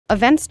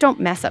Events don't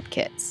mess up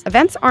kids.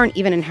 Events aren't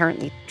even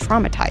inherently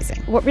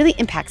traumatizing. What really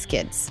impacts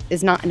kids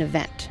is not an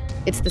event.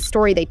 It's the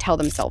story they tell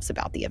themselves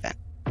about the event.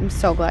 I'm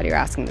so glad you're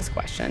asking this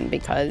question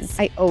because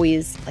I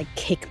always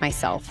kick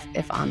myself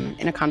if I'm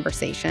in a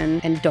conversation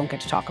and don't get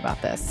to talk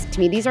about this. To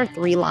me, these are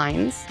 3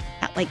 lines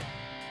that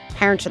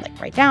parents should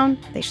write down.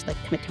 They should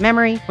commit to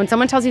memory. When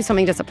someone tells you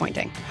something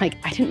disappointing, I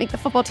didn't make the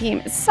football team,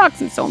 it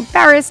sucks, I'm so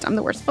embarrassed, I'm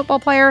the worst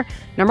football player.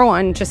 Number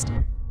 1,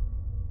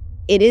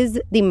 it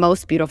is the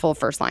most beautiful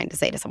first line to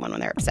say to someone when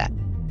they're upset.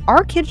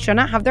 Our kids should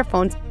not have their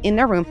phones in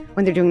their room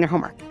when they're doing their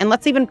homework. And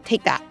let's even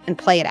take that and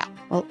play it out.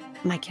 Well,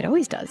 my kid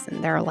always does.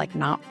 And they're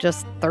not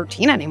just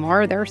 13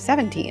 anymore, they're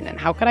 17. And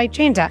how could I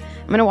change that?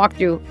 I'm going to walk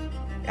through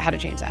how to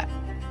change that.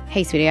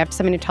 Hey, sweetie, I have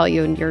something to tell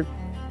you and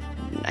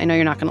I know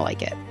you're not going to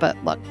like it, but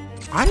look.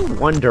 I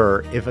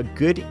wonder if a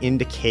good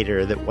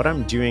indicator that what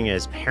I'm doing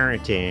as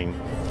parenting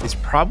is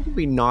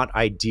probably not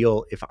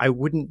ideal if I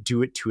wouldn't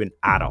do it to an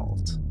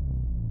adult.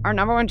 Our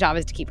number 1 job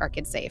is to keep our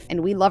kids safe. And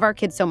we love our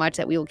kids so much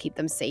that we will keep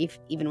them safe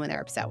even when they're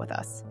upset with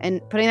us.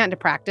 And putting that into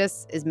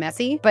practice is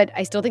messy, but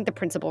I still think the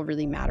principle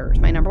really matters.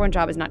 My number 1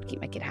 job is not to keep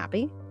my kid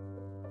happy.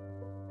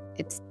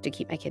 It's to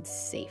keep my kids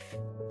safe.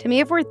 To me,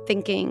 if we're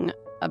thinking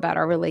about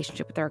our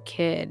relationship with our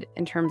kid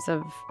in terms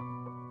of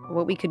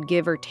what we could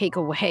give or take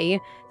away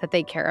that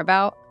they care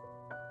about,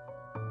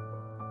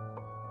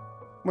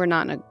 we're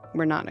not in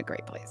a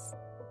great place.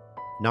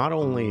 Not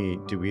only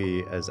do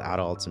we as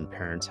adults and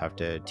parents have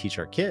to teach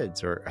our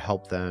kids or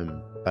help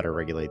them better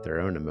regulate their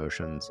own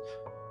emotions,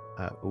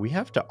 we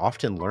have to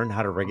often learn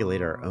how to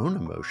regulate our own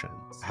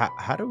emotions.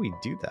 How do we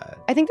do that?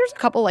 I think there's a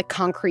couple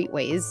concrete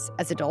ways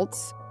as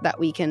adults that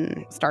we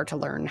can start to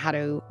learn how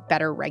to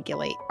better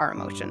regulate our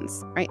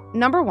emotions, right?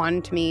 Number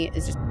 1 to me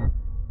is just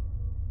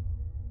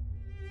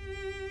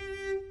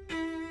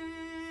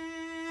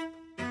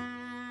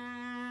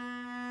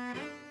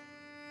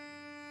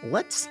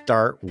Let's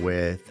start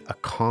with a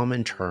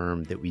common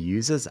term that we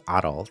use as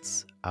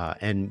adults,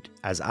 and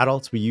as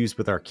adults we use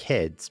with our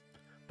kids,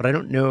 but I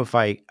don't know if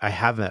I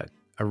have a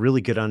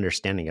really good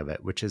understanding of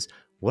it, which is,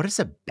 what is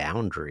a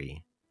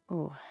boundary?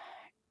 Oh,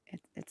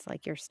 it's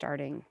like you're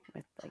starting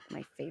with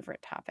my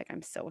favorite topic.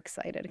 I'm so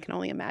excited. I can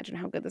only imagine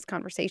how good this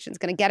conversation is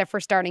going to get if we're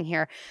starting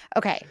here.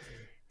 Okay.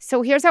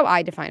 So here's how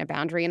I define a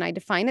boundary, and I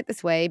define it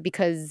this way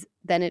because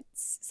then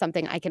it's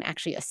something I can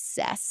actually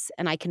assess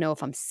and I can know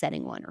if I'm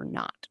setting one or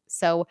not.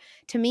 So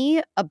to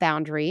me, a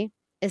boundary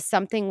is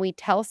something we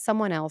tell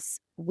someone else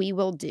we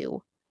will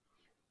do,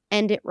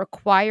 and it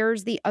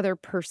requires the other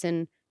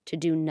person to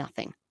do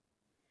nothing.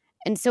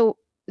 And so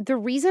the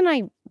reason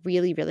I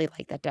really, really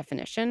like that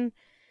definition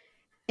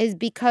is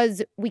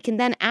because we can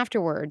then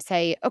afterwards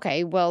say,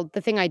 okay, well,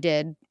 the thing I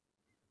did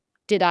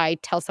I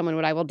tell someone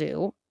what I will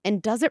do? And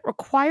does it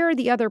require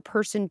the other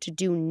person to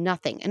do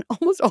nothing? And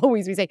almost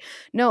always we say,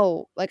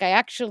 no, I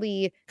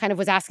actually kind of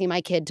was asking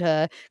my kid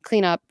to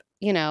clean up,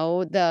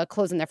 the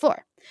clothes on their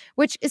floor,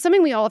 which is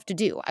something we all have to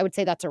do. I would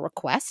say that's a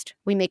request.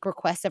 We make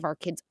requests of our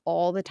kids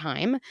all the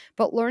time,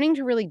 but learning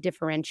to really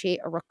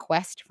differentiate a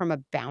request from a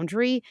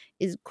boundary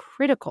is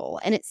critical.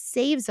 And it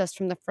saves us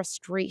from the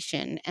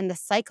frustration and the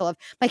cycle of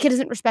my kid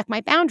doesn't respect my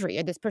boundary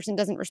or this person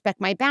doesn't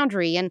respect my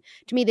boundary. And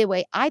to me, the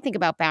way I think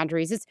about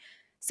boundaries is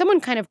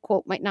someone kind of,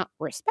 quote, might not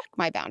respect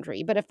my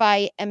boundary, but if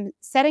I am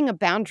setting a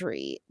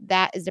boundary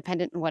that is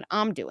dependent on what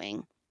I'm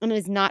doing and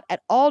is not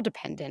at all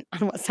dependent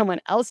on what someone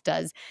else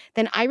does,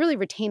 then I really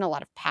retain a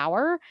lot of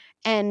power,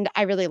 and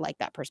I really like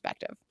that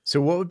perspective. So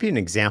what would be an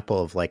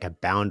example of a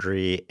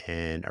boundary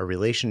in a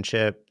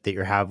relationship that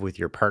you have with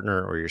your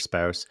partner or your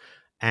spouse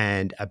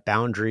and a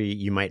boundary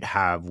you might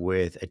have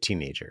with a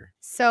teenager?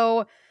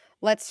 So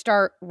let's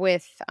start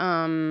with,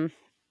 with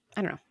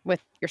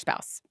your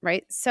spouse,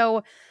 right?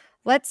 So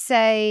let's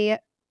start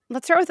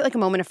with a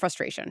moment of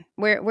frustration.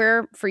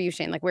 Where for you,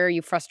 Shane, where are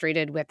you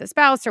frustrated with the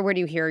spouse, or where do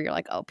you hear you're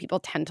oh, people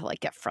tend to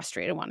get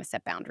frustrated and want to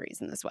set boundaries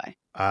in this way?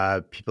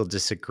 People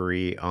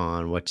disagree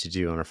on what to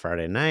do on a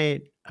Friday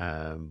night.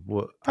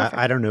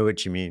 I don't know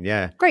what you mean.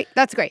 Yeah. Great.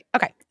 That's great.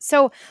 Okay.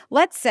 So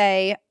let's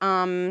say,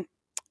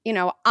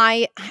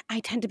 I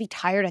tend to be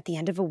tired at the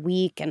end of a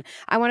week and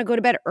I want to go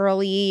to bed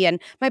early,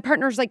 and my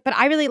partner's but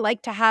I really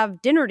like to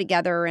have dinner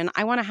together and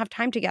I want to have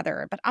time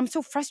together, but I'm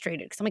so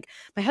frustrated because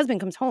my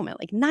husband comes home at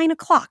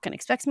 9:00 and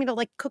expects me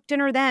to cook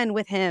dinner then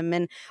with him,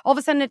 and all of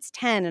a sudden it's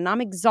 10 and I'm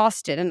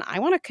exhausted and I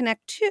want to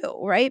connect too,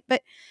 right?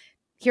 But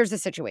here's the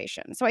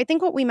situation. So I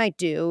think what we might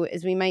do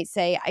is we might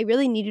say, I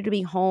really need you to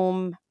be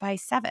home by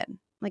 7.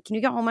 Can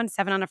you get home on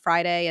 7 on a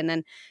Friday? And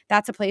then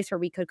that's a place where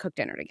we could cook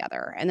dinner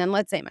together. And then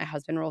let's say my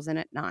husband rolls in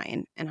at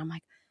 9 and I'm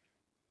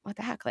what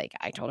the heck?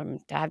 I told him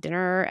to have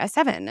dinner at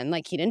 7 and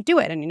he didn't do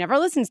it and he never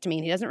listens to me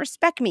and he doesn't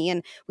respect me.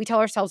 And we tell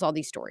ourselves all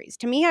these stories.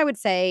 To me, I would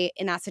say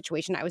in that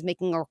situation, I was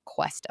making a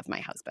request of my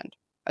husband.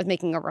 I was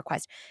making a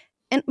request.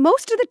 And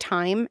most of the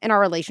time in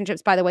our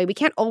relationships, by the way, we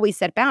can't always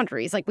set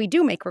boundaries. We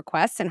do make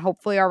requests, and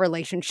hopefully our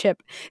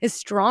relationship is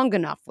strong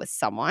enough with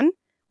someone,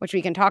 which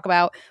we can talk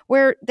about,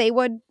 where they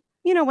would,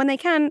 when they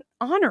can,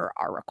 honor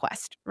our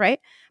request, right?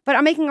 But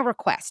I'm making a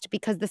request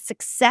because the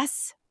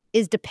success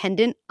is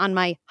dependent on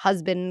my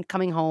husband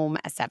coming home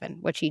at 7,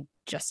 which he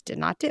just did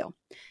not do.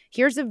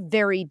 Here's a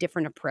very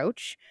different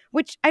approach,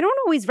 which I don't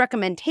always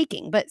recommend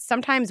taking, but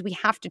sometimes we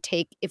have to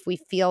take if we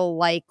feel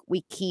like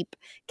we keep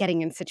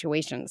getting in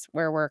situations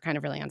where we're kind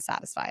of really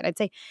unsatisfied. I'd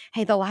say,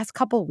 hey, the last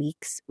couple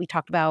weeks, we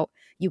talked about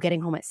you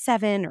getting home at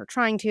 7 or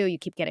trying to, you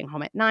keep getting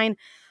home at 9.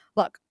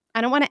 Look,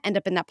 I don't want to end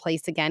up in that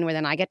place again where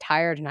then I get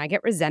tired and I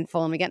get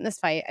resentful and we get in this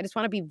fight. I just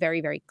want to be very,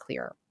 very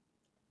clear.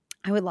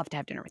 I would love to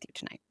have dinner with you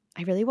tonight.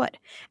 I really would.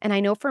 And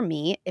I know for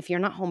me, if you're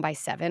not home by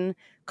 7,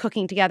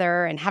 cooking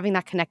together and having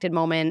that connected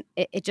moment,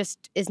 it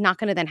just is not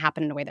going to then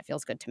happen in a way that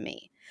feels good to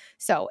me.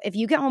 So if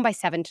you get home by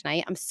 7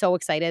 tonight, I'm so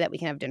excited that we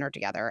can have dinner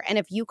together. And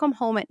if you come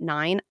home at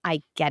 9,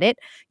 I get it.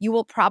 You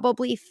will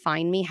probably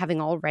find me having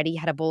already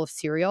had a bowl of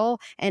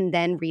cereal and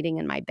then reading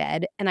in my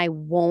bed, and I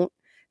won't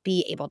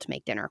be able to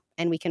make dinner,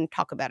 and we can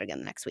talk about it again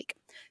the next week.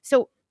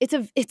 So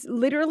it's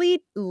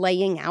literally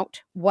laying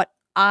out what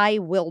I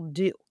will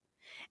do.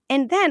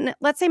 And then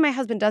let's say my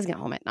husband does get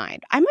home at 9.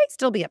 I might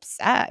still be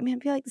upset. I mean, I'd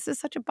be like, this is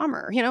such a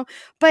bummer,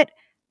 but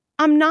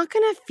I'm not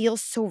going to feel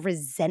so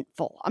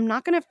resentful. I'm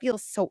not going to feel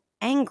so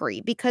angry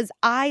because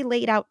I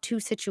laid out 2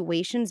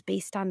 situations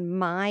based on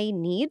my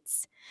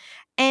needs.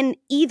 And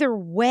either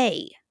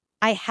way,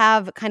 I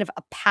have kind of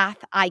a path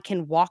I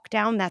can walk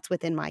down that's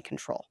within my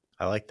control.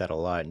 I like that a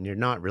lot. And you're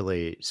not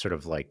really sort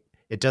of like,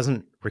 it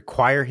doesn't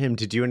require him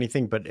to do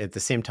anything, but at the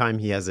same time,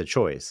 he has a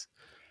choice.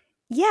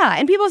 Yeah.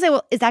 And people say,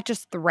 well, is that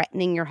just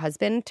threatening your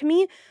husband? To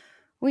me,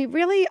 we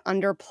really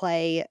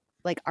underplay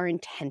like our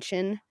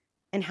intention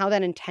and how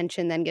that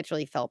intention then gets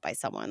really felt by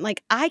someone.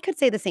 Like I could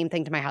say the same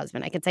thing to my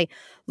husband. I could say,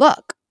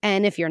 look,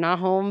 and if you're not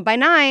home by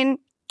 9,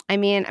 I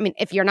mean,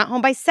 if you're not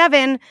home by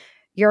 7,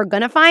 you're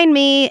going to find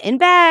me in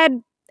bed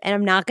and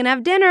I'm not going to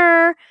have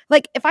dinner.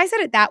 Like if I said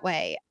it that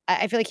way,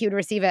 I feel like he would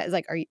receive it as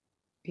like, are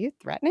you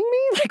threatening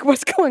me? Like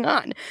what's going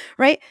on?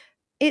 Right?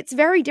 It's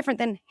very different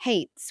than,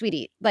 hey,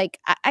 sweetie, like,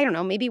 I don't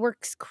know, maybe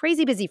work's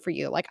crazy busy for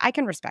you. Like, I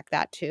can respect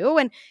that too.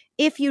 And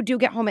if you do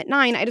get home at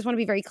 9, I just want to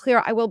be very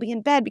clear, I will be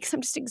in bed because I'm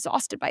just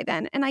exhausted by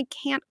then and I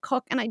can't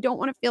cook and I don't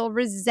want to feel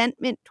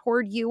resentment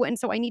toward you. And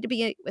so I need to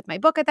be with my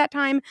book at that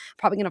time,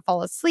 probably going to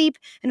fall asleep,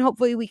 and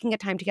hopefully we can get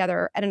time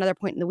together at another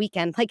point in the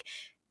weekend. Like,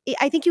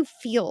 I think you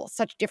feel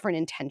such different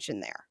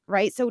intention there,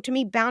 right? So to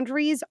me,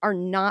 boundaries are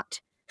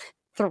not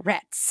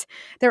threats.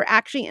 They're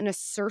actually an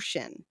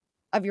assertion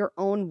of your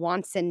own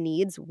wants and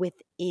needs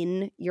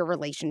within your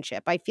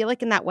relationship. I feel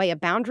like in that way, a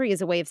boundary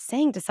is a way of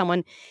saying to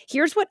someone,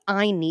 here's what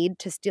I need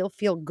to still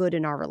feel good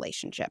in our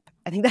relationship.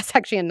 I think that's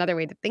actually another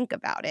way to think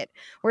about it,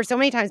 where so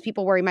many times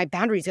people worry my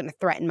boundary is going to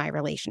threaten my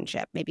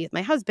relationship, maybe with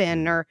my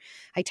husband, or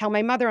I tell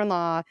my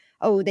mother-in-law,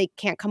 oh, they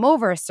can't come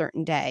over a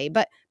certain day.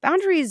 But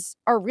boundaries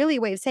are really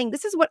a way of saying,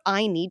 this is what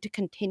I need to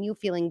continue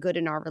feeling good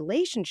in our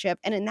relationship.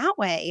 And in that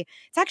way,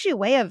 it's actually a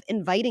way of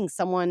inviting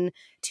someone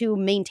to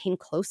maintain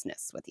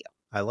closeness with you.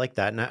 I like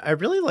that. And I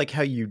really like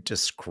how you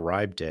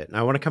described it. And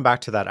I want to come back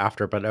to that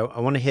after, but I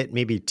want to hit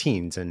maybe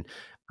teens and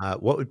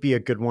what would be a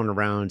good one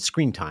around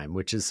screen time,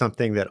 which is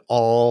something that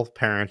all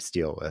parents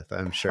deal with,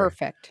 I'm sure.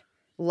 Perfect.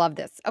 Love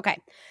this. Okay.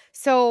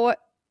 So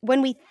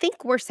when we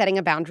think we're setting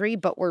a boundary,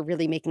 but we're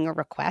really making a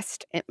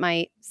request, it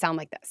might sound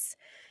like this.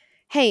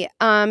 Hey,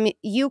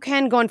 you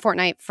can go on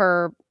Fortnite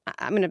for,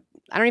 I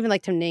don't even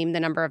like to name the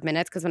number of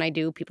minutes because when I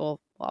do,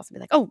 people will also be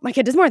like, oh, my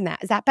kid does more than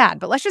that. Is that bad?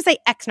 But let's just say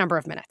X number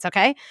of minutes,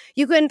 okay?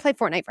 You can play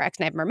Fortnite for X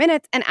number of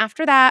minutes. And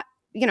after that,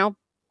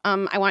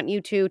 I want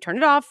you to turn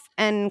it off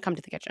and come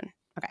to the kitchen.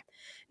 Okay.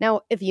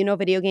 Now, if you know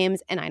video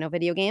games and I know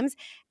video games,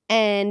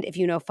 and if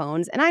you know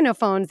phones and I know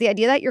phones, the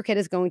idea that your kid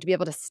is going to be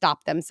able to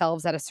stop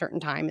themselves at a certain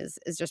time is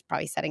just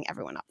probably setting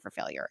everyone up for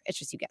failure. It's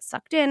just you get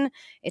sucked in.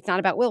 It's not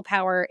about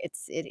willpower.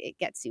 It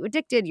gets you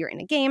addicted. You're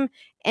in a game.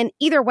 And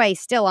either way,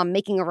 still, I'm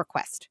making a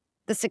request.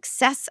 The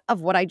success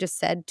of what I just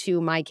said to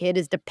my kid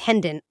is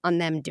dependent on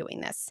them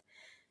doing this.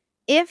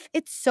 If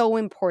it's so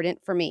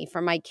important for me,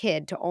 for my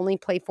kid to only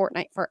play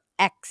Fortnite for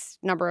X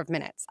number of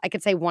minutes, I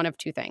could say one of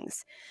 2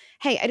 things.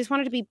 Hey, I just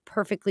wanted to be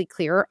perfectly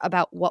clear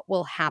about what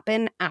will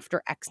happen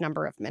after X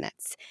number of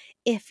minutes.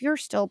 If you're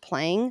still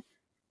playing,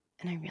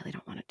 and I really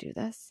don't want to do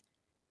this,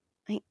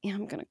 I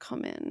am going to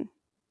come in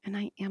and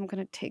I am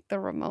going to take the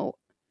remote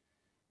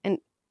and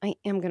I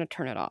am going to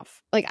turn it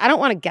off. Like, I don't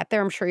want to get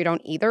there. I'm sure you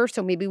don't either.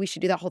 So maybe we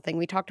should do that whole thing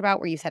we talked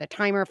about where you set a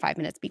timer 5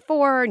 minutes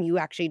before and you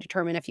actually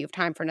determine if you have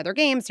time for another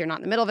game. So you're not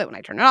in the middle of it when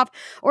I turn it off.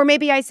 Or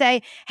maybe I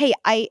say, hey,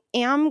 I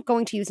am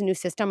going to use a new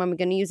system. I'm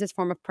going to use this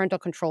form of parental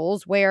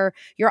controls where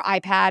your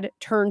iPad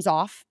turns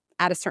off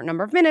at a certain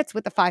number of minutes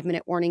with a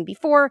 5-minute warning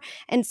before.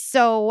 And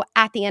so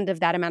at the end of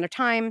that amount of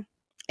time,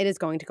 it is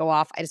going to go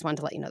off. I just wanted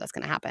to let you know that's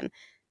going to happen.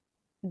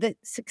 The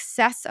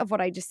success of what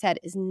I just said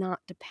is not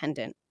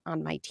dependent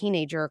on my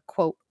teenager,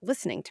 quote,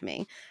 listening to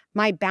me.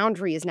 My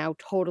boundary is now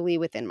totally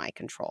within my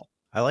control.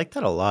 I like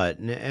that a lot.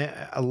 And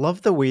I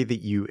love the way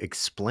that you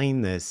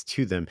explain this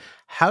to them.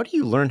 How do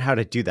you learn how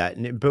to do that?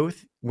 And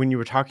both when you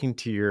were talking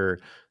to your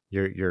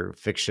your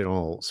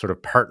fictional sort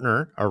of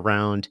partner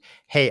around,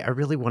 hey, I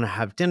really want to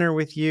have dinner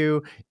with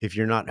you. If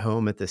you're not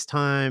home at this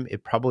time,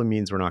 it probably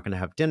means we're not going to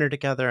have dinner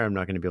together. I'm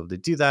not going to be able to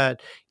do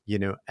that.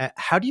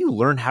 How do you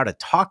learn how to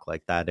talk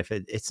like that if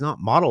it's not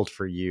modeled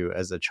for you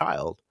as a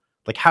child?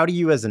 Like, how do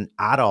you as an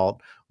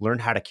adult learn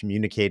how to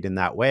communicate in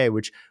that way?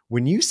 Which,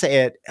 when you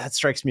say it, that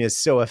strikes me as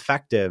so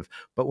effective.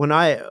 But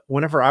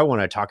whenever I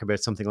want to talk about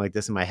something like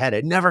this in my head,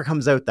 it never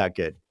comes out that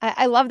good.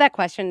 I love that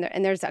question,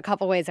 and there's a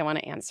couple ways I want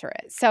to answer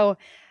it. So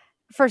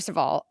first of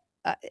all,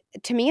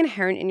 to me,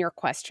 inherent in your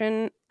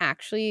question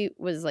actually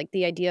was like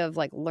the idea of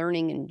like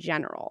learning in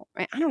general,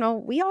 right? I don't know.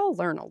 We all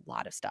learn a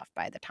lot of stuff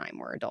by the time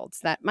we're adults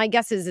that my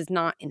guess is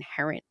not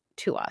inherent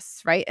to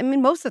us, right? I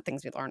mean, most of the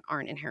things we learn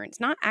aren't inherent. It's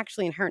not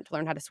actually inherent to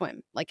learn how to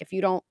swim. Like if you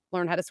don't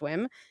learn how to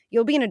swim,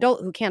 you'll be an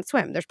adult who can't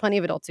swim. There's plenty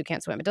of adults who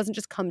can't swim. It doesn't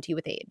just come to you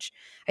with age.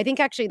 I think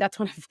actually that's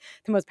one of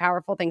the most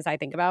powerful things I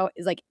think about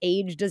is like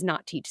age does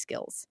not teach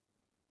skills,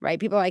 right?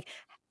 People are like,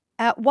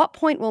 at what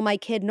point will my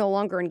kid no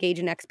longer engage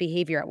in X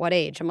behavior? At what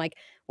age? I'm like,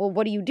 well,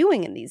 what are you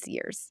doing in these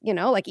years?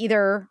 Like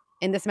either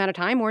in this amount of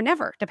time or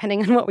never,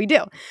 depending on what we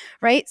do,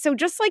 right? So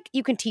just like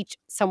you can teach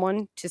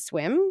someone to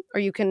swim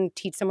or you can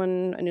teach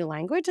someone a new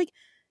language, like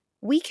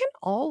we can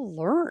all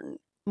learn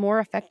more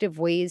effective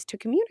ways to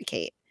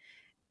communicate.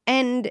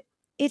 And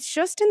it's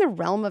just in the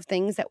realm of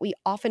things that we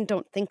often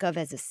don't think of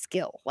as a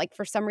skill. Like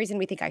for some reason,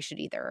 we think I should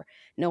either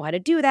know how to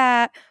do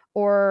that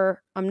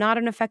or I'm not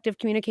an effective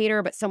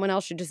communicator, but someone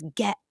else should just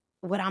get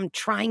what I'm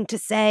trying to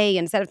say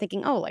instead of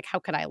thinking, oh, like, how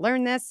could I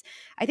learn this?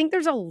 I think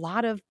there's a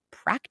lot of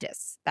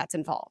practice that's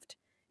involved.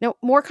 Now,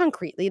 more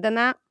concretely than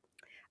that,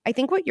 I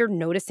think what you're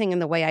noticing in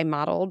the way I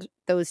modeled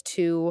those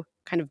two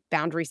kind of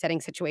boundary setting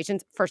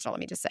situations, first of all, let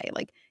me just say,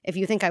 like, if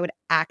you think I would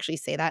actually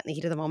say that in the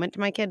heat of the moment to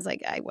my kids,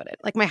 like, I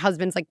wouldn't. Like, my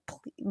husband's like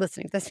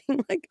listening to this,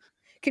 being like,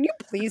 can you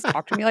please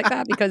talk to me like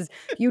that? Because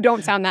you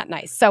don't sound that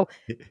nice. So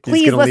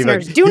please,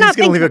 listeners, do not think— He's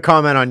going to leave a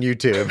comment on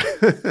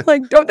YouTube.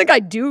 like, don't think I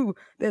do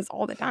this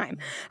all the time,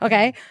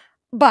 okay?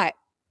 But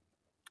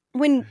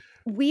when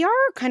we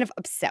are kind of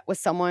upset with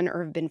someone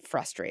or have been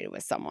frustrated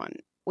with someone,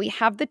 we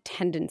have the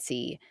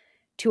tendency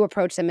to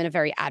approach them in a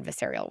very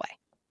adversarial way.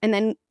 And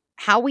then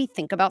how we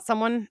think about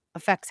someone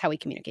affects how we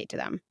communicate to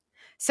them.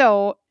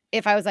 So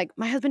if I was like,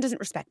 my husband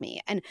doesn't respect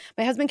me and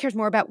my husband cares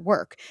more about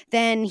work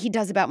than he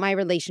does about my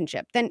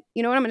relationship, then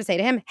you know what I'm going to say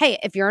to him? Hey,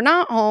 if you're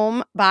not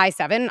home by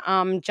 7,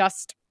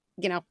 just,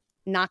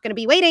 not going to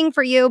be waiting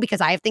for you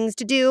because I have things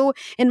to do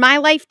in my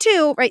life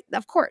too, right?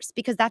 Of course,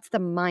 because that's the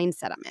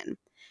mindset I'm in.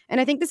 And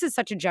I think this is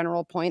such a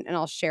general point, and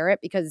I'll share it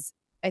because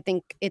I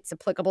think it's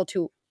applicable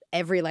to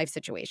every life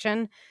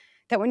situation,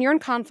 that when you're in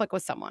conflict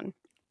with someone,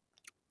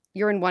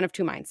 you're in one of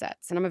two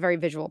mindsets. And I'm a very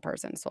visual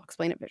person, so I'll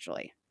explain it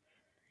visually.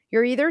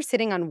 You're either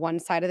sitting on one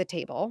side of the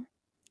table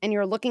and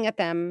you're looking at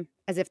them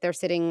as if they're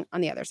sitting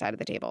on the other side of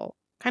the table,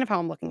 kind of how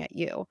I'm looking at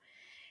you.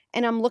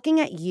 And I'm looking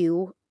at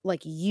you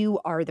like you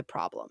are the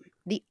problem.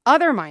 The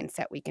other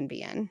mindset we can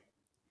be in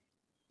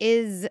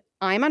is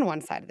I'm on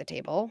one side of the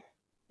table,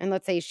 and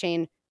let's say,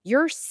 Shane,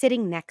 you're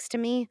sitting next to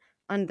me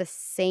on the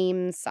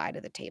same side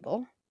of the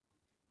table,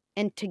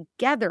 and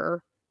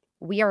together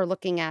we are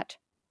looking at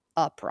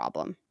a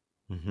problem.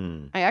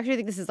 Mm-hmm. I actually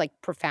think this is like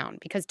profound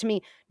because to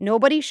me,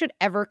 nobody should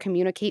ever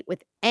communicate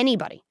with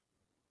anybody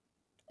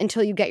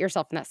until you get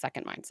yourself in that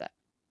second mindset.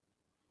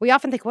 We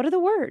often think, what are the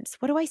words?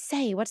 What do I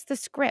say? What's the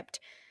script?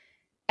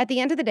 At the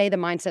end of the day, the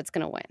mindset's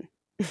going to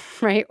win,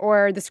 right?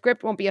 Or the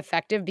script won't be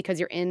effective because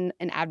you're in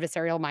an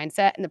adversarial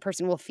mindset and the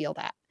person will feel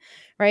that,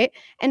 right?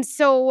 And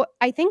so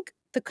I think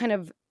the kind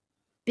of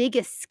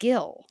biggest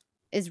skill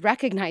is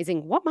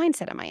recognizing what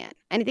mindset am I in?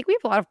 And I think we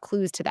have a lot of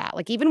clues to that.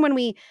 Like even when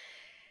we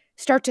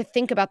start to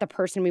think about the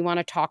person we want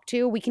to talk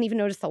to, we can even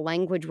notice the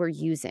language we're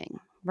using,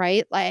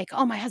 right? Like,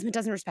 oh, my husband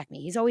doesn't respect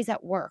me. He's always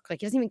at work.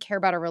 Like he doesn't even care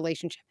about our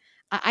relationship.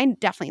 I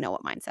definitely know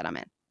what mindset I'm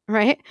in,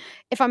 right?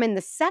 If I'm in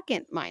the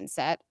second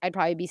mindset, I'd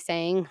probably be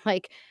saying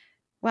like,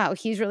 wow,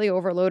 he's really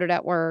overloaded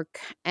at work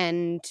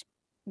and,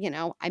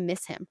 I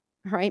miss him,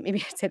 right?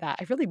 Maybe I'd say that.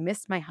 I really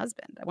miss my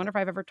husband. I wonder if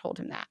I've ever told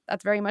him that.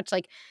 That's very much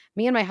like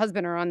me and my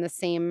husband are on the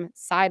same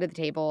side of the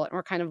table and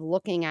we're kind of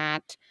looking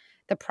at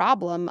the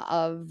problem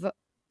of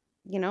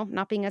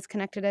not being as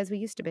connected as we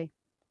used to be.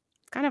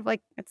 It's kind of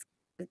like, it's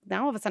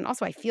now all of a sudden,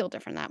 also I feel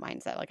different in that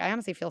mindset. Like I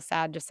honestly feel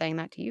sad just saying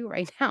that to you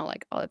right now.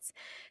 Like, oh, it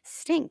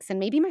stinks. And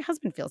maybe my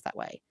husband feels that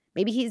way.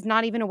 Maybe he's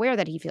not even aware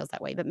that he feels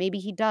that way, but maybe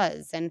he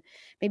does. And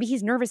maybe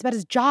he's nervous about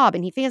his job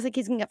and he feels like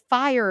he's going to get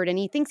fired and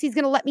he thinks he's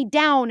going to let me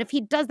down if he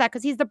does that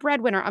because he's the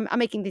breadwinner. I'm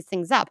making these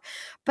things up.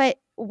 But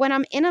when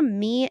I'm in a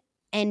me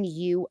and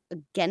you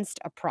against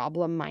a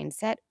problem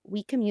mindset,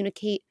 we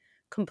communicate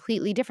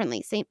completely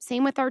differently.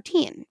 Same with our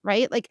teen,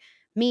 right? Like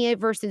me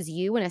versus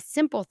you, and a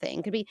simple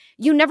thing could be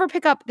you never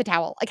pick up the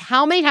towel. Like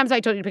how many times have I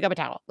told you to pick up a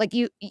towel? Like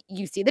you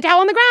see the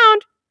towel on the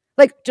ground,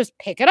 like just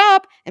pick it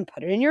up and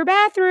put it in your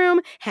bathroom,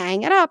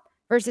 hang it up,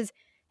 versus,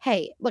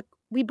 hey, look,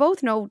 we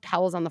both know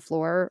towels on the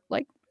floor.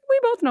 Like we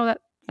both know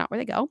that's not where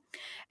they go.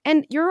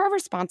 And you're a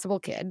responsible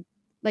kid.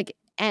 Like,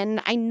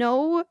 and I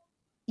know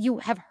you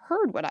have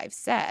heard what I've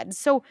said.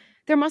 So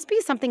there must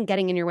be something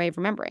getting in your way of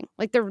remembering.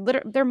 Like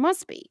there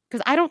must be,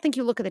 because I don't think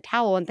you look at the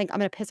towel and think I'm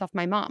going to piss off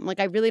my mom. Like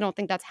I really don't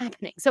think that's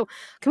happening. So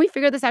can we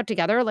figure this out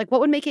together? Like what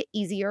would make it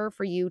easier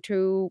for you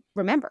to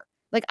remember?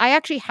 Like I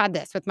actually had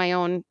this with my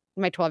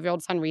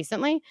 12-year-old son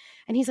recently,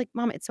 and he's like,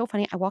 "Mom, it's so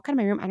funny. I walk out of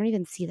my room, I don't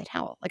even see the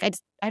towel. Like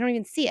I don't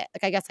even see it.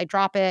 Like I guess I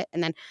drop it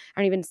and then I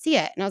don't even see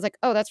it." And I was like,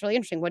 "Oh, that's really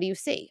interesting. What do you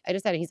see?" I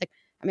just said it. He's like,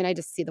 "I mean, I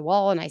just see the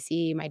wall and I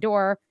see my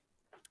door."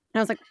 And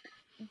I was like,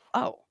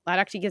 "Oh, that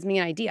actually gives me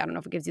an idea. I don't know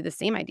if it gives you the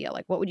same idea.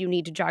 Like, what would you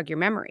need to jog your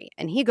memory?"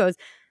 And he goes,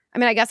 "I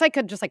mean, I guess I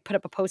could just like put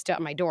up a post-it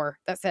on my door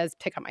that says,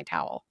 'Pick up my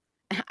towel.'"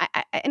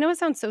 I know it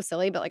sounds so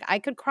silly, but like I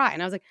could cry.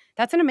 And I was like,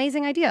 "That's an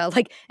amazing idea."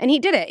 Like, and he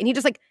did it. And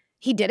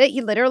he did it. He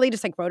literally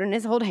just like wrote it in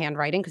his whole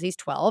handwriting because he's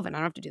 12 and I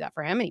don't have to do that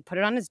for him. And he put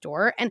it on his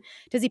door. And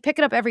does he pick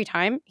it up every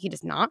time? He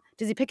does not.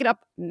 Does he pick it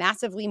up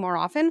massively more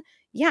often?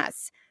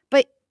 Yes.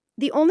 But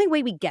the only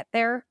way we get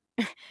there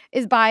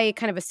is by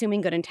kind of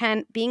assuming good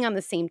intent, being on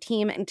the same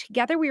team. And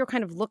together we were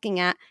kind of looking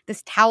at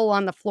this towel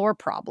on the floor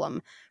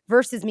problem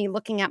versus me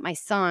looking at my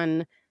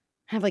son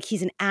kind of like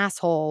he's an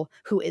asshole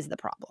who is the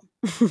problem.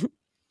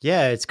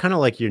 Yeah, it's kind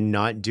of like you're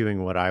not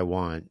doing what I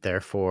want,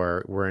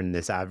 therefore we're in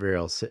this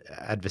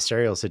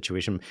adversarial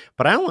situation.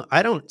 But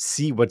I don't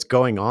see what's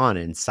going on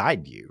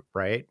inside you,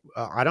 right?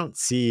 I don't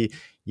see,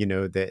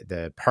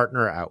 the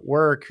partner at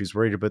work who's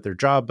worried about their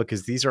job,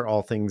 because these are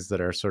all things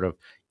that are sort of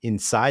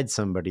inside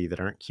somebody that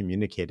aren't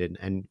communicated.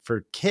 And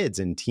for kids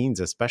and teens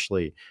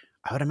especially,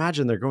 I would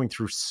imagine they're going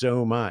through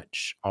so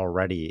much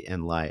already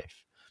in life,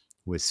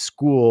 with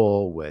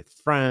school, with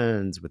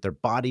friends, with their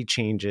body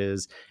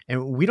changes.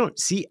 And we don't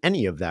see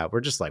any of that.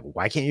 We're just like,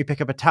 why can't you pick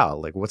up a towel?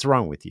 Like, what's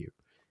wrong with you?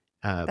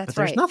 But That's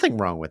there's right. nothing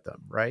wrong with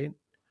them, right?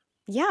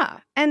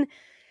 Yeah. And,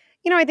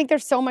 I think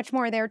there's so much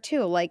more there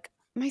too. Like,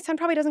 my son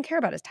probably doesn't care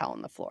about his towel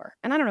on the floor.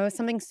 And I don't know, is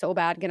something so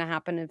bad going to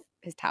happen if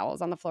his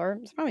towel's on the floor?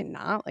 It's probably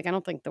not. Like, I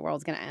don't think the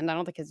world's going to end. I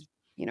don't think his,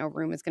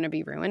 room is going to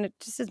be ruined. It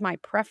just is my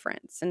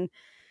preference. And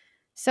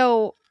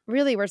so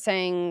really we're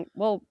saying,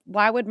 well,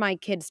 why would my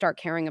kid start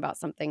caring about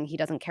something he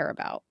doesn't care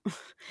about?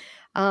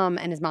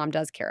 And his mom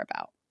does care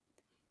about.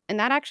 And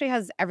that actually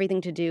has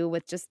everything to do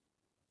with just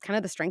kind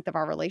of the strength of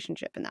our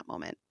relationship in that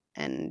moment.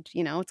 And,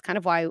 it's kind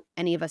of why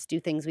any of us do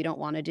things we don't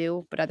want to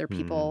do, but other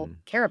people Hmm.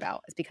 care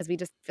about, is because we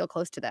just feel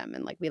close to them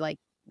and like we like,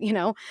 you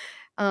know,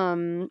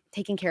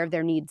 taking care of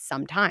their needs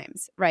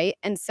sometimes. Right.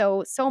 And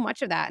so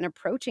much of that and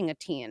approaching a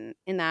teen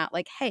in that,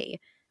 like, hey,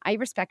 I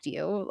respect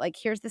you. Like,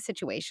 here's the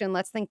situation.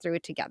 Let's think through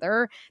it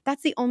together.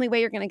 That's the only way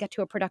you're going to get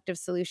to a productive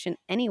solution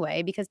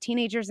anyway, because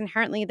teenagers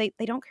inherently, they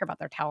don't care about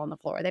their towel on the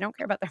floor. They don't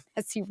care about their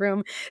messy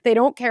room. They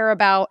don't care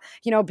about,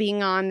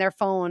 being on their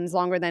phones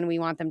longer than we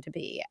want them to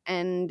be.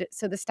 And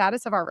so the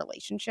status of our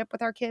relationship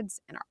with our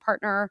kids and our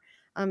partner,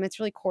 it's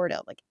really core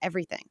to like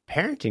everything.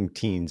 Parenting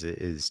teens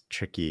is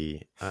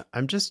tricky.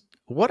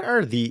 What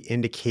are the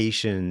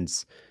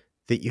indications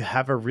that you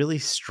have a really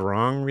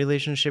strong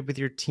relationship with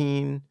your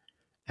teen?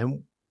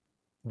 And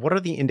what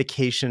are the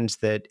indications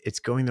that it's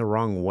going the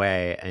wrong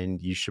way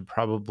and you should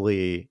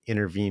probably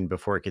intervene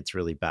before it gets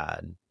really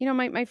bad?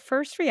 My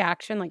first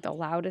reaction, like the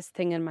loudest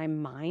thing in my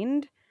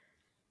mind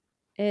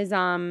is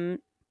I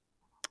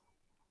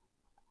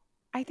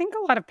think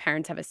a lot of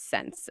parents have a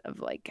sense of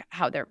like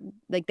how they're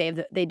like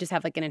they just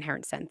have like an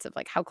inherent sense of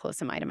like how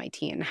close am I to my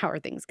teen? How are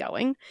things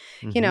going?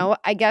 Hmm.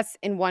 I guess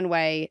in one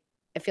way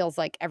it feels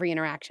like every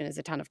interaction is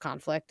a ton of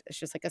conflict. It's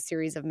just like a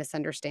series of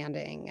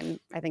misunderstanding, and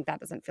I think that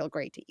doesn't feel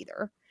great to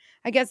either.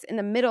 I guess in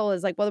the middle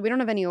is like, well, we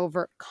don't have any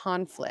overt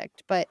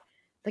conflict, but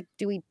like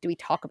do we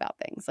talk about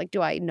things? Like,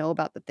 do I know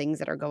about the things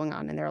that are going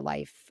on in their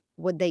life?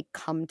 Would they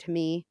come to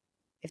me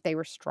if they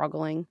were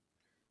struggling?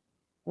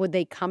 Would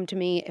they come to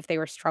me if they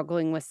were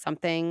struggling with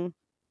something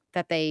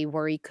that they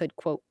worry could,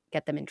 quote,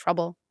 "get them in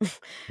trouble,"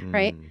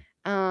 right?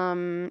 Mm.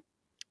 Um,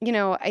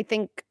 I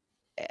think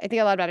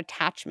a lot about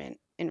attachment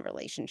in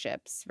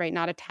relationships, right?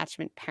 Not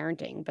attachment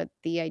parenting, but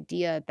the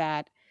idea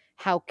that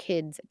how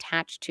kids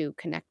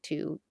connect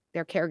to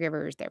their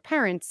caregivers, their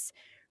parents,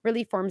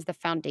 really forms the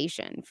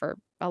foundation for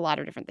a lot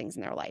of different things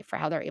in their life, for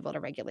how they're able to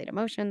regulate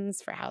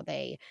emotions, for how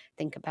they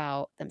think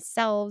about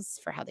themselves,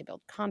 for how they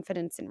build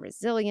confidence and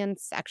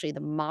resilience, actually the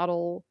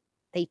model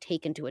they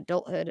take into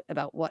adulthood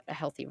about what a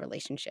healthy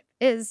relationship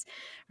is,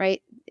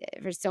 right?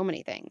 For so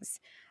many things.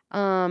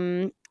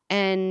 And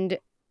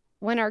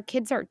when our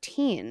kids are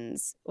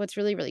teens, what's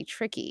really, really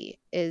tricky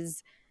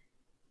is,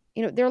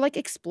 they're like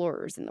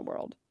explorers in the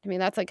world. I mean,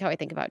 that's like how I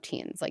think about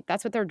teens. Like,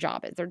 that's what their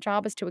job is. Their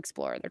job is to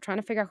explore. They're trying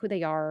to figure out who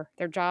they are.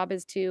 Their job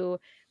is to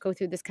go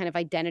through this kind of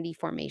identity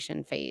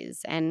formation phase.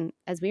 And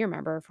as we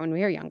remember from when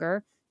we were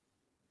younger,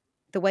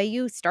 the way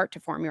you start to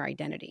form your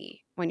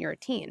identity when you're a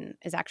teen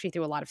is actually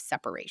through a lot of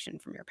separation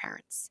from your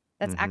parents.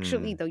 That's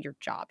actually, Hmm. though, your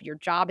job. Your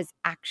job is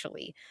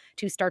actually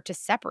to start to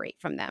separate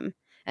from them.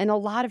 And a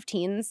lot of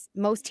teens,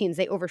 most teens,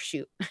 they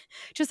overshoot,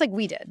 just like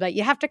we did. Like,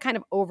 you have to kind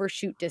of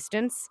overshoot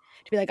distance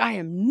to be like, I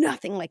am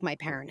nothing like my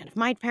parent. And if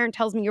my parent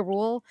tells me a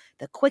rule,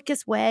 the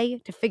quickest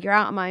way to figure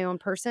out my own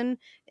person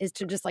is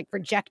to just like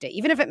reject it,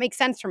 even if it makes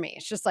sense for me.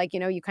 It's just like,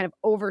 you kind of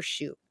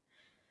overshoot.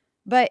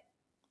 But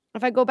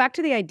if I go back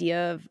to the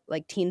idea of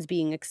like teens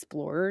being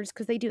explorers,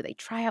 because they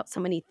try out so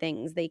many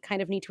things. They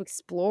kind of need to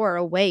explore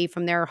away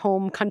from their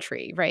home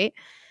country, right?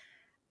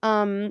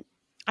 Um,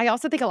 I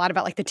also think a lot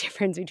about like the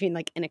difference between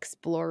like an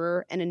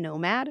explorer and a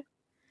nomad.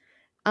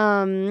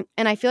 And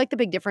I feel like the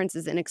big difference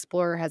is an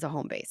explorer has a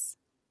home base.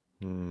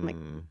 I'm like,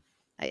 Hmm.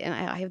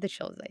 I have the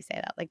chills as I say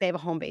that. Like they have a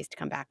home base to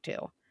come back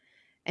to.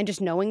 And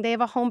just knowing they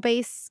have a home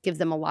base gives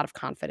them a lot of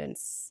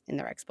confidence in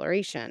their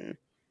exploration.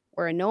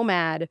 Where a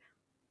nomad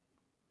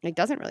like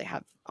doesn't really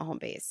have a home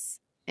base.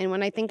 And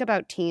when I think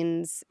about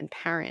teens and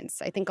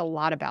parents, I think a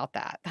lot about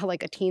that. That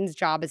like a teen's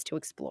job is to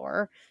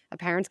explore. A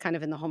parent's kind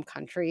of in the home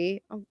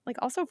country, like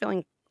also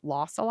feeling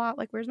lost a lot.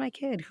 Like, where's my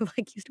kid who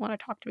like used to want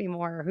to talk to me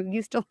more, who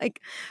used to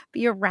like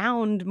be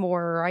around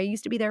more? I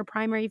used to be their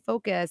primary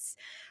focus.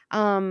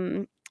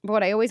 But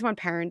what I always want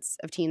parents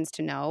of teens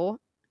to know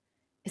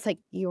is like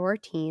your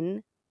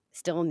teen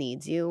still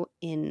needs you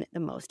in the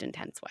most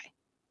intense way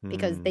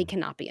because they Hmm.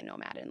 cannot be a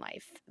nomad in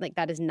life. Like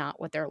that is not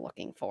what they're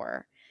looking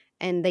for.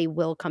 And they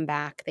will come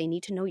back. They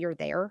need to know you're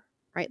there,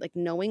 right? Like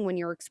knowing when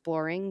you're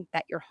exploring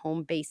that your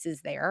home base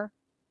is there.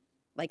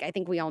 Like I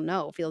think we all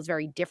know feels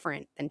very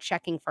different than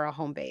checking for a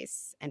home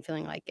base and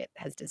feeling like it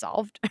has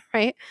dissolved,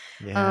 right?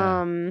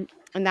 Yeah. Um,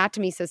 and that to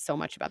me says so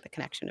much about the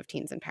connection of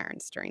teens and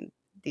parents during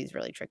these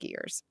really tricky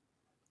years.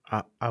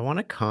 I want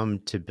to come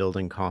to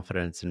building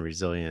confidence and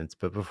resilience,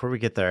 but before we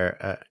get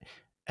there,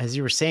 as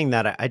you were saying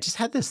that, I just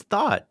had this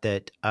thought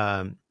that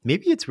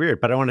maybe it's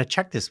weird, but I want to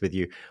check this with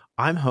you.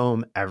 I'm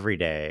home every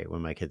day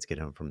when my kids get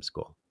home from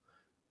school.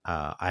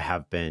 I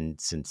have been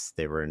since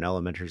they were in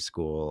elementary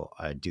school.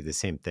 I do the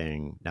same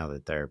thing now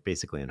that they're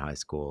basically in high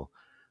school,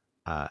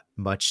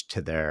 much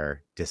to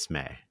their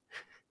dismay.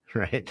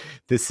 Right?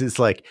 This is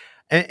like,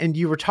 and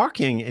you were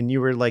talking and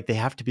you were like, they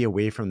have to be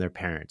away from their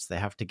parents. They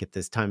have to get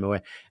this time away.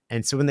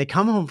 And so when they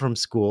come home from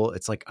school,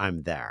 it's like,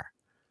 I'm there.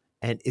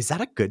 And is that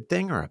a good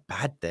thing or a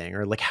bad thing?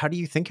 Or like, how do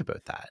you think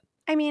about that?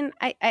 I mean,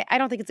 I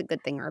don't think it's a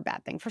good thing or a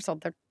bad thing. First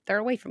of all, they're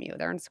away from you.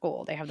 They're in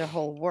school. They have their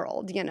whole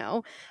world, you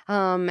know?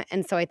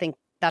 And so I think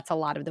that's a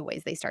lot of the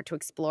ways they start to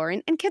explore.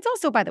 And kids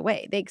also, by the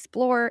way, they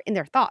explore in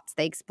their thoughts.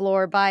 They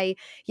explore by,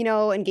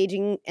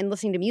 engaging and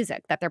listening to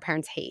music that their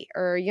parents hate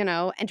or,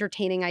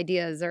 entertaining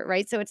ideas or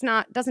right. So it's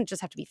not doesn't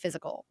just have to be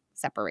physical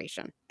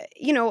separation.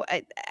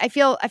 I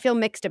feel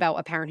mixed about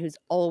a parent who's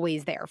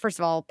always there. First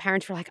of all,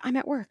 parents who are like, I'm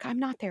at work, I'm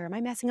not there. Am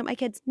I messing up my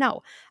kids?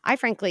 No. I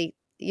frankly,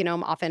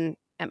 I'm often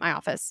at my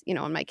office,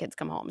 when my kids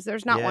come home. So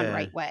there's not one Yeah.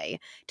 right way.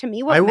 To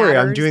me, what I worry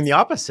I'm matters doing the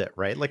opposite,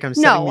 right? Like I'm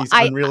setting no, these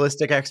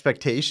unrealistic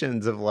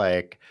expectations of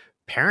like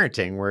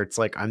parenting where it's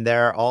like I'm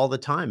there all the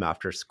time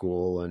after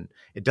school and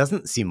it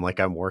doesn't seem like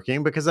I'm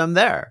working because I'm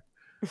there.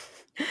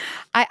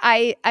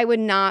 I would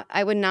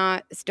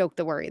not stoke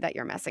the worry that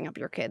you're messing up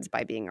your kids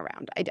by being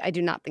around. I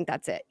do not think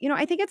that's it.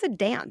 I think it's a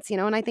dance,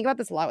 and I think about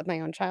this a lot with my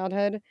own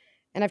childhood,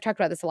 and I've talked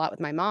about this a lot with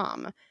my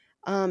mom,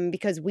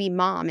 because we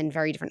mom in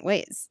very different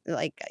ways.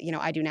 Like,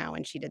 I do now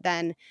and she did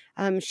then.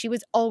 She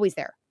was always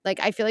there. Like,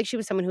 I feel like she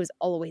was someone who was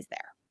always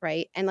there,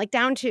 right? And like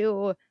down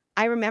to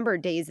I remember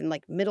days in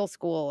like middle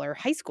school or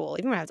high school,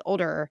 even when I was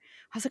older,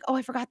 I was like, oh,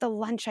 I forgot the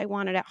lunch I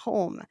wanted at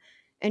home.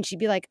 And she'd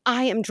be like,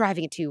 I am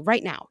driving it to you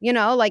right now.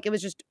 Like it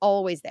was just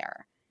always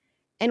there.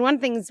 And one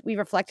of the things we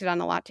reflected on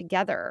a lot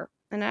together,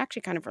 and it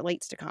actually kind of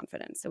relates to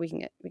confidence, so we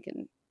can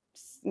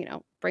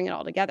bring it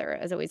all together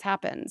as always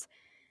happens,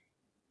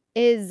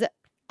 is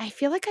I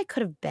feel like I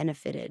could have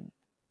benefited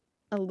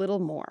a little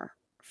more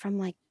from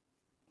like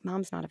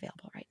mom's not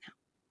available right now.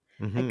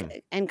 Hmm.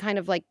 Like and kind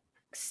of like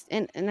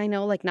and I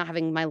know like not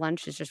having my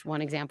lunch is just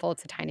one example.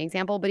 It's a tiny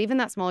example, but even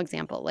that small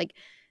example, like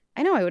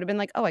I know I would have been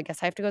like, oh, I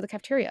guess I have to go to the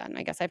cafeteria and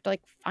I guess I have to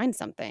like find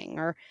something.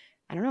 Or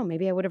I don't know,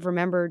 maybe I would have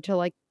remembered to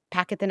like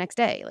pack it the next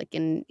day, like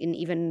in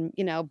even,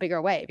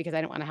 bigger way because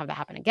I don't want to have that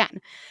happen again.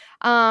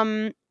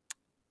 Um,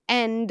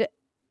 and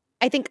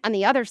I think on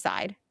the other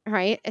side,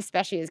 right,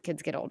 especially as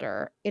kids get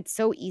older, it's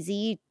so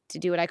easy to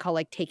do what I call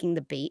like taking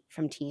the bait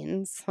from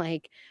teens.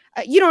 Like,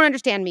 you don't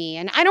understand me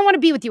and I don't want to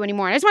be with you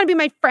anymore. I just want to be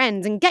my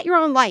friends and get your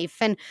own life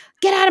and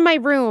get out of my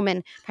room.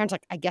 And parents are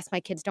like, I guess my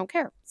kids don't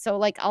care. So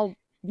like I'll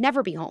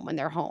never be home when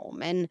they're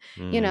home. And,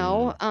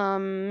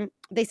 Mm.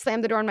 they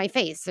slam the door in my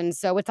face. And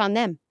so it's on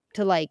them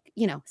to like,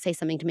 say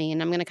something to me.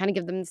 And I'm going to kind of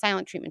give them the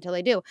silent treatment till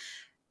they do.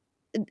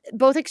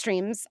 Both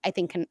extremes, I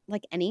think, can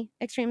like any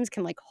extremes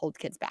can like hold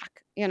kids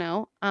back,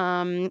 and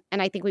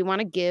I think we want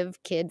to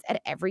give kids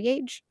at every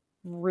age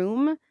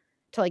room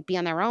to like be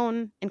on their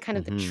own and kind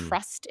of the Hmm.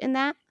 trust in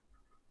that.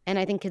 And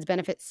I think kids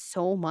benefit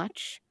so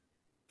much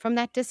from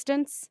that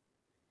distance,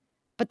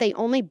 but they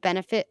only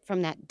benefit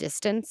from that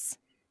distance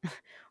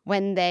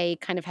when they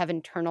kind of have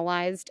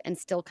internalized and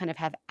still kind of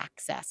have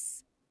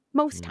access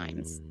most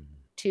times Mm.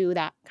 to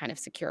that kind of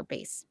secure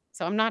base.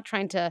 So I'm not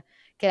trying to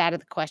get out of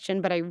the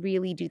question, but I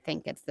really do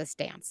think it's this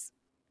dance.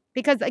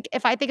 Because like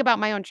if I think about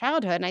my own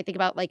childhood and I think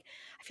about like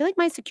I feel like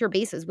my secure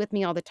base is with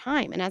me all the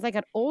time. And as I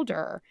got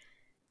older,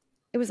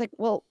 it was like,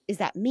 well, is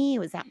that me?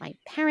 Was that my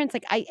parents?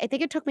 Like I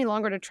think it took me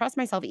longer to trust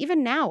myself,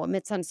 even now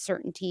amidst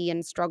uncertainty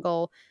and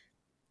struggle.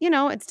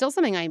 it's still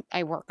something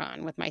I work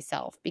on with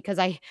myself because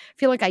I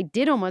feel like I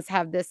did almost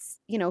have this,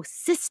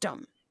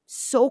 system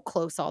so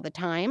close all the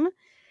time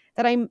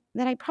that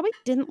I probably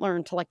didn't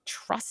learn to like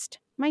trust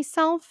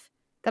myself,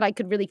 that I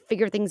could really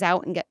figure things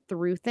out and get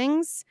through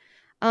things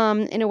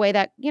in a way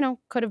that,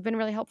 could have been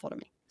really helpful to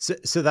me.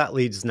 So that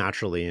leads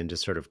naturally into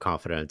sort of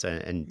confidence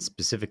and Mhm.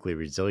 specifically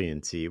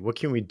resiliency. What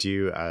can we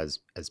do as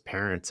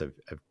parents of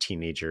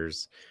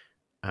teenagers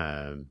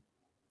um,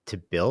 to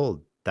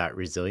build that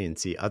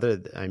resiliency?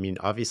 I mean,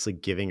 obviously,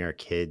 giving our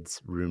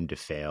kids room to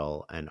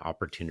fail and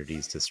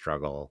opportunities to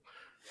struggle.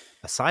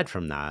 Aside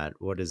from that,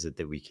 what is it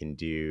that we can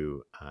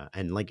do?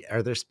 And like,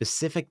 are there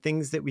specific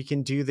things that we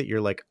can do that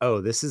you're like,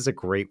 oh, this is a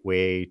great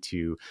way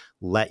to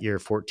let your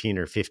 14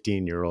 or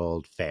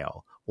 15-year-old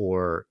fail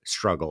or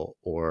struggle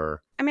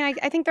or I mean,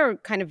 I think they're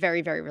kind of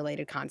very, very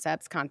related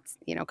concepts,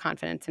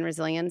 confidence and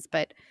resilience.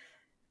 But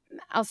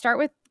I'll start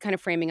with kind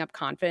of framing up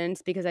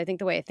confidence because I think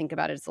the way I think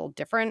about it is a little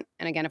different.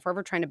 And again, if we're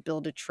ever trying to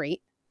build a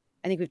trait,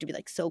 I think we have to be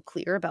like so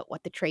clear about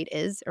what the trait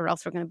is, or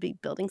else we're going to be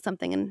building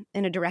something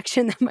in a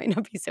direction that might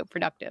not be so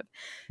productive.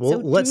 well,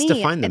 So to let's me,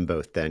 define them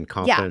both then, yeah.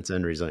 confidence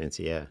and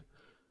resiliency. Yeah.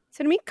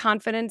 So to me,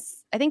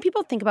 confidence, I think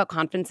people think about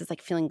confidence as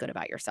like feeling good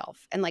about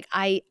yourself. And like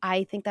I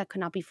think that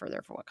could not be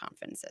further from what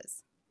confidence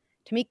is.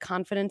 To me,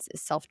 confidence is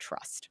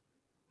self-trust,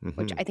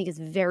 which Hmm. I think is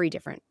very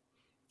different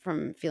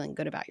from feeling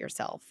good about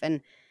yourself.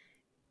 And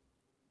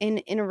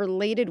in a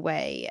related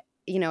way,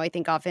 I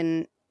think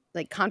often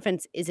like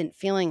confidence isn't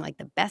feeling like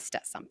the best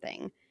at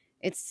something.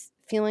 It's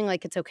feeling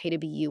like it's okay to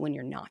be you when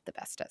you're not the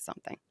best at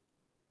something.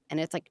 And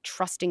it's like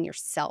trusting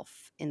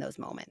yourself in those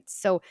moments.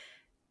 So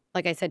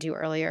like I said to you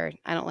earlier,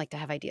 I don't like to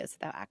have ideas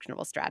without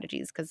actionable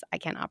strategies because I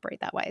can't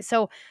operate that way.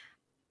 So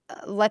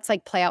let's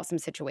like play out some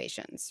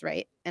situations,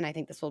 right? And I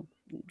think this will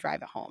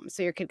drive it home.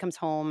 So your kid comes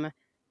home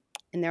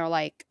and they're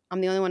like, I'm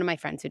the only one of my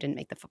friends who didn't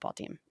make the football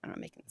team. I'm not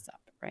making this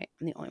up, right?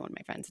 I'm the only one of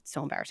my friends. It's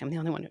so embarrassing. I'm the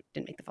only one who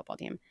didn't make the football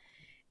team.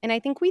 And I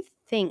think we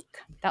think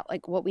that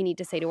like what we need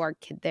to say to our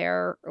kid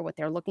there or what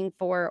they're looking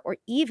for, or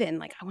even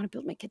like, I want to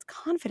build my kids'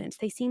 confidence.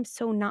 They seem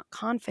so not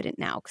confident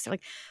now because they're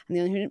like, I'm the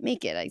only one who didn't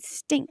make it. I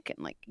stink.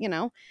 And like,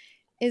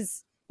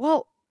 is,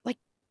 well, like,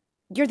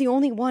 you're the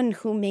only one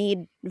who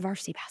made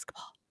varsity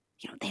basketball.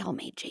 They all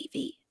made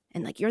JV.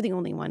 And like, you're the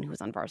only one who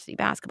was on varsity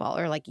basketball,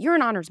 or like, you're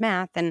in honors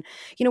math. And,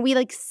 we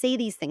like say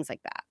these things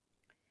like that.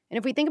 And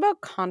if we think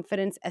about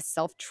confidence as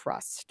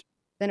self-trust,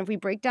 then if we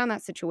break down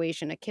that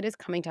situation, a kid is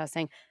coming to us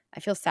saying, I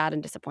feel sad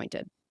and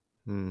disappointed.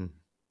 Mm.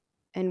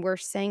 And we're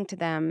saying to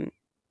them,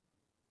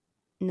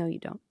 no, you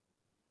don't.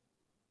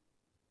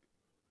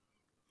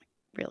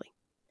 Really.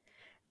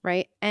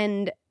 Right.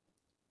 And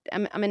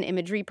I'm an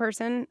imagery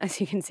person, as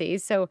you can see.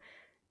 So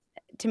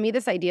to me,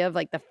 this idea of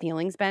like the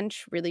feelings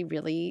bench really,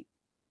 really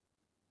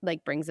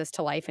like brings this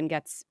to life and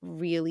gets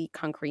really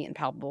concrete and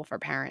palpable for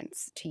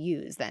parents to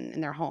use then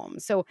in their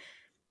homes. So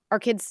our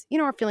kids,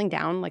 are feeling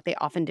down like they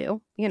often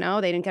do. They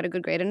didn't get a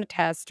good grade in a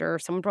test, or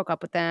someone broke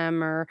up with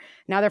them, or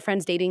now their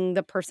friend's dating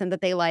the person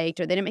that they liked,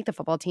 or they didn't make the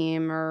football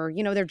team, or,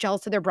 they're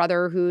jealous of their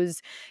brother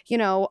who's,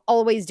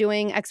 always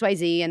doing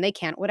XYZ and they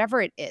can't,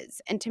 whatever it is.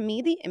 And to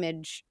me, the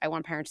image I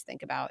want parents to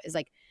think about is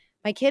like,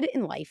 my kid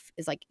in life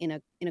is like in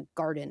a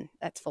garden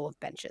that's full of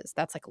benches.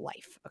 That's like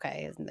life,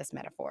 okay, in this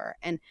metaphor.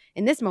 And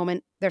in this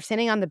moment, they're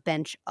sitting on the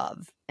bench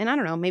of, and I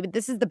don't know, maybe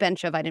this is the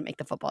bench of I didn't make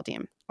the football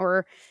team.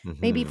 Or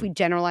maybe if Hmm. we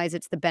generalize,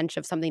 it's the bench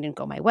of something didn't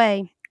go my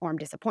way, or I'm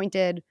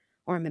disappointed,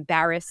 or I'm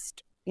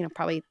embarrassed.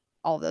 Probably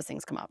all of those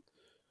things come up.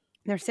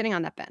 They're sitting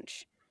on that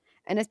bench.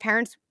 And as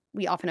parents,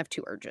 we often have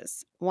two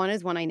urges. One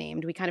is one I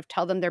named. We kind of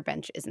tell them their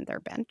bench isn't their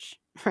bench,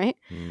 right?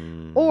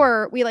 Mm.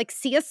 Or we like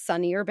see a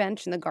sunnier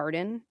bench in the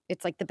garden.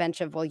 It's like the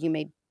bench of, well, you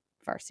made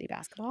varsity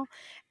basketball.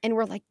 And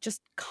we're like,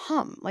 just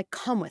come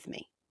with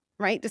me,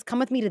 right? Just come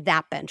with me to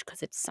that bench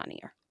because it's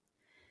sunnier.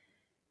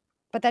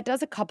 But that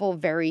does a couple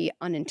very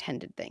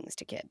unintended things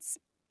to kids.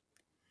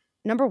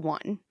 Number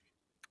one,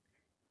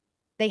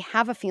 they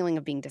have a feeling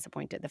of being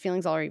disappointed. The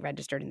feeling's already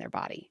registered in their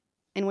body.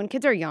 And when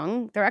kids are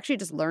young, they're actually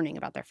just learning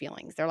about their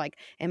feelings. They're like,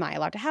 am I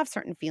allowed to have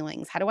certain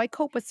feelings? How do I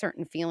cope with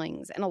certain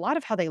feelings? And a lot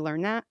of how they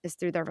learn that is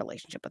through their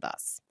relationship with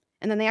us.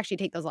 And then they actually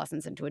take those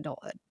lessons into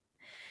adulthood.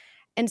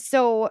 And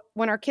so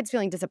when our kids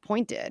feeling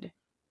disappointed,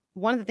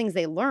 one of the things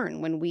they learn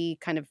when we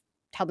kind of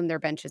tell them their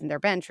bench isn't their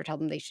bench, or tell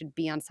them they should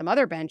be on some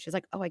other bench, is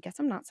like, oh, I guess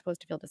I'm not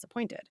supposed to feel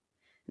disappointed.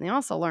 And they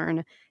also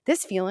learn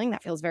this feeling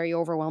that feels very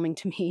overwhelming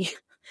to me,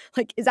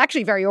 like, is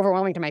actually very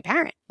overwhelming to my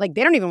parent. Like,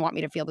 they don't even want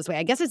me to feel this way.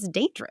 I guess it's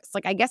dangerous.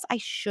 Like, I guess I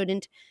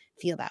shouldn't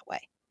feel that way.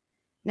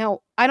 Now,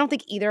 I don't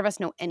think either of us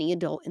know any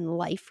adult in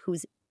life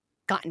who's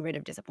gotten rid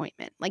of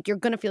disappointment. Like, you're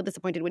going to feel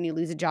disappointed when you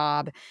lose a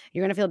job.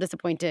 You're going to feel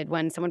disappointed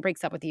when someone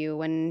breaks up with you.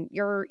 When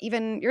you're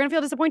going to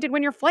feel disappointed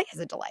when your flight has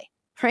a delay,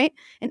 right?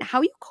 And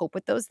how you cope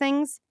with those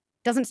things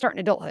doesn't start in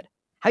adulthood.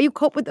 How you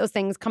cope with those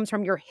things comes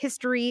from your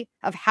history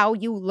of how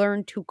you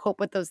learned to cope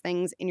with those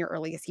things in your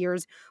earliest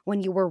years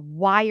when you were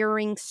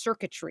wiring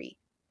circuitry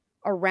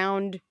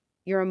around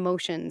your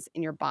emotions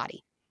in your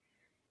body.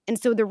 And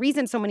so the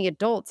reason so many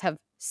adults have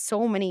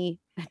so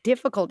many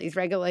difficulties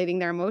regulating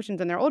their emotions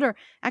when they're older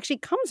actually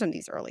comes from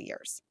these early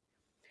years.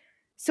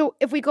 So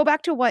if we go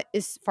back to what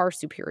is far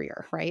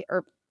superior, right?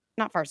 Or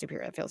not far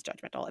superior, that feels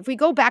judgmental. If we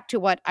go back to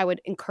what I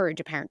would encourage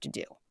a parent to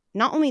do,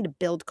 not only to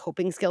build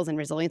coping skills and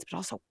resilience, but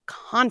also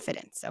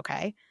confidence,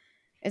 okay?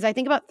 Is I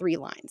think about 3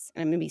 lines,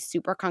 and I'm going to be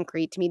super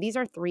concrete. To me, these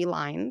are 3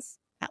 lines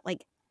that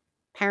like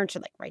parents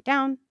should like write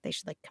down. They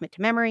should like commit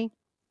to memory.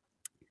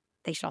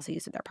 They should also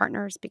use with their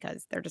partners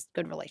because they're just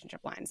good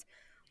relationship lines.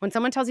 When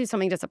someone tells you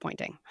something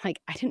disappointing, like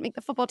I didn't make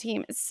the football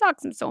team, it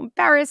sucks. I'm so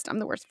embarrassed. I'm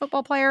the worst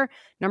football player.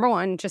 Number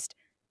 1, just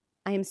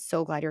I am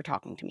so glad you're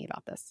talking to me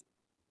about this.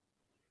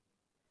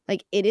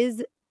 Like it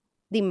is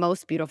the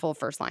most beautiful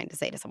first line to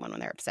say to someone when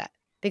they're upset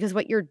because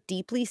what you're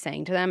deeply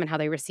saying to them and how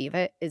they receive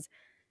it is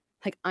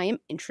like, I am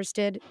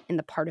interested in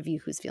the part of you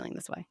who's feeling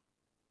this way.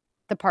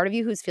 The part of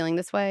you who's feeling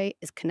this way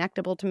is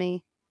connectable to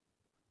me.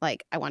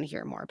 Like, I want to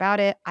hear more about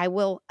it. I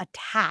will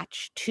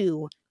attach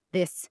to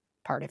this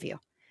part of you.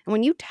 And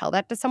when you tell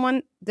that to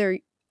someone, they're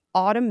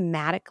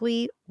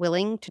automatically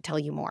willing to tell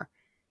you more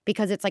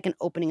because it's like an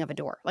opening of a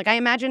door. Like, I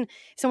imagine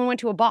if someone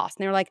went to a boss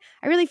and they were like,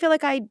 I really feel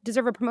like I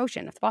deserve a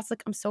promotion. If the boss is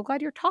like, I'm so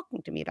glad you're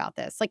talking to me about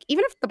this. Like,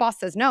 even if the boss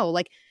says no,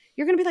 like,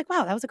 you're going to be like,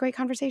 wow, that was a great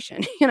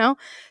conversation, you know?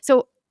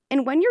 So,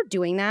 and when you're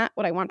doing that,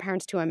 what I want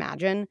parents to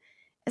imagine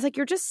is like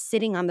you're just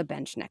sitting on the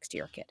bench next to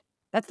your kid.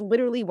 That's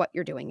literally what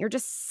you're doing. You're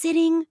just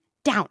sitting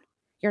down.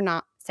 You're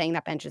not saying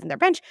that bench isn't their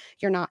bench.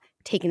 You're not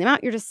taking them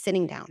out. You're just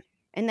sitting down.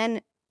 And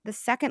then the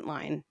second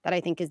line that I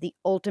think is the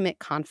ultimate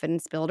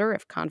confidence builder,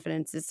 if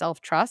confidence is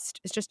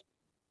self-trust, is just,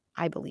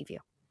 I believe you.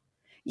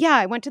 Yeah,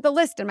 I went to the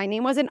list and my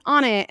name wasn't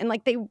on it. And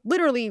like they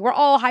literally were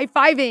all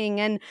high-fiving.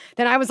 And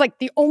then I was like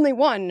the only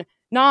one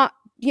not,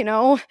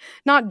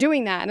 not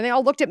doing that. And they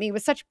all looked at me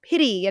with such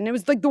pity. And it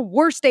was like the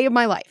worst day of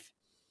my life.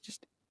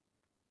 Just,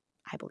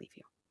 I believe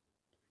you.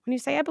 When you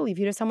say I believe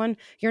you to someone,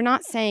 you're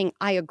not saying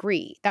I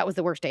agree. That was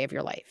the worst day of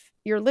your life.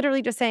 You're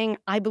literally just saying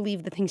I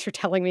believe the things you're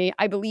telling me.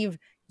 I believe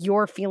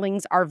your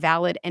feelings are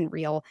valid and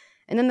real.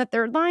 And then the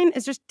third line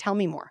is just tell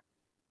me more.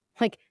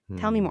 Like,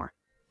 tell me more.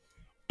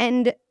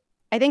 And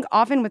I think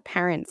often with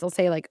parents, they'll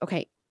say like,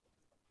 okay,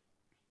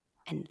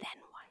 and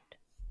then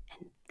what?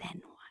 And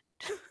then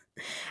what?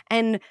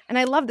 and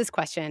I love this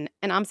question.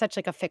 And I'm such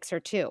like a fixer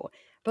too.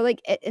 But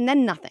like, and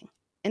then nothing.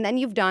 And then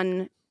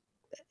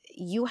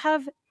you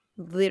have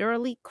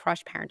literally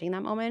crushed parenting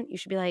that moment. You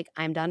should be like,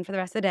 I'm done for the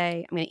rest of the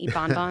day. I'm going to eat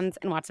bonbons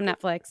and watch some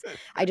Netflix.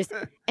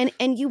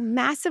 And you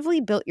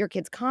massively built your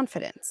kids'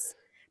 confidence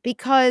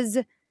because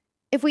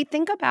if we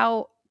think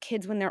about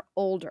kids when they're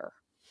older,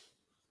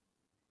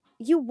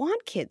 you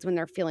want kids when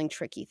they're feeling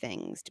tricky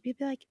things to be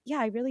like, yeah,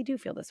 I really do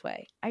feel this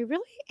way. I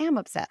really am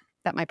upset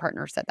that my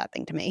partner said that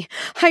thing to me.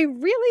 I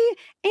really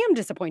am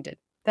disappointed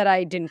that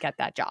I didn't get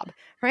that job,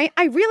 right?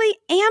 I really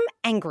am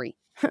angry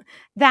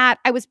that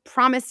I was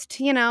promised,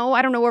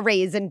 a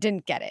raise and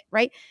didn't get it,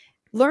 right?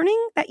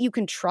 Learning that you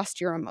can trust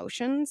your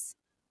emotions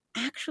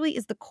actually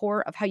is the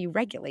core of how you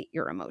regulate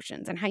your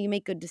emotions and how you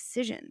make good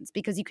decisions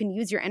because you can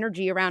use your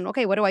energy around,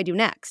 okay, what do I do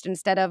next?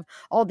 Instead of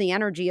all the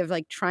energy of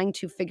like trying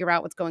to figure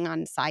out what's going on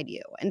inside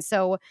you. And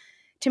so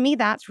to me,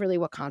 that's really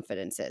what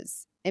confidence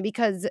is. And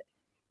because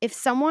if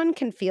someone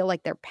can feel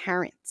like their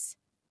parents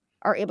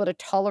are able to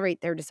tolerate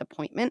their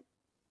disappointment,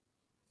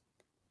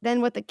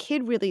 then what the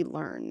kid really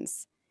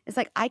learns is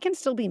like, I can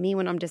still be me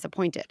when I'm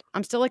disappointed.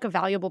 I'm still like a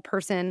valuable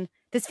person.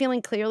 This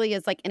feeling clearly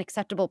is like an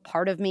acceptable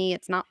part of me.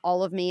 It's not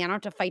all of me. I don't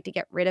have to fight to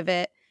get rid of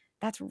it.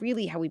 That's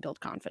really how we build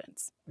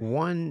confidence.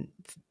 One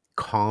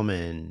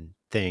common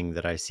thing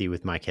that I see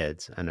with my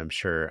kids, and I'm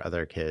sure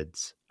other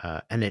kids,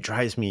 and it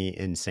drives me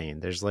insane.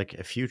 There's like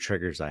a few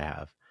triggers I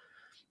have,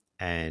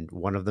 and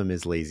one of them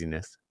is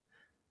laziness.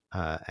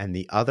 And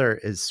the other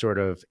is sort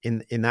of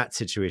in that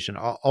situation,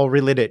 I'll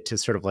relate it to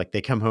sort of like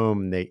they come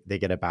home, they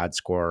get a bad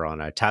score on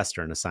a test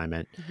or an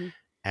assignment,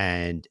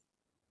 and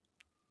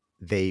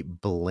they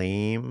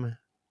blame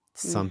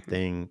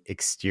something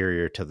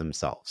exterior to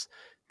themselves.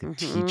 The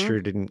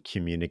teacher didn't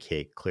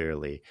communicate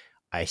clearly.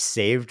 I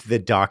saved the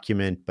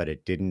document, but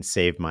it didn't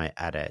save my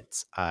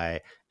edits.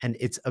 And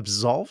it's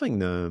absolving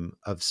them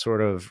of sort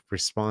of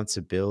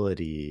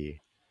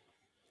responsibility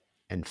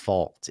and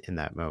fault in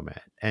that moment.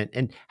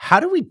 And how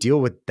do we deal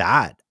with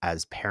that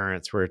as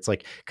parents where it's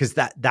like, because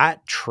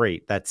that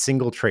trait, that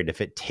single trait, if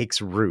it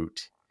takes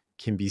root,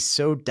 can be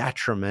so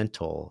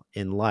detrimental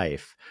in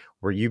life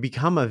where you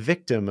become a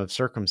victim of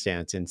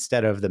circumstance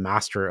instead of the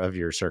master of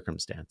your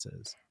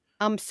circumstances.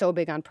 I'm so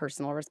big on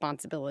personal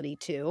responsibility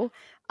too.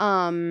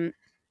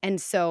 And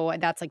so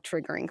that's like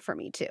triggering for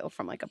me too,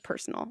 from like a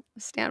personal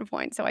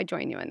standpoint. So I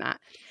join you in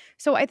that.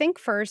 So I think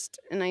first,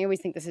 and I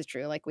always think this is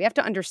true, like we have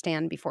to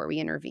understand before we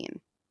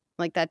intervene.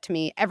 Like that to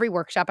me, every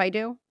workshop I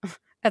do,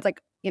 that's like,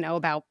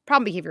 about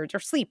problem behaviors or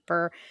sleep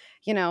or,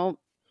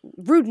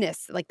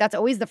 rudeness. Like that's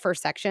always the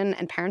first section.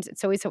 And parents,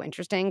 it's always so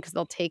interesting because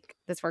they'll take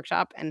this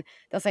workshop and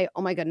they'll say,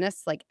 oh my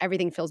goodness, like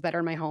everything feels better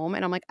in my home.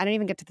 And I'm like, I didn't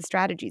even get to the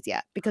strategies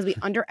yet because we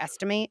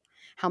underestimate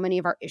how many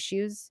of our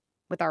issues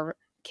with our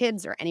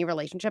kids or any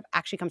relationship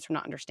actually comes from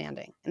not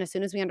understanding. And as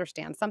soon as we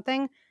understand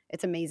something,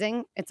 it's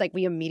amazing. It's like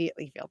we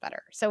immediately feel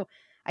better. So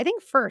I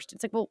think first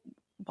it's like, well,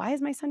 why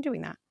is my son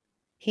doing that?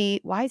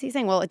 Why is he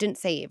saying, well, it didn't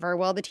save, or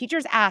well, the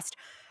teachers asked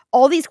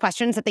all these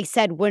questions that they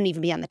said wouldn't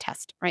even be on the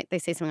test, right? They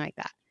say something like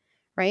that,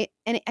 right?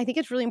 And I think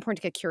it's really important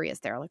to get curious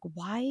there. Like,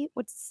 why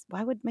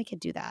would my kid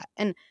do that?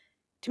 And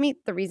to me,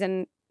 the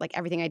reason like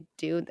everything I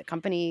do, the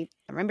company,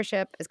 the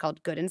membership is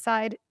called Good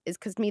Inside is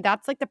because to me,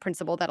 that's like the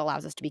principle that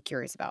allows us to be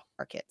curious about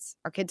our kids.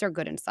 Our kids are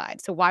good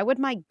inside. So why would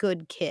my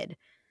good kid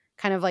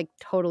kind of like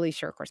totally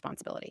shirk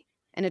responsibility?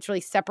 And it's really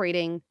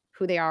separating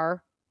who they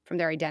are from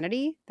their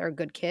identity, they're a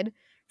good kid,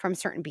 from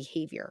certain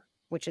behavior,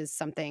 which is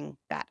something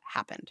that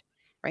happened,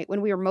 right? When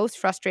we are most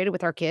frustrated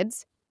with our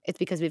kids, it's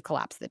because we've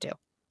collapsed the two.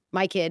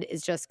 My kid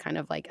is just kind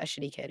of like a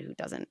shitty kid who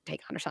doesn't take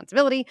on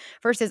responsibility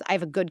versus I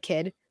have a good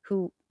kid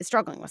who is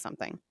struggling with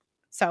something.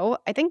 So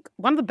I think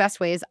one of the best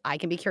ways I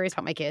can be curious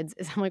about my kids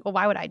is I'm like, well,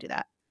 why would I do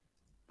that?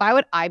 Why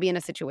would I be in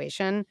a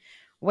situation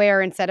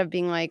where instead of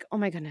being like, oh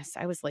my goodness,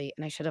 I was late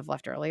and I should have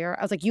left earlier,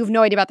 I was like, you have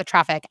no idea about the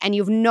traffic and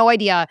you have no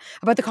idea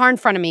about the car in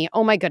front of me.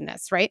 Oh my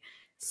goodness, right?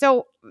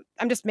 So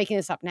I'm just making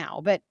this up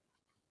now, but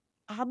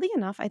oddly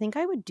enough, I think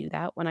I would do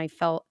that when I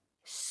felt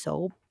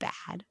so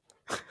bad.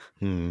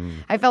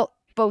 I felt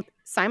both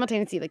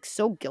simultaneously like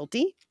so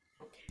guilty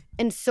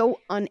and so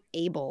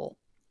unable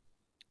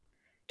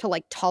to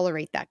like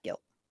tolerate that guilt.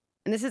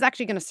 And this is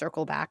actually going to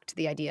circle back to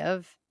the idea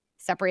of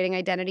separating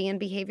identity and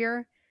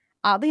behavior.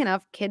 Oddly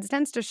enough, kids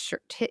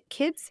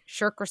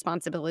shirk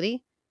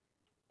responsibility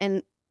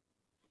and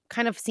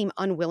kind of seem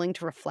unwilling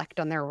to reflect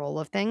on their role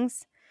of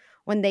things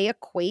when they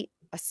equate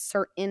a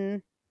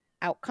certain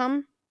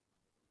outcome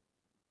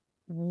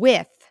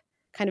with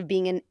kind of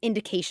being an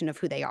indication of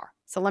who they are.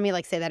 So let me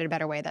like say that in a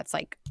better way that's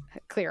like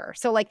clearer.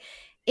 So like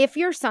if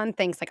your son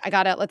thinks like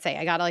let's say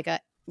I got like a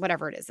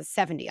whatever it is, a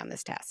 70 on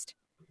this test.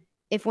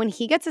 If when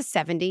he gets a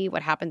 70,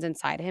 what happens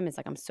inside him is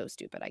like, I'm so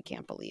stupid. I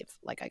can't believe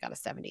like I got a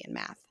 70 in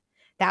math.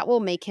 That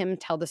will make him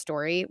tell the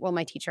story, well,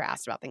 my teacher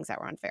asked about things that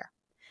were unfair.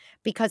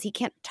 Because he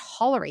can't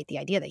tolerate the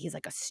idea that he's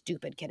like a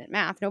stupid kid at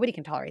math. Nobody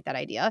can tolerate that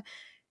idea.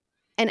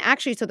 And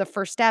actually, so the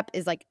first step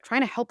is like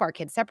trying to help our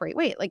kids separate.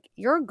 Wait, like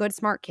you're a good,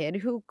 smart kid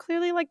who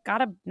clearly like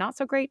got a not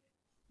so great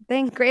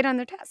great on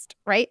their test,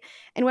 right?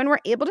 And when we're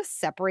able to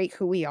separate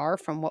who we are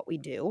from what we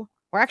do,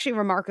 we're actually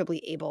remarkably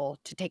able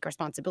to take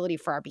responsibility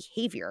for our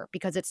behavior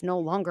because it's no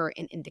longer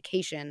an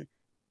indication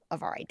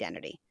of our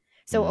identity.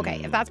 So, okay,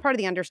 if that's part of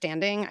the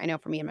understanding, I know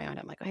for me in my mind,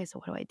 I'm like, okay, so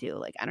what do I do?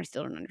 Like, I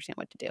still don't understand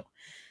what to do.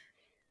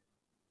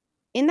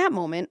 In that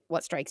moment,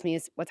 what strikes me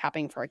is what's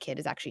happening for a kid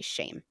is actually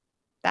shame.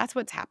 That's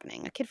what's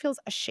happening. A kid feels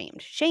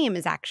ashamed. Shame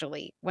is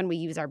actually when we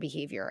use our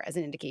behavior as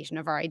an indication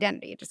of our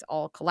identity. It just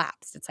all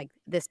collapsed. It's like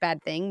this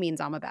bad thing means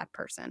I'm a bad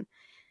person.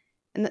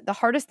 And the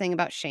hardest thing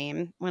about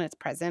shame when it's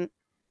present,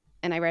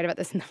 and I write about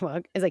this in the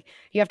book, is like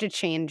you have to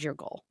change your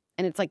goal.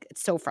 And it's like,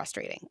 it's so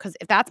frustrating because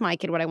if that's my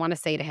kid, what I want to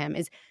say to him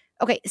is,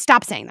 okay,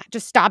 stop saying that.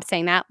 Just stop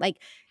saying that. Like,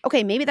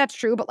 okay, maybe that's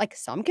true, but like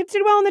some kids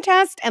did well on the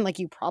test and like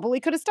you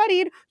probably could have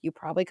studied. You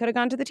probably could have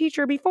gone to the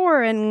teacher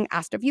before and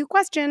asked a few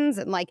questions.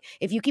 And like,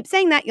 if you keep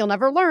saying that, you'll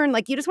never learn.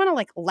 Like, you just want to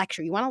like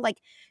lecture. You want to like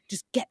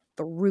just get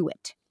through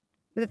it.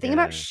 But the thing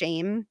about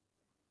shame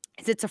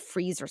is it's a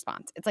freeze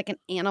response. It's like an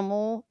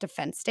animal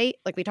defense state.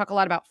 Like we talk a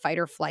lot about fight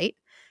or flight,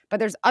 but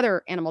there's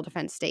other animal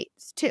defense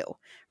states too,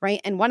 right?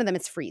 And one of them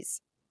is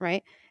freeze,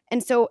 right?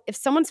 And so if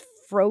someone's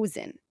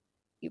frozen,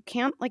 you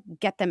can't like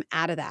get them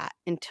out of that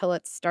until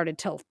it's started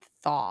to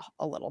thaw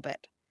a little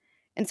bit.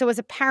 And so as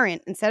a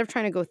parent, instead of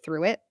trying to go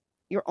through it,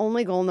 your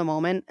only goal in the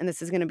moment, and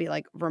this is going to be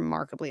like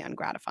remarkably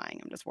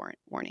ungratifying, I'm just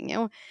warning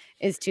you,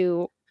 is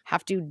to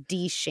have to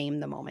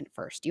de-shame the moment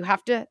first. You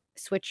have to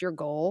switch your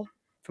goal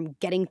from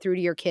getting through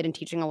to your kid and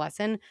teaching a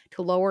lesson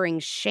to lowering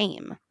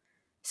shame.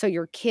 So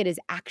your kid is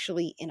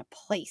actually in a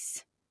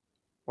place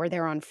where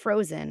they're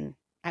unfrozen,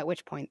 at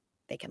which point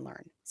they can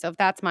learn. So if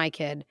that's my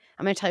kid,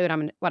 I'm going to tell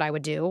you what I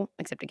would do,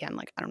 except again,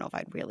 like, I don't know if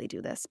I'd really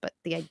do this, but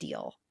the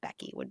ideal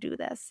Becky would do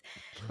this.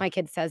 My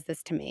kid says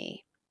this to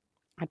me.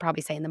 I'd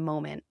probably say in the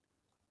moment,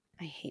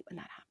 I hate when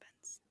that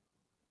happens.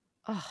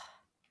 Oh,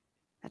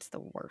 that's the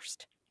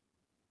worst.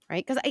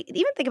 Right? Because I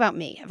even think about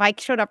me. If I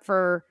showed up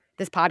for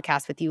this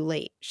podcast with you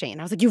late, Shane,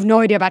 I was like, you have no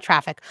idea about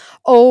traffic.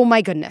 Oh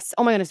my goodness.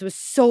 It was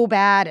so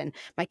bad. And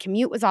my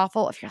commute was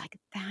awful. If you're like,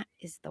 that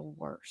is the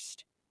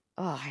worst.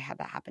 Oh, I had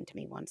that happen to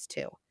me once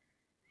too.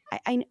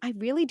 I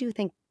really do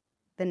think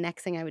the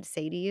next thing I would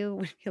say to you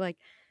would be like,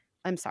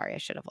 I'm sorry, I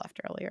should have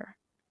left earlier.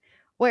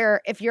 Where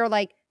if you're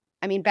like,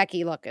 I mean,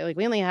 Becky, look, like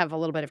we only have a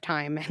little bit of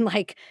time and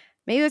like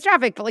maybe it was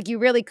traffic, but like you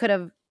really could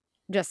have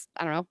just,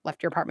 I don't know,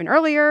 left your apartment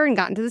earlier and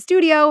gotten to the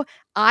studio.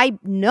 I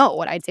know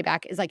what I'd say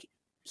back is like,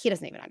 he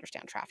doesn't even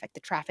understand traffic.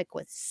 The traffic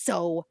was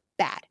so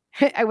bad.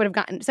 I would have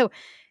gotten. So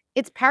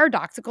it's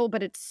paradoxical,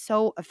 but it's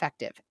so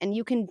effective. And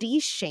you can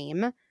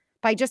de-shame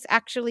by just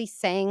actually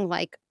saying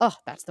like, oh,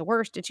 that's the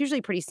worst. It's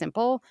usually pretty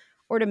simple.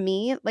 Or to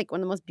me, like one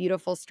of the most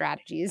beautiful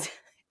strategies,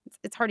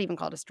 it's hard to even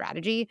call it a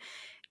strategy.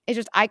 It's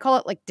just, I call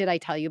it like, did I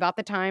tell you about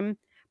the time?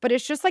 But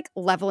it's just like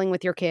leveling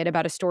with your kid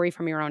about a story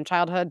from your own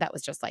childhood that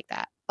was just like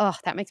that. Oh,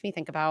 that makes me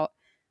think about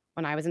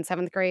when I was in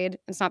 7th grade.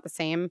 It's not the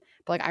same,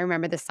 but like I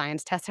remember the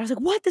science test. I was like,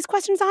 what? This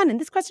question's on and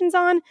this question's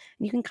on. And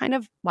you can kind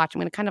of watch. I'm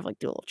going to kind of like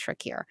do a little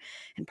trick here.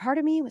 And part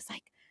of me was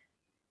like,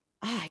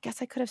 I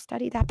guess I could have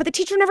studied that. But the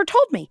teacher never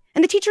told me.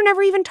 And the teacher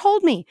never even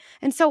told me.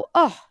 And so,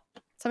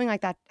 something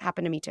like that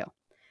happened to me too.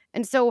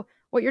 And so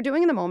what you're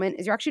doing in the moment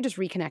is you're actually just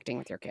reconnecting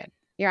with your kid.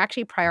 You're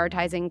actually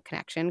prioritizing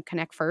connection.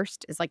 Connect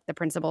first is like the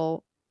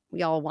principle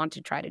we all want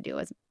to try to do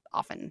as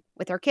often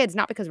with our kids,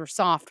 not because we're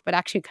soft, but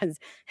actually because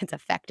it's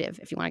effective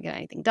if you want to get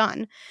anything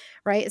done,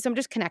 right? So I'm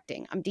just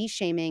connecting. I'm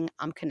de-shaming.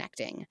 I'm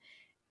connecting.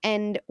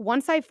 And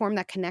once I form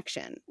that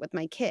connection with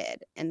my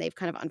kid and they've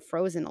kind of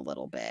unfrozen a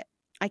little bit,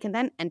 I can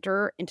then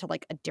enter into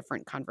like a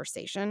different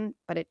conversation,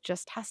 but it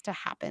just has to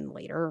happen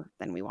later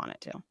than we want it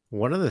to.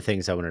 One of the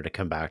things I wanted to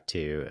come back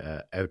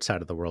to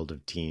outside of the world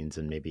of teens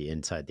and maybe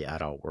inside the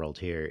adult world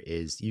here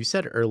is you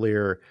said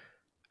earlier,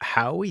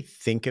 how we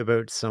think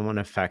about someone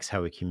affects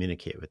how we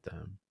communicate with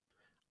them.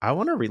 I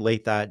want to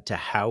relate that to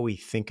how we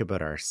think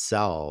about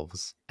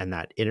ourselves and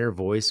that inner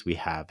voice we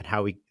have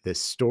and the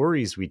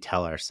stories we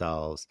tell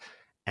ourselves.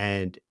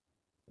 And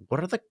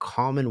what are the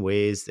common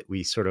ways that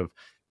we sort of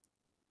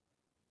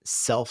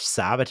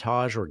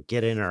self-sabotage or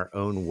get in our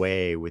own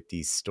way with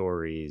these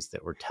stories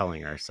that we're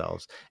telling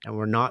ourselves, and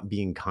we're not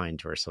being kind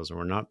to ourselves and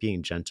we're not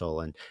being gentle,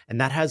 and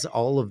that has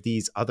all of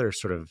these other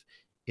sort of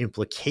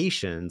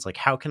implications, like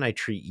how can I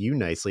treat you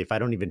nicely if I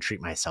don't even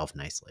treat myself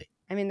nicely?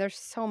 I mean, there's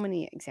so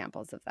many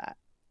examples of that,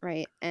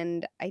 right?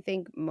 And I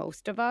think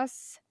most of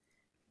us,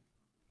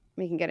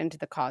 we can get into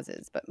the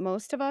causes, but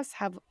most of us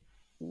have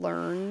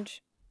learned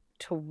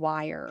to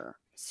wire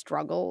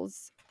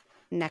struggles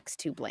next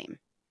to blame.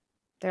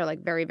 They're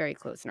like very, very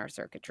close in our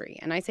circuitry.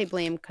 And I say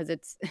blame because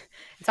it's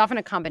often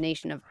a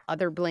combination of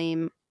other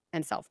blame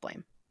and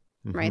self-blame,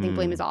 right? I think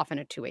blame is often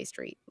a two-way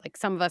street. Like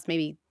some of us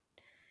maybe,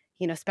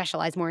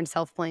 specialize more in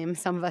self-blame,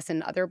 some of us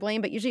in other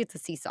blame, but usually it's a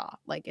seesaw.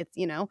 Like it's,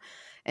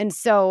 and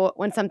so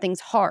when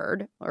something's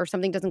hard or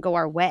something doesn't go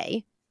our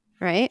way,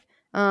 right?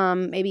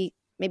 Maybe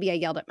I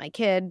yelled at my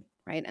kid,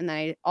 right? And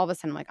then all of a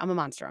sudden I'm like, I'm a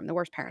monster. I'm the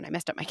worst parent. I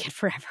messed up my kid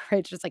forever. Right?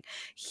 It's just like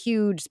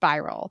huge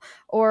spiral.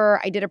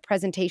 Or I did a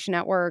presentation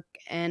at work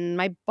and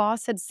my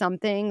boss said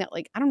something that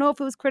like, I don't know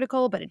if it was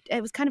critical, but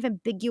it was kind of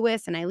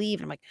ambiguous. And I leave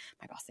and I'm like,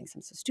 my boss thinks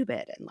I'm so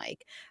stupid. And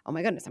like, oh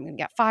my goodness, I'm going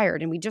to get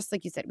fired. And we just,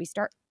 like you said, we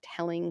start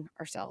telling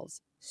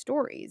ourselves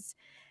stories.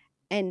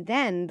 And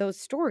then those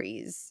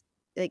stories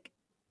like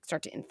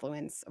start to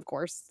influence, of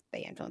course, they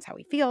influence how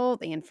we feel.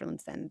 They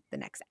influence then the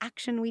next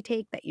action we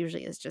take that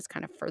usually is just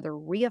kind of further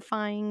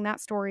reifying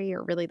that story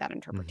or really that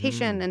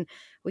interpretation. And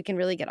we can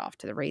really get off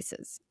to the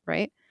races,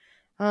 right?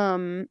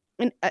 And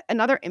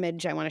another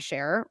image I want to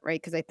share, right?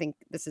 Because I think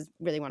this is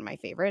really one of my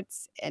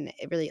favorites and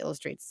it really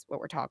illustrates what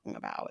we're talking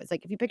about. Is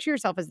like if you picture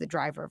yourself as the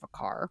driver of a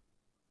car,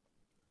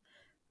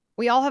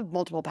 we all have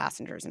multiple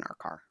passengers in our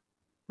car.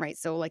 Right.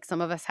 So like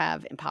some of us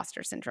have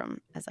imposter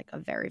syndrome as like a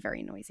very,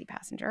 very noisy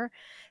passenger.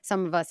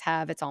 Some of us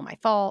have it's all my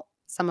fault.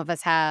 Some of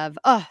us have,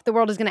 the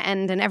world is going to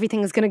end and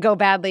everything is going to go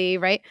badly.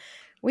 Right.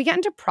 We get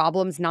into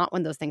problems not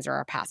when those things are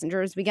our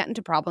passengers. We get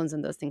into problems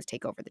when those things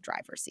take over the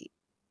driver's seat.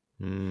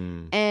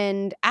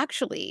 And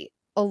actually,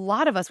 a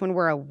lot of us, when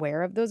we're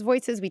aware of those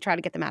voices, we try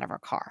to get them out of our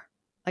car.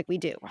 Like we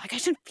do. We're like, I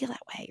shouldn't feel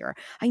that way. Or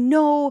I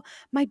know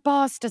my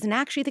boss doesn't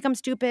actually think I'm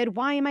stupid.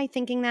 Why am I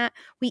thinking that?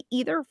 We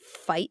either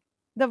fight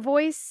the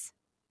voice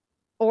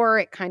or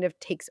it kind of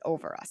takes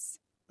over us.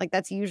 Like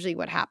that's usually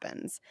what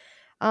happens.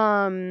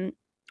 When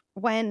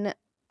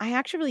I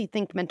actually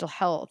think mental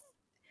health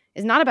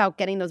is not about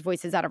getting those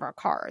voices out of our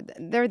car.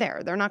 They're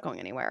there. They're not going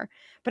anywhere.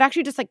 But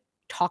actually just like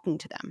talking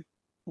to them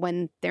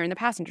when they're in the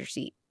passenger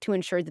seat to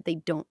ensure that they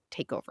don't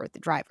take over the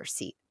driver's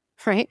seat,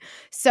 right?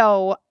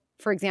 So,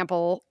 for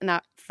example, in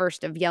that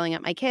first of yelling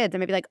at my kids, I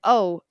may be like,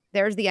 oh,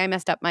 there's the I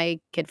messed up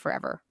my kid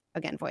forever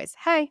again voice.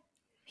 Hey,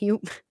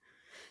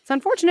 it's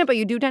unfortunate, but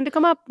you do tend to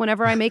come up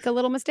whenever I make a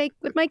little mistake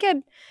with my kid.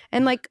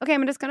 And like, okay,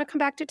 I'm just going to come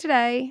back to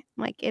today.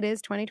 Like it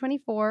is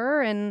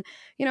 2024 and,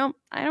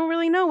 I don't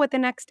really know what the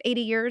next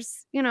 80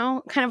 years,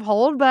 kind of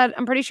hold, but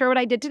I'm pretty sure what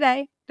I did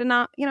today did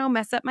not,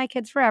 mess up my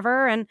kids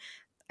forever. And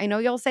I know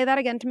you'll say that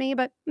again to me,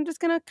 but I'm just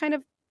going to kind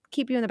of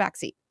keep you in the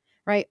backseat,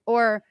 right?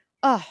 Or,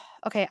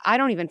 okay, I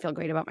don't even feel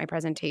great about my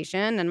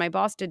presentation and my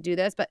boss did do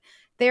this, but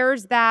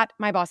there's that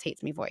my boss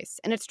hates me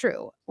voice. And it's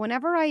true.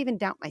 Whenever I even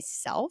doubt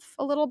myself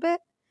a little bit,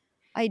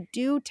 I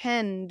do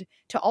tend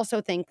to also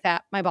think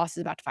that my boss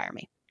is about to fire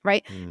me,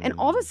 right? And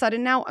all of a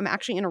sudden now I'm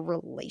actually in a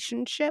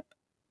relationship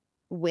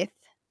with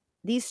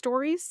these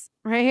stories,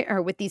 right?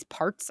 Or with these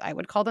parts, I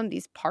would call them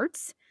these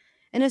parts.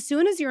 And as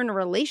soon as you're in a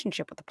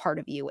relationship with a part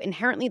of you,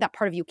 inherently that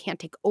part of you can't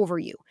take over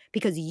you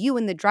because you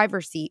in the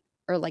driver's seat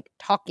are like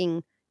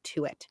talking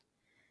to it.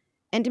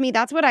 And to me,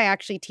 that's what I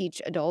actually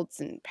teach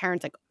adults and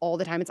parents like all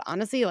the time. It's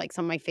honestly like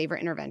some of my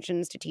favorite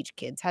interventions to teach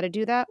kids how to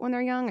do that when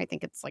they're young. I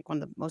think it's like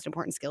one of the most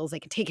important skills they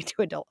can take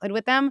into adulthood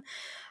with them,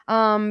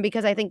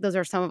 because I think those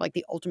are some of like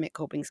the ultimate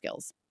coping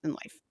skills in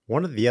life.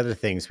 One of the other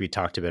things we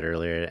talked about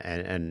earlier,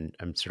 and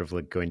I'm sort of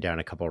like going down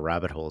a couple of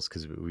rabbit holes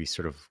because we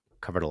sort of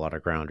covered a lot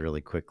of ground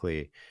really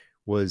quickly,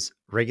 was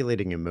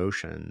regulating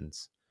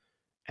emotions.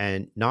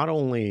 And not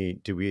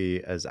only do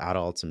we as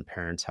adults and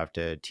parents have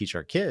to teach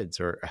our kids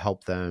or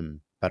help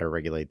them better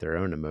regulate their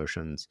own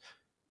emotions,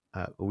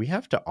 we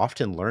have to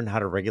often learn how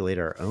to regulate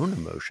our own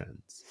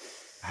emotions.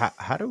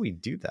 How do we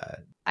do that?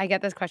 I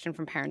get this question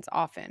from parents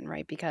often,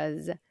 right?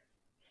 Because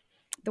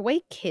the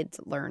way kids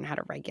learn how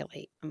to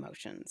regulate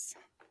emotions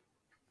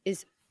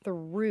is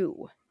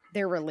through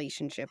their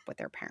relationship with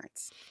their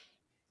parents,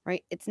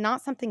 right? It's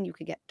not something you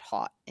could get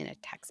taught in a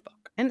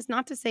textbook. And it's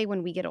not to say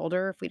when we get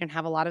older, if we didn't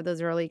have a lot of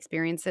those early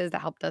experiences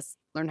that helped us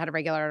learn how to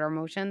regulate our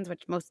emotions,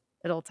 which most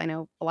adults I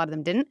know, a lot of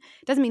them didn't,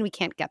 it doesn't mean we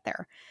can't get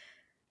there.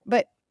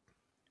 But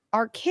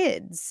our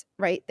kids,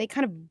 right, they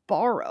kind of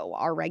borrow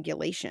our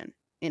regulation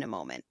in a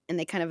moment and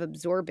they kind of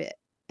absorb it.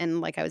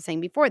 And like I was saying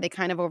before, they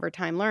kind of over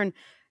time learn,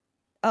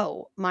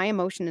 oh, my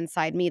emotion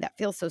inside me that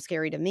feels so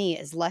scary to me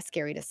is less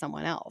scary to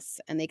someone else.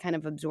 And they kind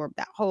of absorb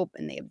that hope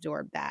and they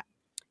absorb that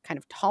kind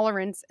of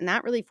tolerance. And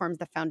that really forms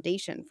the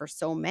foundation for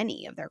so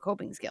many of their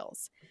coping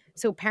skills.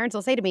 So parents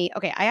will say to me,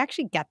 okay, I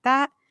actually get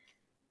that.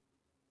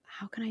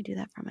 How can I do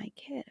that for my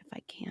kid if I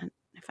can't?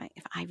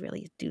 If I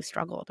really do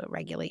struggle to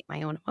regulate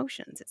my own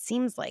emotions, it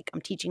seems like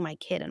I'm teaching my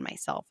kid and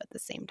myself at the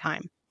same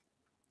time.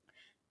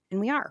 And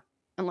we are.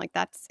 And like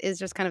is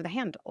just kind of the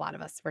hand a lot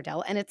of us were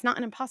dealt. And it's not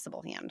an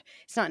impossible hand.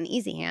 It's not an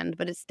easy hand,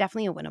 but it's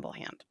definitely a winnable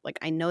hand. Like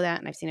I know that,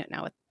 and I've seen it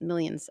now with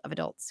millions of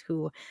adults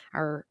who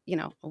are,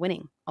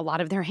 winning a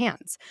lot of their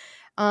hands.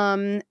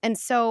 And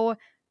so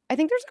I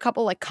think there's a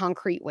couple like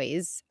concrete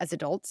ways as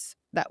adults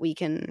that we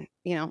can,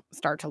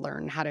 start to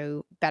learn how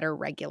to better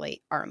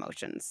regulate our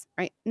emotions,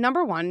 right?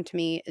 Number one to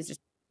me is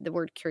just the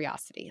word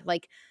curiosity.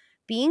 Like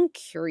being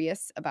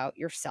curious about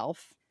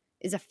yourself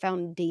is a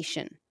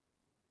foundation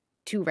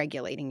to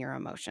regulating your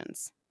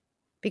emotions,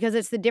 because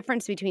it's the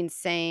difference between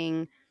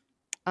saying,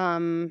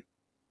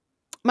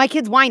 my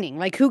kid's whining.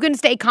 Like, who can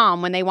stay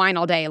calm when they whine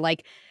all day?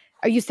 Like,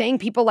 are you saying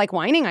people like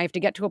whining? I have to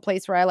get to a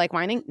place where I like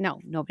whining? No,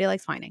 nobody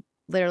likes whining.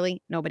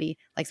 Literally, nobody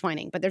likes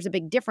whining. But there's a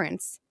big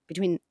difference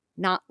between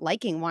not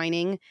liking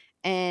whining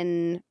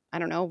and, I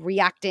don't know,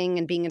 reacting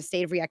and being in a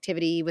state of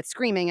reactivity with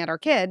screaming at our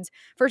kids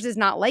versus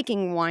not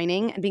liking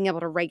whining and being able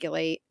to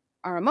regulate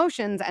our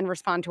emotions and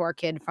respond to our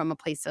kid from a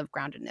place of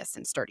groundedness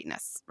and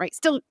sturdiness, right?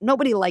 Still,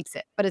 nobody likes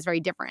it, but it's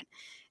very different.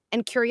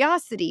 And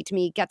curiosity to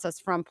me gets us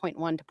from point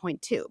one to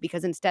point two,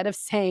 because instead of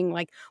saying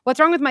like, what's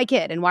wrong with my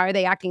kid and why are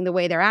they acting the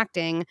way they're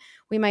acting?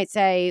 We might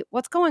say,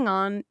 what's going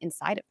on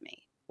inside of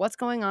me? What's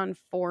going on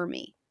for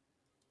me?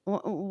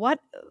 What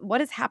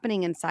is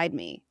happening inside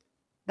me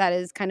that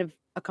is kind of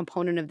a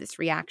component of this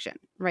reaction,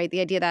 right?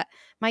 The idea that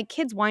my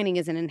kid's whining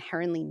isn't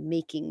inherently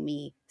making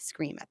me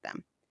scream at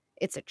them.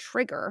 It's a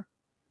trigger,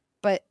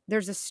 but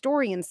there's a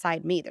story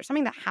inside me. There's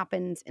something that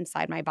happens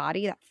inside my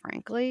body that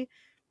frankly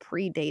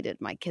predated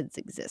my kid's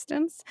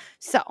existence.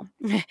 So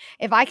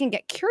if I can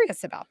get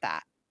curious about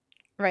that,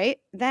 right,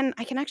 then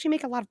I can actually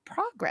make a lot of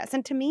progress.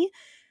 And to me,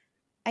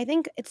 I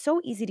think it's so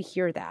easy to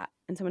hear that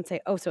and someone say,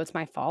 oh, so it's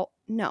my fault.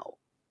 No,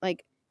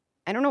 like,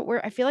 I don't know.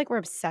 I feel like we're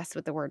obsessed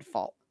with the word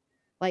fault.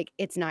 Like,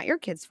 it's not your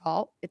kid's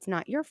fault. It's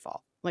not your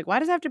fault. Like, why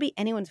does it have to be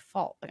anyone's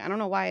fault? Like, I don't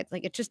know why. It's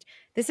like, it's just,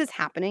 this is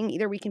happening.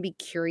 Either we can be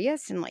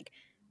curious and like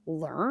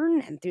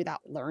learn, and through that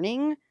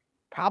learning,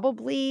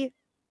 probably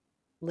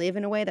live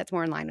in a way that's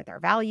more in line with our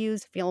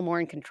values, feel more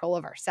in control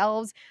of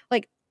ourselves.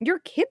 Like, your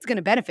kid's going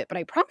to benefit, but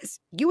I promise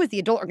you as the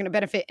adult are going to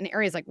benefit in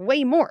areas like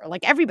way more.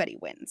 Like, everybody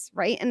wins,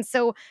 right? And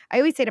so I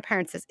always say to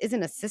parents, this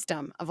isn't a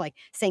system of like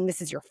saying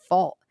this is your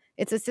fault.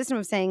 It's a system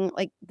of saying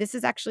like, this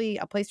is actually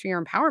a place for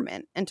your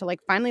empowerment and to like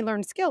finally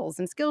learn skills,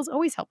 and skills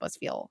always help us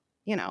feel,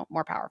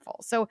 more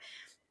powerful. So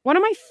one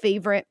of my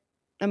favorite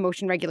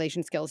emotion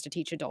regulation skills to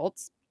teach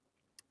adults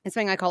is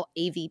something I call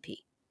AVP.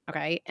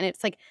 Okay. And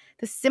it's like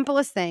the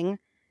simplest thing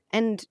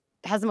and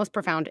has the most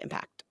profound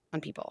impact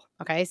on people.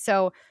 Okay.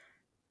 So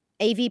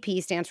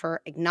AVP stands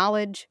for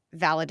acknowledge,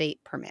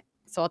 validate, permit.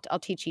 So I'll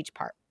teach each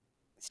part.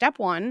 Step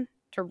one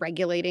to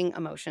regulating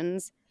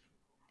emotions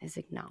is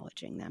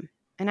acknowledging them.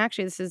 And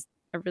actually, this is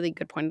a really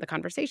good point of the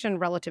conversation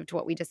relative to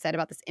what we just said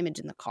about this image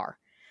in the car.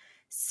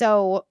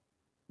 So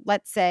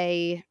let's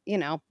say,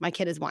 my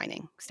kid is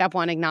whining. Step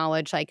one,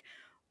 acknowledge, like,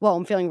 well,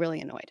 I'm feeling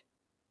really annoyed,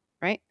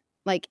 right?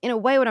 Like, in a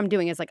way, what I'm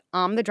doing is like,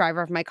 I'm the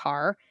driver of my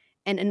car,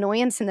 and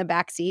annoyance in the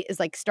backseat is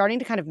like starting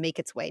to kind of make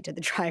its way to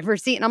the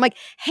driver's seat. And I'm like,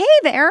 hey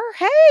there,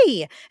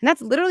 hey. And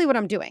that's literally what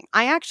I'm doing.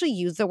 I actually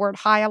use the word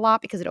hi a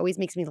lot because it always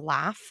makes me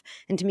laugh.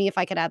 And to me, if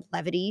I could add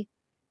levity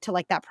to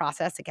like that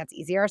process, it gets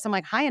easier. So I'm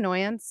like, hi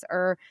annoyance,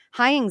 or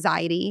hi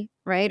anxiety,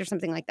 right? Or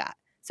something like that.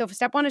 So if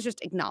step one is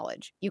just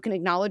acknowledge. You can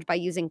acknowledge by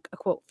using a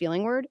quote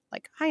feeling word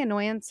like hi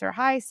annoyance or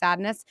hi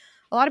sadness.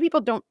 A lot of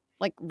people don't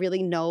like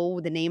really know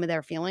the name of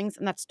their feelings,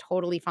 and that's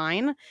totally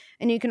fine.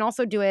 And you can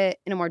also do it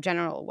in a more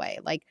general way.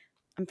 Like,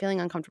 I'm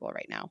feeling uncomfortable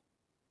right now,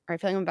 or I'm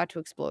feeling I'm about to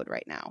explode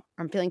right now,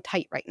 or I'm feeling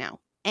tight right now.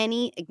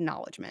 Any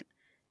acknowledgement.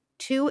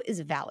 2 is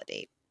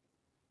validate.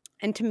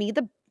 And to me,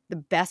 the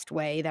best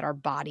way that our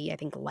body, I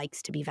think,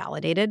 likes to be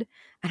validated,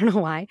 I don't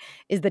know why,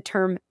 is the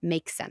term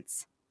makes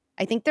sense.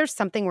 I think there's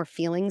something where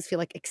feelings feel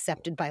like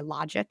accepted by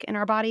logic in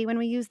our body when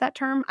we use that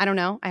term. I don't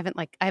know. I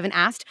haven't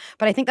asked,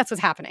 but I think that's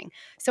what's happening.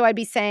 So I'd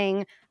be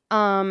saying,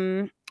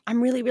 I'm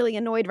really, really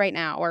annoyed right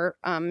now. Or,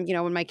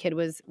 when my kid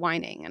was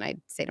whining, and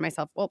I'd say to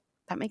myself, well,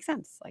 that makes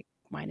sense. Like,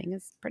 whining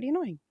is pretty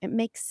annoying. It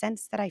makes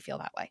sense that I feel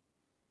that way.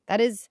 That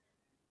is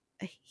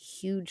a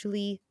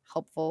hugely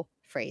helpful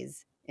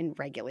phrase in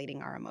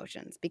regulating our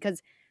emotions,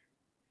 because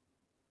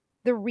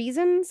the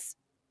reasons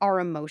our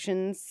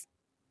emotions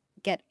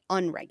get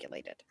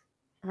unregulated,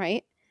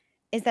 right,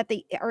 is that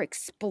they are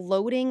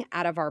exploding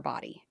out of our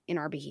body in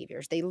our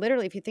behaviors. They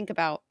literally, if you think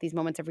about these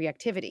moments of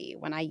reactivity,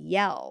 when I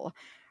yell,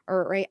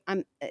 or right,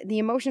 the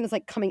emotion is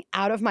like coming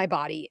out of my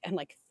body and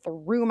like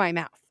through my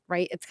mouth,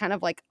 right? It's kind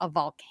of like a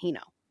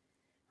volcano,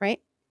 right?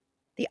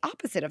 The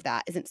opposite of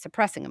that isn't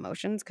suppressing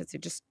emotions, because you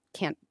just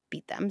can't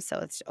beat them. So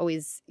it's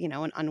always, an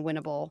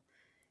unwinnable,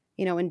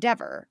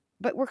 endeavor.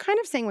 But we're kind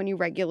of saying when you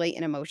regulate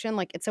an emotion,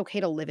 like, it's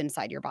okay to live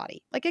inside your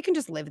body. Like, it can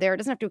just live there. It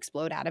doesn't have to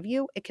explode out of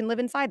you. It can live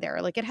inside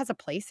there. Like, it has a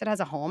place. It has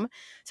a home.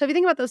 So if you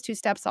think about those 2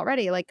 steps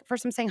already, like,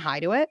 first I'm saying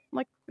hi to it.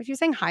 Like, if you're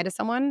saying hi to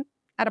someone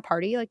at a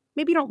party, like,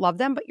 maybe you don't love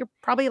them, but you're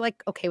probably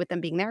like okay with them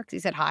being there because you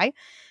said hi.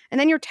 And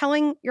then you're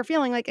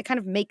feeling like it kind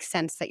of makes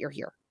sense that you're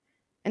here.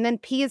 And then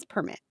P is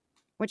permit,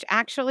 which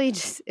actually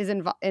just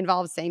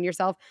involves saying to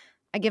yourself,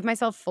 I give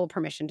myself full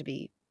permission to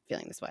be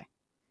feeling this way.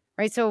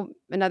 Right? So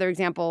another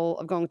example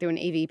of going through an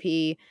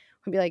AVP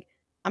would be like,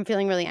 I'm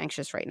feeling really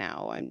anxious right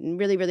now. I'm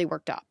really, really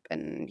worked up.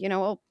 And,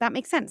 well, that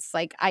makes sense.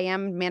 Like, I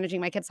am managing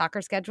my kids'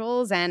 soccer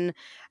schedules, and,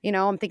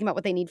 I'm thinking about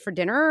what they need for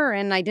dinner,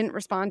 and I didn't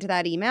respond to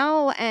that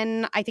email,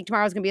 and I think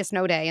tomorrow's going to be a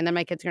snow day, and then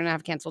my kids are going to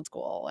have canceled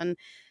school. And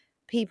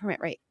P, permit,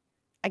 right?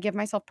 I give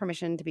myself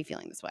permission to be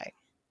feeling this way.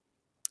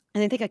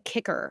 And I think a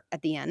kicker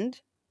at the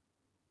end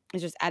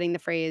is just adding the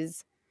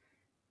phrase,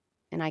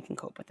 and I can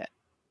cope with it.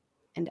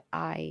 And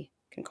I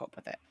can cope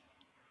with it.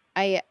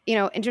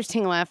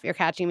 Interesting enough, you're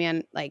catching me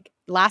on, like,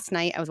 last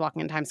night I was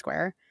walking in Times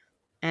Square,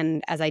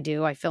 and as I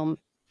do, I film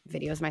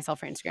videos of myself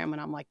for Instagram when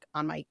I'm like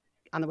on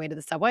the way to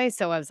the subway.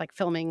 So I was like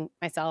filming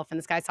myself, and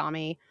this guy saw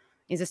me.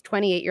 He's this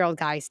 28-year-old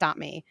guy. He stopped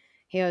me.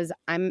 He goes,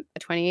 I'm a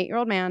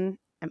 28-year-old man.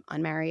 I'm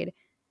unmarried,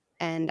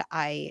 and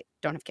I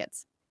don't have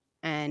kids.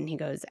 And he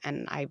goes,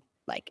 and I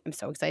am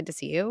so excited to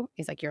see you.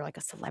 He's like, you're like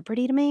a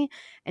celebrity to me.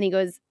 And he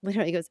goes,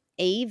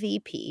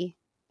 AVP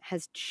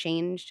has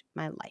changed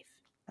my life.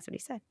 That's what he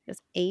said. He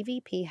goes,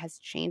 AVP has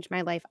changed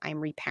my life.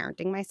 I'm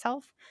reparenting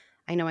myself.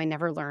 I know I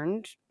never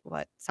learned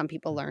what some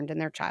people learned in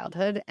their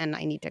childhood, and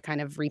I need to kind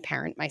of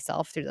reparent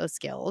myself through those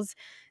skills.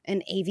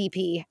 And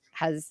AVP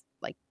has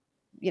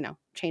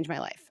changed my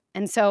life.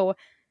 And so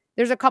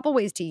there's a couple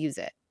ways to use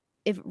it.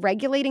 If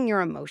regulating your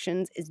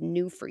emotions is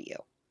new for you,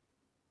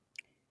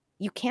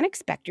 you can't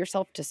expect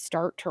yourself to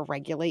start to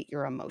regulate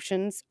your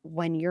emotions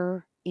when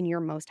you're in your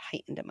most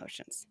heightened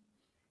emotions.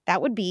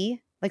 That would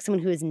be like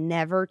someone who has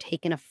never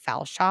taken a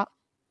foul shot,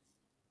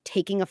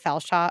 taking a foul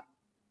shot,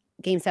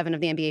 Game 7 of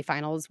the NBA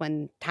Finals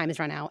when time is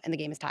run out and the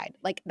game is tied.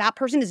 Like, that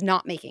person is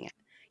not making it.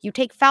 You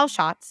take foul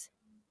shots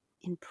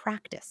in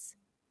practice,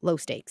 low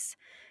stakes.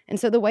 And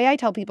so the way I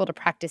tell people to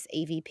practice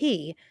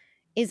AVP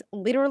is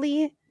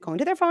literally going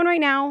to their phone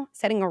right now,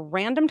 setting a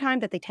random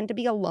time that they tend to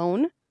be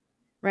alone,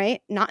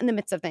 right? Not in the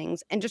midst of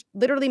things, and just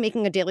literally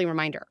making a daily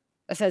reminder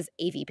that says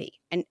AVP.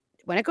 And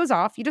when it goes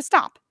off, you just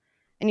stop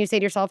and you say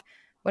to yourself,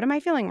 what am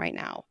I feeling right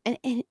now? And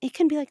it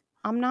can be like,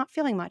 I'm not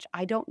feeling much.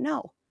 I don't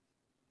know.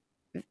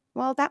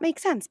 Well, that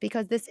makes sense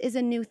because this is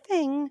a new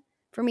thing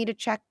for me to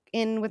check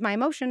in with my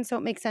emotions. So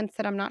it makes sense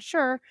that I'm not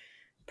sure.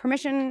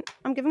 Permission,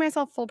 I'm giving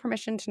myself full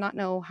permission to not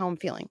know how I'm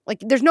feeling. Like,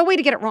 there's no way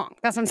to get it wrong.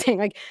 That's what I'm saying.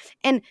 Like,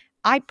 and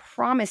I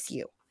promise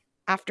you,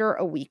 after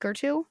a week or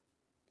two,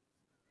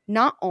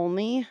 not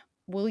only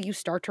will you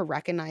start to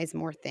recognize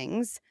more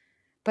things,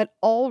 but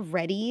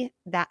already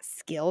that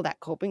skill,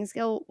 that coping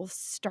skill, will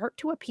start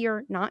to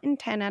appear not in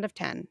 10 out of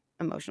 10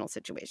 emotional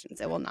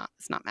situations. It will not.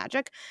 It's not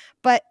magic.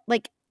 But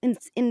like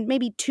in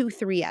maybe 2,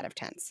 3 out of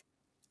 10s.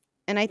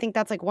 And I think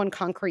that's like one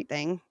concrete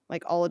thing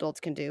like all adults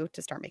can do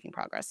to start making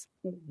progress.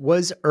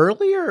 Was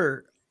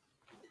earlier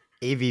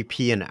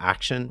AVP in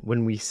action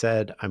when we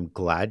said, I'm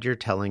glad you're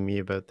telling me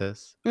about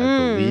this.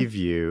 I believe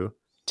you.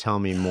 Tell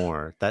me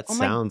more. That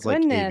sounds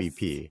like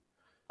AVP.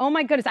 Oh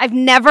my goodness. I've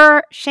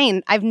never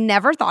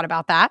thought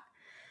about that.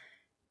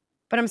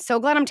 But I'm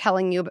so glad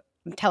telling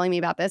me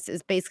about this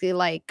is basically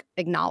like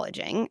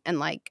acknowledging and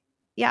like,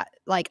 yeah,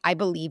 like I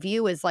believe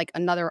you is like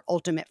another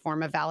ultimate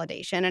form of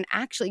validation. And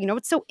actually,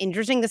 what's so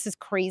interesting? This is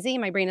crazy.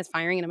 My brain is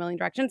firing in a million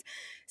directions.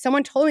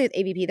 Someone told me with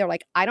AVP, they're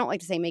like, I don't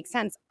like to say makes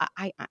sense.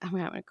 I'm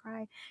going to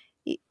cry.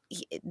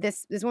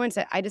 This woman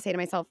said, I just say to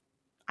myself,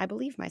 I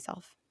believe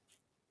myself.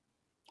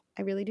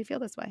 I really do feel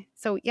this way.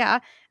 So yeah.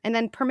 And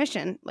then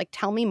permission, like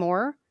tell me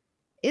more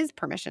is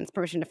permission. It's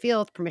permission to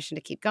feel, it's permission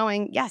to keep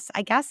going. Yes,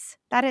 I guess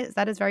that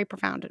is very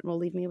profound. It will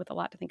leave me with a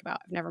lot to think about.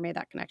 I've never made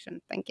that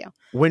connection. Thank you.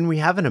 When we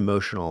have an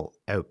emotional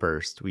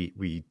outburst,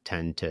 we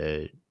tend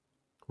to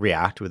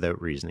react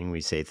without reasoning.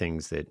 We say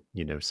things that,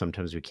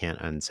 sometimes we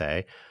can't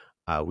unsay.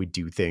 We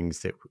do things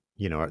that,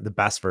 are the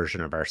best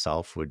version of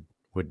ourselves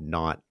would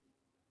not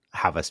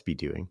have us be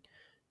doing.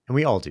 And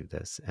we all do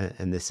this.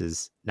 And this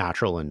is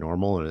natural and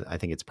normal. And I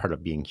think it's part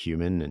of being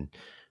human.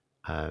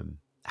 And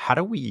how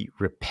do we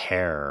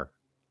repair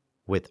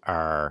with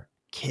our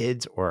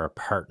kids or our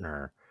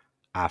partner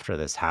after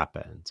this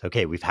happens?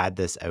 Okay, we've had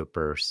this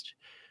outburst,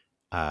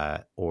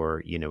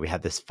 or we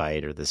had this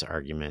fight or this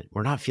argument.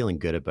 We're not feeling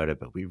good about it,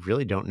 but we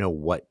really don't know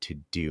what to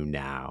do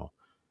now.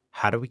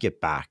 How do we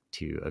get back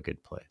to a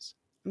good place?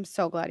 I'm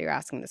so glad you're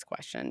asking this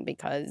question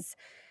because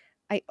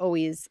I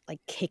always like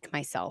kick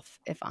myself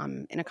if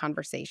I'm in a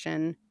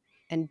conversation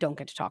and don't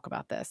get to talk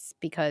about this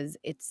because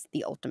it's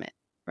the ultimate,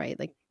 right?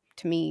 Like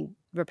to me,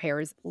 repair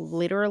is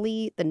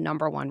literally the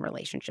number one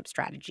relationship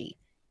strategy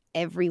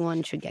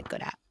everyone should get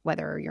good at,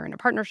 whether you're in a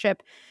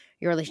partnership,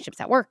 your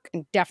relationships at work,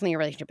 and definitely your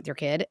relationship with your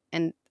kid.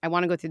 And I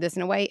want to go through this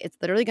in a way, it's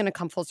literally going to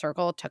come full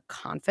circle to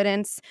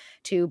confidence,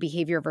 to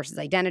behavior versus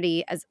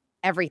identity, as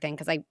everything,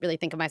 because I really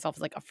think of myself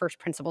as like a first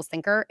principles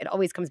thinker. It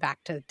always comes back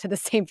to the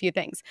same few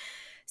things.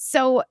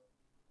 So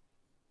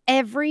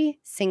every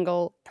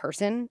single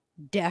person,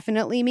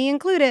 definitely me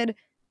included,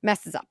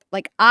 messes up.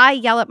 Like I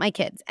yell at my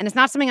kids, and it's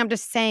not something I'm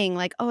just saying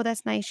like, oh,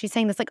 that's nice. She's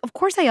saying this. Like, of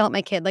course I yell at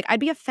my kid. Like I'd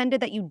be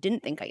offended that you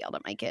didn't think I yelled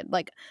at my kid.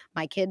 Like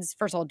my kids,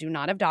 first of all, do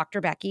not have Dr.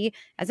 Becky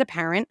as a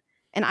parent.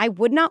 And I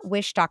would not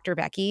wish Dr.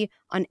 Becky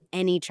on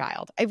any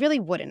child. I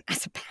really wouldn't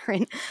as a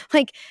parent.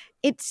 Like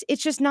it's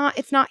just not,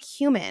 it's not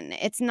human.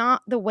 It's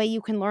not the way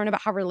you can learn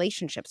about how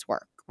relationships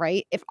work,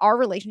 right? If our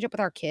relationship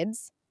with our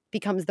kids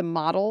becomes the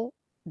model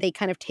they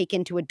kind of take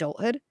into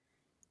adulthood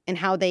and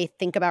how they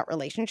think about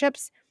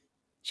relationships.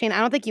 Shane, I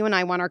don't think you and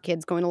I want our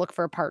kids going to look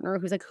for a partner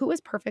who's like, who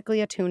is perfectly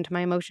attuned to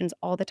my emotions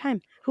all the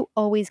time, who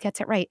always gets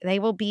it right. They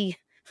will be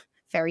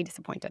very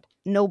disappointed.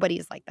 Nobody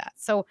is like that.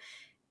 So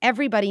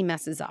everybody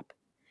messes up.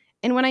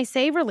 And when I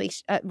say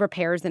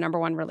repair is the number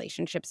one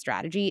relationship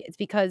strategy, it's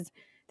because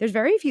there's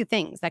very few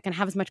things that can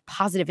have as much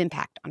positive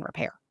impact on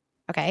repair.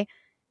 Okay.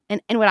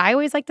 And what I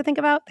always like to think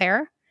about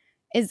there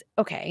is,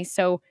 okay,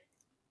 so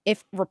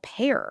if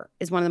repair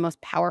is one of the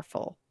most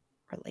powerful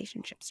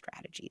relationship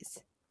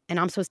strategies, and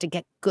I'm supposed to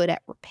get good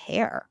at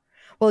repair,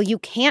 well, you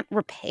can't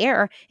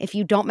repair if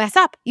you don't mess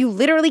up. You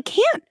literally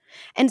can't.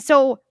 And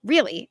so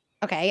really,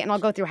 okay, and I'll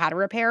go through how to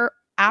repair.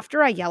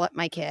 After I yell at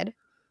my kid,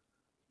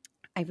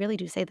 I really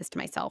do say this to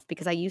myself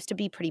because I used to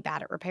be pretty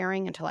bad at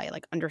repairing until I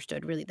like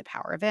understood really the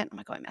power of it. I'm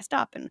like, oh, I messed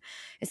up. And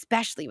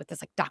especially with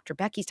this like Dr.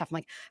 Becky stuff, I'm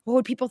like, what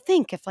would people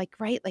think if like,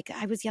 right, like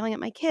I was yelling at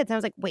my kids. And I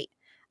was like, wait,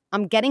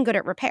 I'm getting good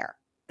at repair.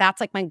 That's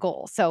like my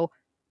goal. So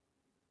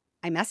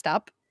I messed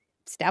up.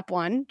 Step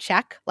one,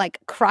 check, like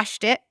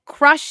crushed it.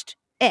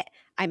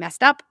 I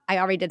messed up. I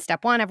already did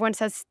step one. Everyone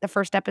says the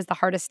first step is the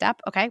hardest step.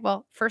 Okay,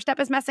 well, first step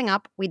is messing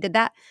up. We did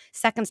that.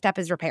 Second step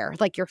is repair.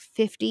 Like you're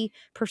 50%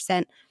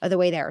 of the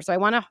way there. So I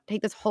want to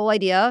take this whole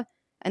idea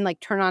and like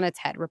turn on its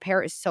head.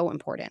 Repair is so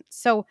important.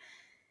 So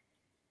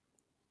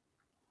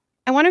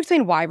I want to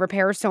explain why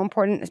repair is so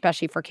important,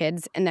 especially for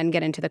kids, and then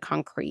get into the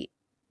concrete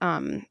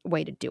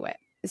way to do it.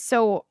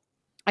 So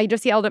I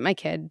just yelled at my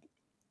kid.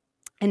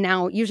 And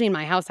now usually in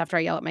my house, after I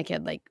yell at my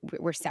kid, like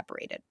we're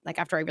separated. Like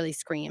after I really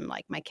scream,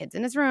 like my kid's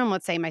in his room,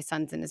 let's say my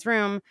son's in his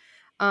room.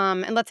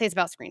 And let's say it's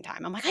about screen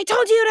time. I'm like, I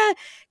told you to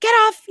get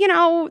off,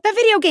 the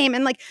video game.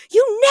 And like,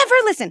 you never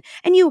listen.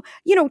 And you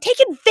take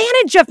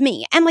advantage of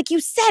me. And like you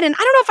said, and I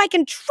don't know if I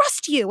can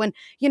trust you. And,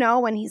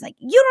 and he's like,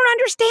 you don't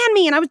understand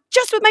me. And I was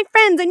just with my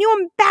friends and you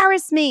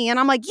embarrass me. And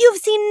I'm like,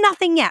 you've seen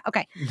nothing yet.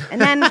 Okay. And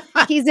then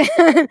he's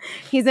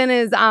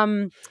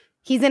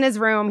in his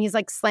room. He's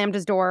like slammed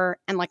his door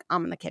and like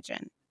I'm in the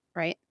kitchen,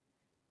 right?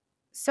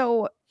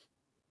 So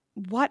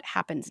what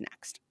happens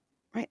next,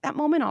 right? That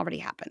moment already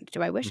happened.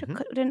 Do I wish it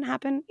didn't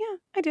happen? Yeah,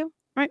 I do,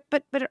 right?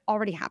 But it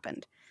already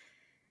happened.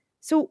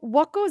 So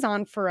what goes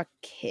on for a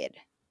kid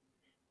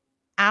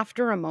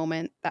after a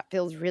moment that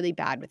feels really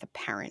bad with a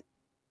parent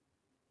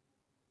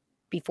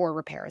before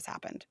repair has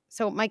happened?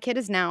 So my son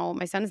is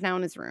now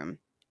in his room.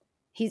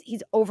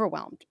 He's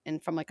overwhelmed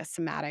and from like a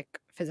somatic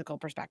physical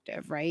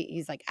perspective, right?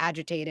 He's like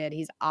agitated.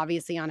 He's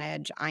obviously on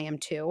edge. I am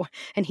too.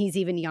 And he's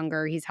even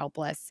younger. He's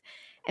helpless.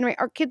 And right,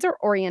 our kids are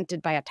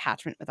oriented by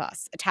attachment with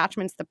us.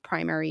 Attachment's the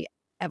primary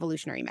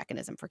evolutionary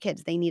mechanism for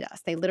kids. They need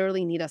us. They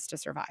literally need us to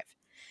survive.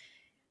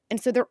 And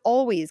so they're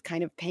always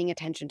kind of paying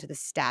attention to the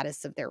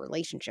status of their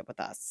relationship with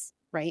us,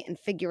 right? And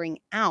figuring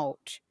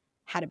out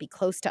how to be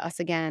close to us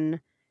again,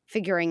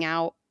 figuring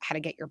out how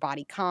to get your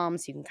body calm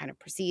so you can kind of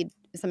proceed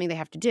is something they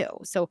have to do.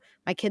 So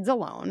my kid's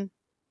alone,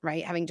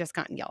 right, having just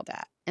gotten yelled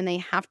at, and they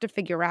have to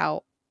figure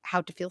out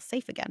how to feel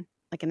safe again,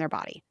 like in their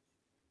body.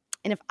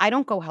 And if I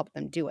don't go help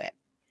them do it,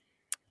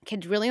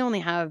 kids really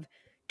only have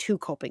two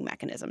coping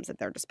mechanisms at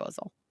their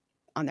disposal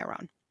on their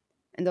own.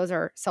 And those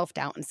are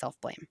self-doubt and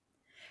self-blame.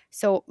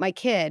 So my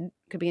kid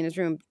could be in his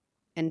room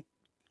and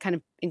kind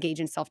of engage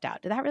in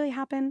self-doubt. Did that really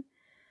happen?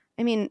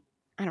 I mean,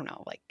 I don't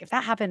know. Like, if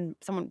that happened,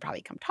 someone would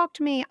probably come talk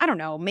to me. I don't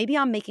know. Maybe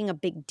I'm making a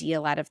big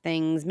deal out of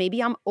things.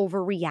 Maybe I'm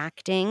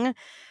overreacting.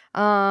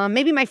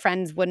 Maybe my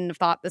friends wouldn't have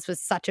thought this was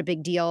such a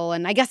big deal.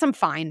 And I guess I'm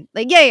fine.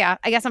 Like, yeah,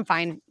 I guess I'm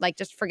fine. Like,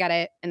 just forget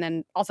it. And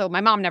then also,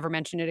 my mom never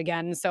mentioned it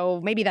again.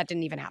 So maybe that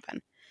didn't even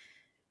happen.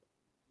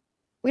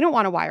 We don't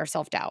want to wire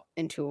self-doubt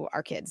into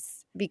our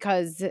kids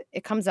because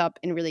it comes up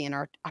in really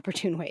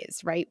inopportune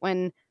ways, right?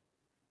 When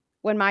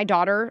my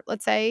daughter,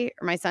 let's say,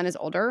 or my son is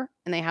older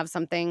and they have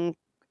something,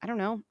 I don't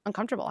know,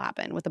 uncomfortable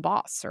happen with the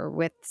boss or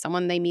with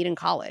someone they meet in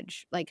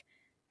college. Like,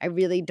 I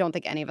really don't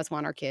think any of us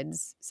want our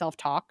kids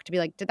self-talk to be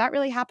like, did that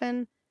really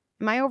happen?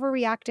 Am I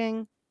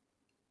overreacting?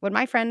 Would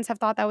my friends have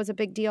thought that was a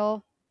big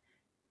deal?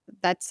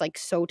 That's like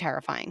so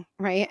terrifying,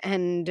 right?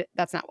 And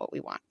that's not what we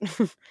want.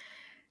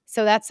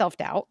 So that's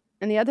self-doubt.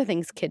 And the other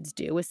things kids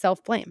do is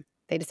self-blame.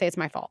 They just say it's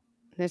my fault.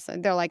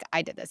 They're like,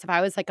 I did this. If I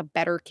was like a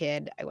better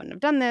kid, I wouldn't have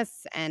done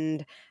this.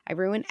 And I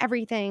ruin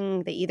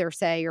everything. They either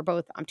say or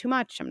both, I'm too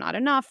much, I'm not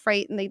enough,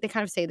 right? And they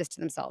kind of say this to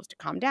themselves to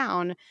calm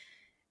down.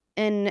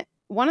 And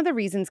one of the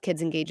reasons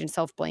kids engage in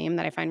self-blame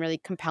that I find really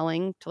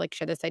compelling to like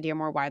share this idea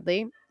more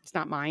widely, it's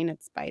not mine,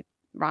 it's by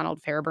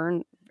Ronald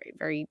Fairburn,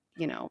 very,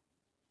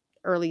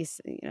 early,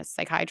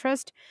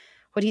 psychiatrist.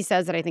 What he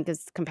says that I think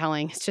is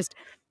compelling, it's just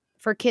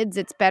for kids,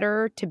 it's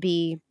better to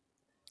be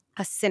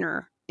a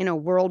sinner in a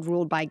world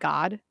ruled by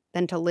God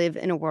than to live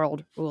in a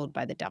world ruled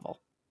by the devil.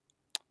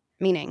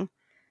 Meaning,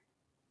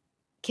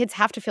 kids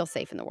have to feel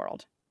safe in the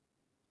world.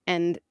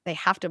 And they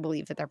have to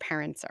believe that their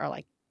parents are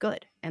like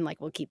good and like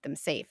will keep them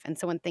safe. And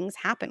so when things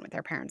happen with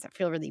their parents that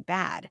feel really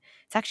bad,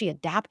 it's actually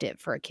adaptive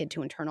for a kid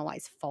to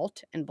internalize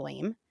fault and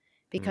blame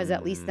because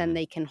at least then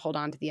they can hold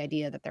on to the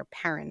idea that their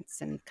parents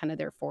and kind of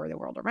therefore the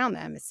world around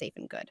them is safe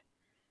and good.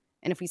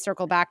 And if we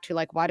circle back to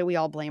like, why do we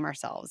all blame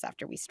ourselves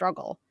after we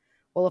struggle?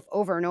 Well, if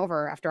over and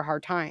over after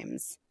hard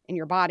times in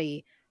your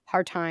body,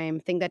 hard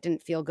time, thing that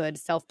didn't feel good,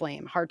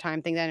 self-blame, hard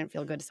time, thing that didn't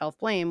feel good,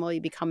 self-blame, well, you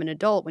become an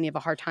adult when you have a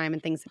hard time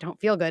and things that don't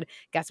feel good.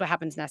 Guess what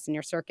happens next in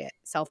your circuit?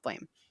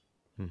 Self-blame,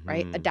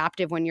 right?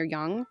 Adaptive when you're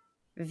young,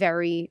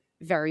 very,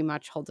 very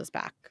much holds us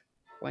back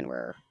when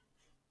we're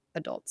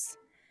adults.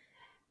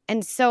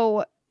 And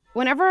so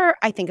whenever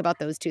I think about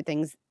those two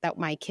things that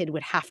my kid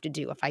would have to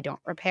do if I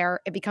don't repair,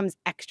 it becomes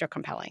extra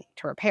compelling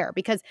to repair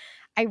because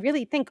I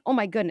really think, oh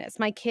my goodness,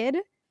 my kid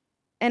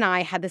and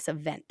I had this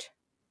event.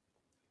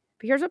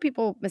 But here's what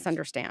people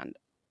misunderstand.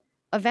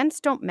 Events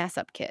don't mess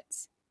up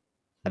kids.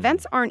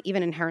 Events aren't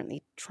even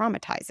inherently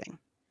traumatizing.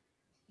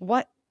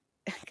 I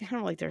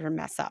don't like to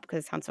mess up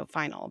because it sounds so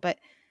final, but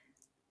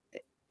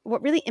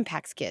what really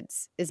impacts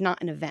kids is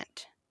not an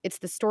event. It's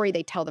the story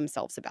they tell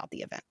themselves about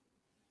the event.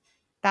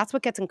 That's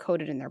what gets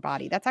encoded in their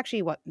body. That's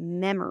actually what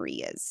memory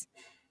is,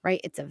 right?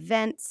 It's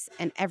events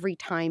and every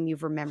time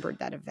you've remembered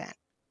that event.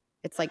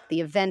 It's like the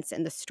events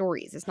and the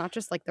stories. It's not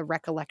just like the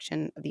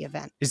recollection of the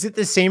event. Is it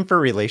the same for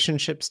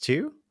relationships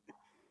too?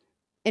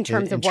 In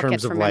terms of what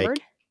gets remembered?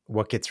 Like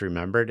what gets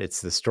remembered?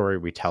 It's the story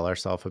we tell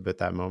ourselves about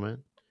that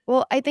moment?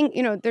 Well, I think,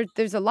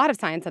 there's a lot of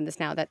science on this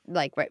now that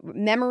like, right,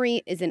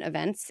 memory isn't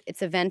events.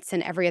 It's events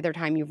and every other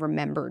time you've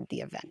remembered the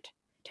event.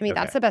 To me,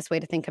 that's the best way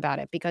to think about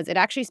it because it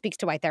actually speaks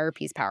to why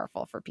therapy is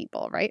powerful for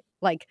people, right?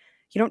 Like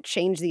you don't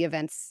change the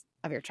events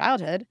of your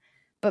childhood,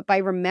 but by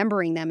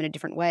remembering them in a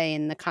different way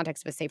in the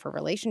context of a safer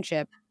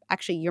relationship,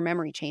 actually your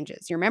memory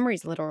changes. Your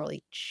memories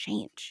literally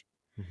change.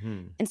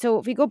 And so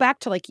if we go back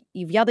to like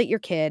you've yelled at your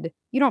kid,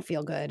 you don't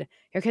feel good.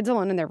 Your kid's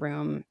alone in their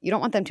room. You don't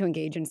want them to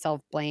engage in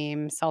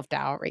self-blame,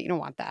 self-doubt, right? You don't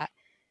want that.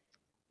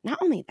 Not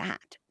only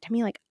that, to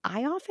me, like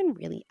I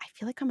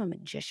feel like I'm a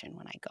magician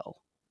when I go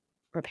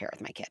repair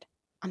with my kid.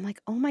 I'm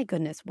like, oh my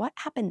goodness, what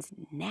happens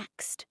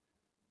next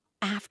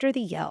after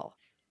the yell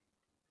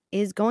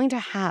is going to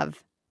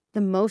have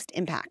the most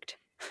impact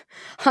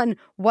on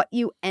what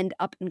you end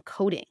up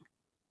encoding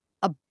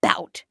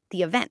about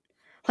the event.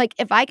 Like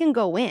if I can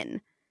go in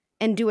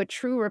and do a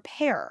true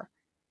repair,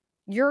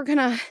 you're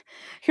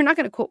not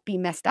gonna quote be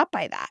messed up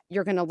by that.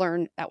 You're gonna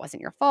learn that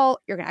wasn't your fault.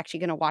 You're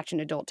actually gonna watch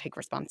an adult take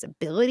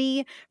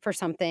responsibility for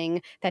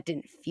something that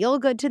didn't feel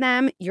good to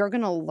them. You're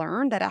gonna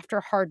learn that after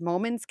hard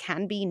moments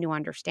can be new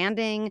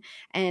understanding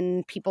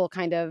and people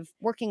kind of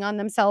working on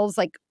themselves.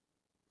 Like,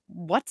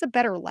 what's a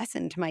better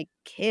lesson to my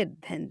kid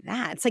than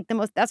that? It's like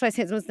that's why I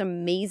say it's the most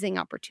amazing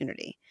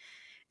opportunity.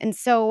 And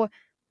so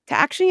to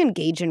actually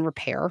engage in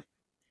repair,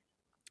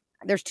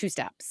 there's 2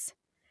 steps.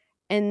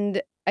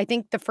 And I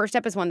think the first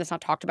step is one that's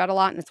not talked about a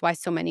lot, and it's why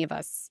so many of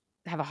us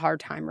have a hard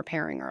time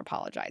repairing or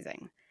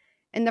apologizing.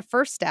 And the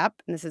first step,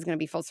 and this is going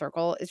to be full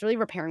circle, is really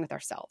repairing with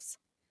ourselves.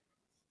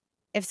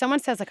 If someone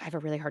says, like, I have a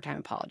really hard time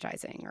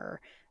apologizing,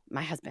 or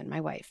my husband,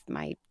 my wife,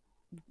 my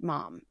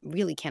mom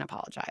really can't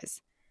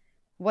apologize,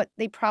 what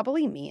they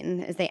probably mean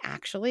is they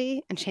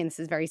actually, and Shane, this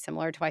is very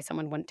similar to why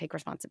someone wouldn't take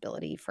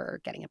responsibility for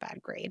getting a bad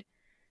grade,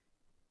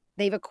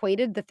 they've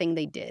equated the thing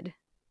they did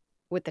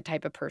with the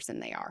type of person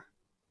they are.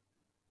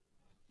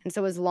 And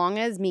so as long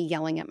as me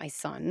yelling at my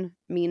son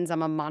means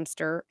I'm a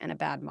monster and a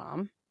bad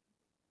mom,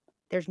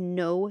 there's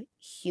no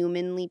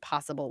humanly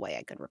possible way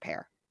I could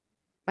repair.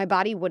 My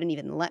body wouldn't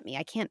even let me.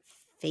 I can't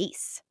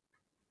face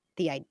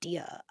the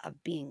idea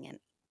of being an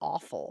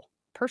awful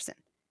person.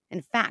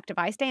 In fact, if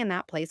I stay in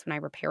that place when I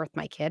repair with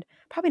my kid,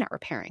 probably not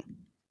repairing.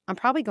 I'm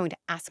probably going to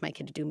ask my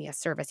kid to do me a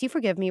service. You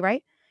forgive me,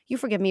 right? You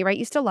forgive me, right?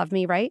 You still love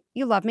me, right?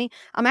 You love me.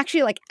 I'm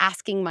actually like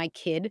asking my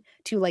kid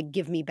to like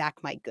give me back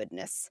my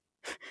goodness.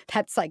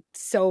 That's like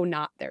so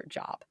not their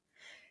job.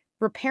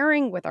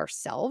 Repairing with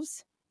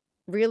ourselves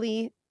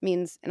really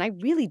means, and I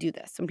really do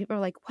this. When people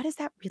are like, what does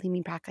that really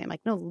mean practically? I'm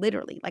like, no,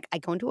 literally. Like I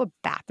go into a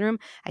bathroom,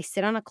 I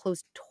sit on a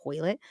closed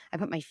toilet, I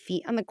put my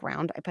feet on the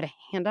ground, I put a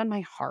hand on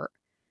my heart,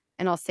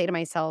 and I'll say to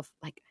myself,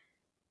 like,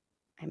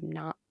 I'm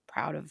not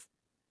proud of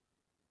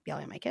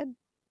yelling at my kid,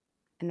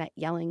 and that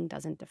yelling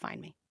doesn't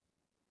define me.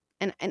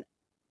 And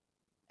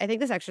I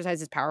think this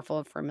exercise is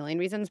powerful for a million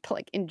reasons, but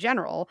like in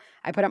general,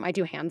 I put up my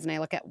two hands and I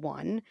look at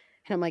one and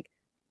I'm like,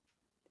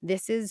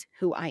 this is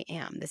who I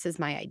am. This is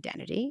my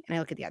identity. And I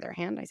look at the other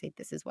hand, I say,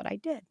 this is what I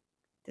did.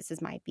 This is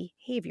my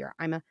behavior.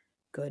 I'm a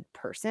good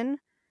person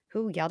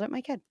who yelled at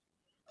my kid.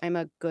 I'm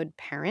a good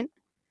parent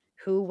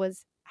who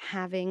was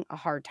having a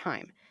hard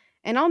time.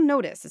 And I'll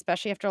notice,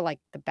 especially after like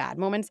the bad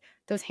moments,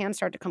 those hands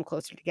start to come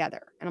closer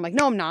together. And I'm like,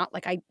 no, I'm not.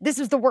 Like this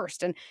is the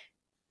worst. And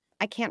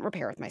I can't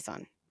repair with my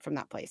son from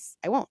that place.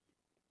 I won't.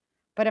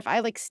 But if I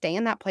like stay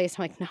in that place,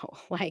 I'm like, no,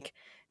 like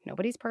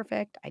nobody's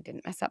perfect. I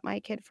didn't mess up my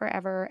kid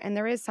forever. And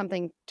there is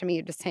something to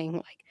me just saying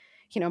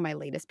like, my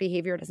latest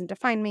behavior doesn't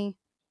define me.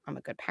 I'm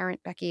a good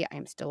parent, Becky. I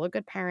am still a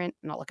good parent.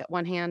 And I'll look at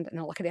one hand and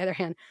I'll look at the other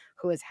hand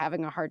who is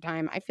having a hard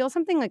time. I feel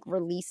something like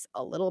release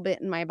a little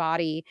bit in my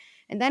body.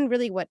 And then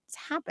really what's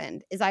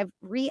happened is I've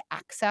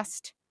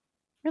re-accessed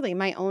really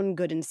my own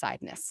good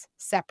insideness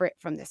separate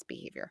from this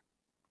behavior.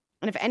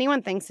 And if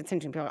anyone thinks it's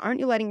interesting, people, aren't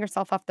you letting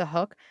yourself off the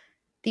hook?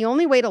 The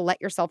only way to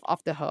let yourself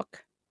off the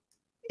hook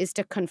is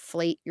to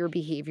conflate your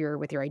behavior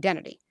with your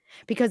identity.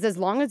 Because as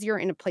long as you're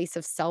in a place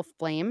of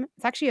self-blame,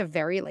 it's actually a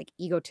very like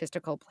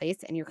egotistical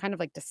place and you're kind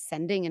of like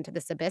descending into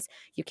this abyss.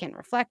 You can't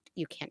reflect,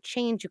 you can't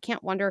change, you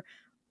can't wonder,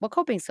 what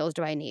coping skills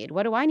do I need?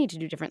 What do I need to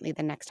do differently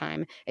the next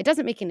time? It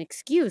doesn't make an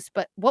excuse,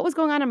 but what was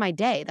going on in my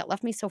day that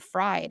left me so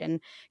fried and,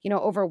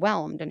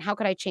 overwhelmed? And how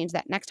could I change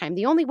that next time?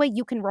 The only way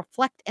you can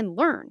reflect and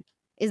learn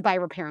is by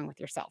repairing with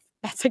yourself.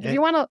 That's like, if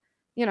you want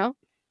to,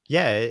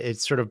 Yeah,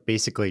 it's sort of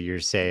basically you're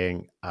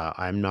saying,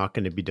 I'm not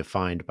going to be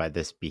defined by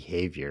this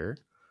behavior.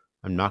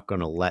 I'm not going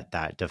to let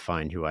that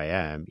define who I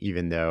am,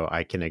 even though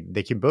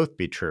they can both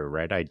be true,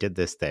 right? I did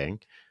this thing.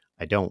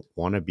 I don't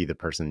want to be the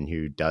person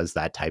who does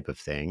that type of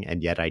thing.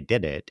 And yet I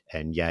did it.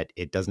 And yet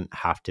it doesn't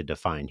have to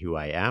define who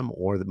I am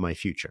or my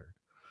future.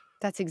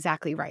 That's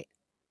exactly right.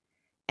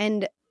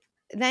 And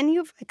then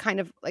you've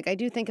kind of like, I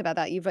do think about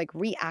that. You've like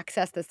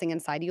re-accessed this thing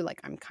inside you. Like,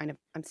 I'm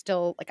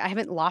still like, I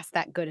haven't lost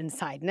that good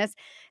insideness.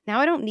 Now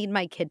I don't need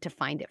my kid to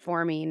find it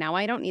for me. Now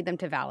I don't need them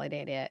to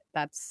validate it.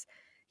 That's,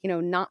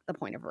 not the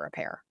point of a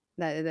repair.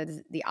 That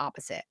is the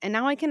opposite. And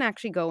now I can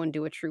actually go and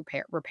do a true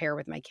repair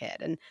with my kid.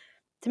 And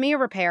to me, a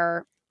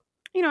repair,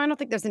 I don't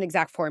think there's an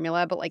exact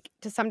formula, but like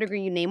to some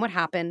degree, you name what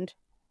happened,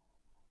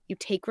 you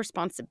take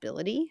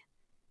responsibility,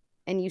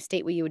 and you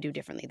state what you would do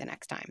differently the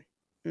next time.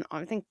 And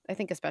I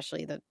think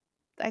especially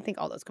I think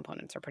all those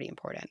components are pretty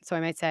important. So I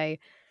might say,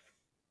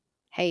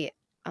 hey,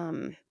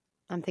 I'm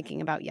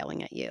thinking about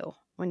yelling at you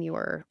when you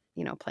were,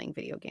 playing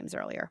video games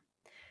earlier.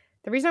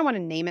 The reason I want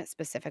to name it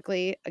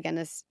specifically, again,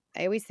 is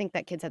I always think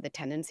that kids have the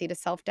tendency to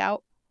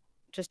self-doubt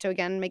just to,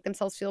 again, make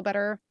themselves feel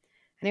better.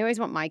 And I always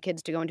want my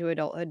kids to go into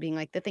adulthood being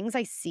like, the things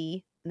I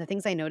see and the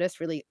things I notice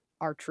really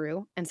are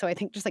true. And so I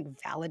think just like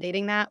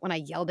validating that when I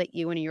yelled at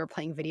you when you were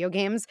playing video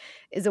games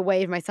is a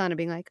way of my son of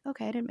being like,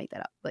 okay, I didn't make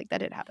that up. Like that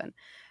did happen.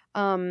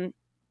 I'm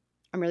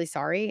really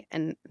sorry.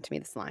 And to me,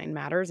 this line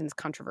matters and it's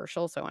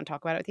controversial. So I want to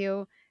talk about it with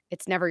you.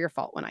 It's never your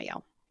fault when I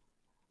yell.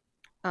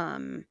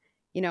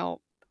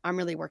 I'm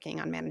really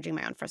working on managing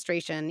my own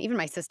frustration, even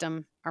my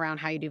system around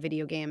how you do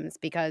video games,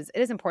 because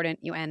it is important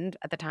you end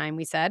at the time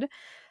we said.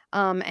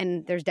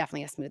 And there's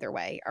definitely a smoother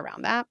way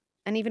around that.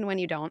 And even when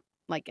you don't,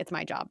 like, it's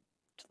my job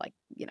to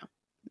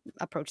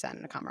approach that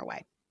in a calmer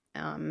way.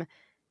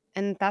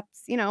 And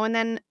that's, and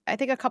then I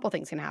think a couple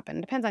things can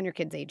happen. Depends on your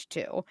kid's age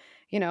too,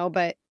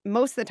 but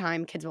most of the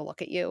time kids will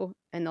look at you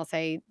and they'll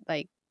say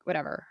like,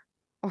 whatever,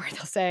 or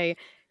they'll say,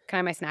 can I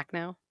have my snack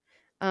now?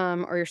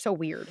 Or you're so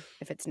weird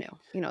if it's new,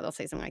 they'll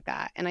say something like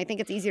that. And I think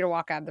it's easy to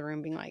walk out of the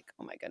room being like,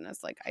 oh my goodness,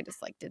 like I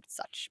just like did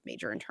such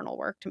major internal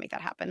work to make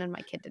that happen. And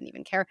my kid didn't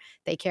even care.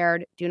 They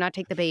cared. Do not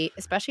take the bait,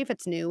 especially if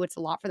it's new. It's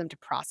a lot for them to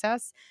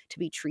process, to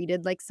be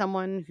treated like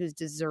someone who's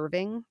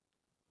deserving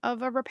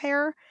of a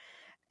repair.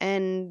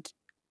 And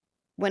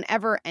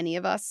whenever any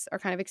of us are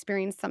kind of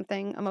experiencing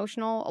something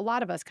emotional, a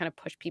lot of us kind of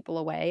push people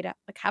away to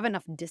like have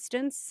enough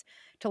distance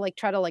to like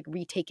try to like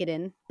retake it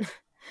in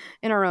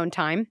our own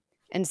time.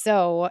 And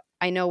so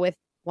I know with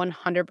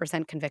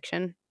 100%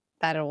 conviction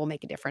that it will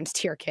make a difference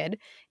to your kid,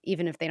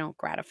 even if they don't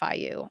gratify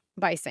you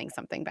by saying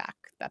something back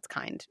that's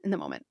kind in the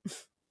moment.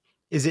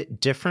 Is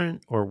it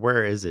different, or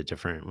where is it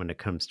different when it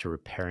comes to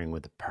repairing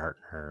with a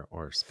partner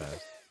or spouse?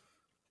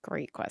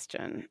 Great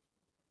question.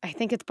 I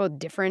think it's both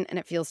different and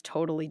it feels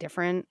totally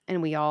different.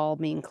 And we all,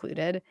 me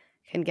included,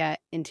 can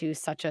get into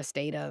such a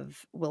state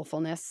of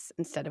willfulness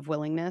instead of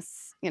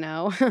willingness,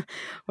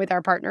 with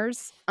our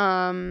partners.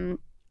 I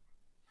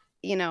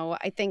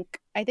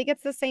think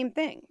it's the same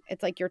thing.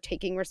 It's like you're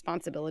taking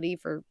responsibility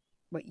for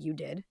what you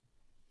did.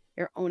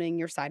 You're owning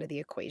your side of the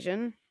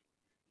equation.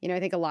 I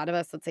think a lot of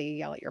us, let's say you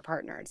yell at your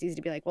partner, it's easy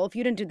to be like, well, if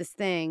you didn't do this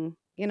thing,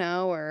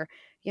 or,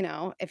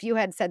 if you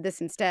had said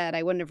this instead,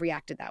 I wouldn't have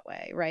reacted that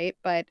way, right?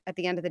 But at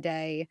the end of the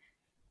day,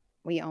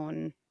 we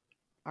own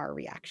our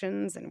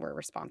reactions and we're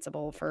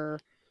responsible for,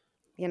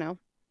 you know,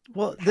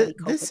 Well, how we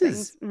cope with this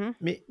things. is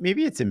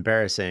maybe it's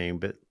embarrassing,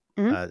 but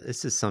Hmm.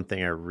 this is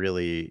something I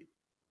really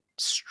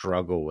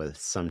struggle with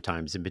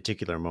sometimes in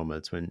particular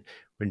moments when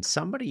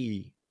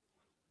somebody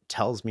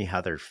tells me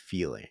how they're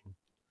feeling,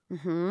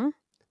 Hmm.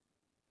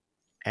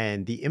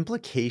 and the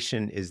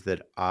implication is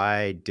that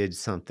I did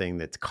something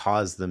that's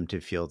caused them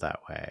to feel that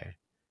way.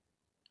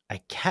 I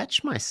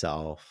catch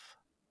myself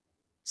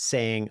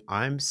saying,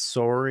 "I'm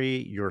sorry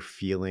you're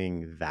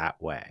feeling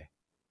that way."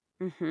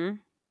 Hmm.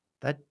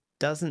 That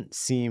doesn't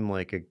seem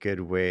like a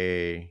good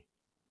way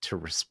to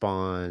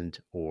respond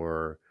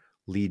or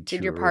lead Did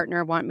to your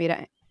partner want me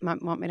to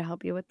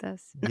help you with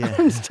this? No, I'm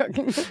yeah. just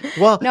joking.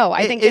 Well, No,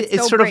 I think it's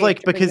it's so sort of brave like,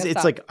 to bring because this it's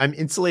up. like I'm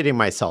insulating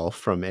myself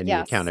from any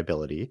Yes.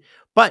 accountability,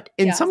 but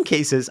in some Yes.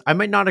 cases I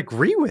might not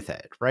agree with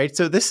it, right?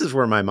 So this is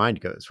where my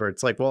mind goes, where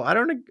it's like, well, I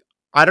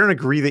don't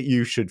agree that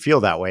you should feel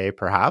that way,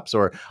 perhaps,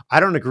 or I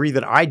don't agree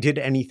that I did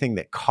anything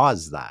that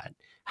caused that.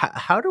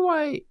 How do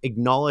I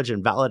acknowledge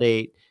and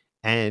validate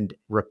and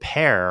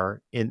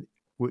repair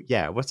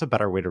yeah, what's a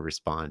better way to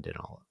respond in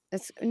all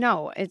of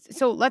It's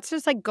so let's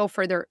just like go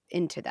further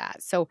into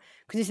that. So,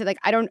 because you said like,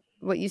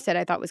 what you said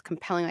I thought was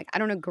compelling. Like, I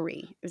don't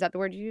agree. Is that the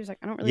word you use? Like,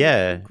 I don't really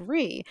yeah.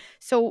 agree.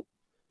 So,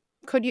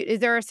 is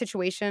there a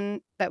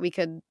situation that we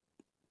could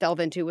delve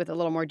into with a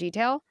little more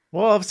detail?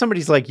 Well, if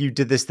somebody's like, "You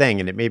did this thing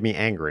and it made me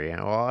angry,"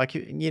 well, I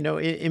can,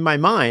 in my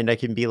mind, I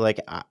can be like,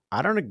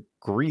 I don't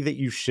agree that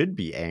you should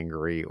be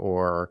angry,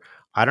 or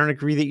I don't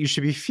agree that you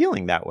should be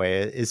feeling that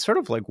way." It's sort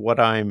of like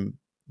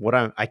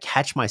I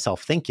catch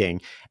myself thinking.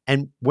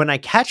 And when I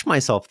catch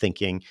myself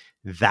thinking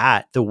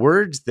that, the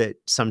words that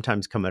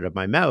sometimes come out of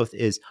my mouth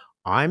is,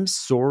 "I'm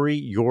sorry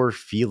you're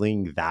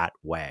feeling that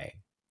way,"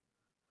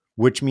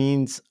 which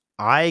means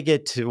I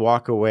get to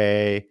walk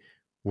away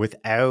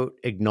without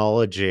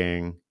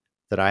acknowledging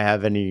that I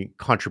have any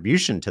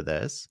contribution to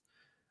this.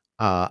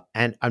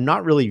 And I'm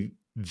not really,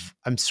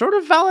 I'm sort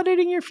of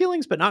validating your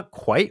feelings, but not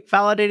quite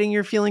validating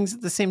your feelings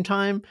at the same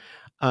time.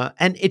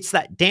 And it's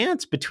that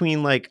dance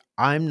between like,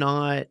 I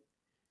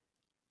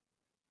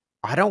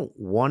don't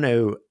want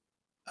to,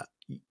 uh,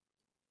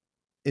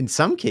 in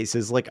some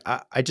cases, like,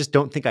 I just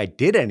don't think I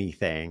did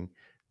anything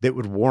that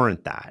would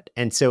warrant that.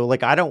 And so,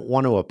 like, I don't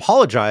want to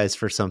apologize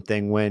for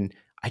something when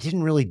I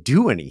didn't really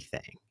do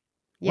anything.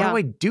 What do Yeah.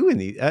 I do in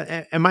the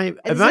am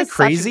This I is such a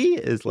crazy?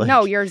 Is No,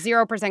 like you're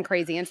 0%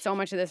 crazy, and so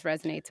much of this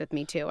resonates with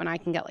me too, and I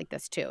can get like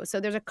this too. So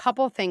there's a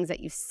couple things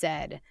that you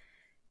said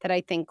that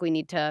I think we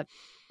need to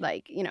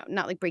like,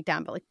 not like break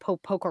down, but like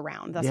poke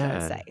around. That's what I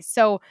would yeah. say.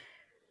 So,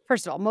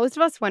 first of all, most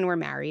of us when we're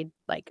married,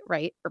 like,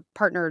 right, or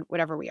partnered,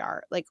 whatever we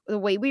are, like the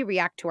way we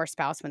react to our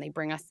spouse when they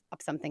bring us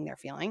up something they're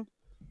feeling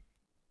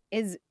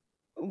is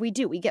we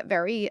get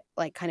very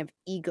like kind of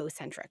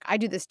egocentric. I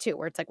do this too,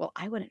 where it's like, well,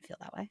 I wouldn't feel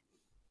that way.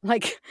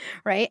 Like,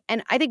 right?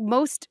 And I think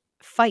most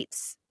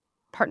fights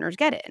partners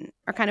get in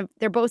are kind of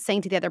they're both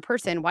saying to the other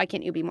person, "Why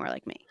can't you be more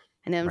like me?"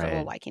 And then it's like, "Well,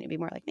 Right. why can't you be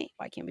more like me?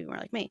 Why can't you be more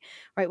like me?"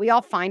 Right? We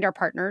all find our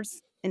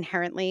partners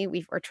inherently.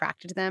 We're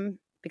attracted to them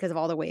because of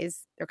all the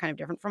ways they're kind of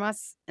different from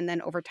us. And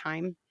then over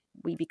time,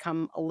 we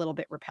become a little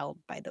bit repelled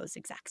by those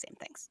exact same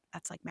things.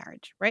 That's like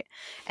marriage, right?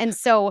 And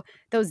so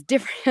those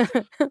different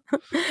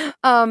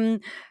um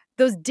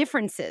those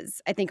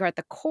differences, I think, are at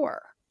the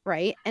core,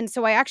 right? And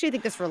so I actually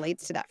think this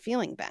relates to that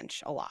feeling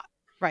bench a lot,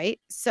 right?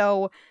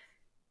 So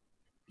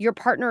your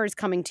partner is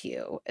coming to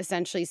you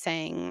essentially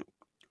saying,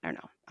 I don't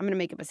know, I'm going to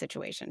make up a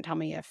situation. Tell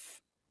me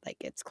if like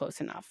it's close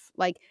enough.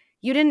 Like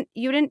you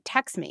didn't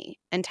text me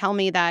and tell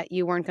me that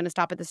you weren't going to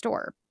stop at the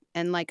store.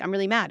 And like I'm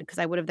really mad because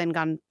I would have then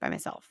gone by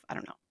myself. I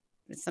don't know.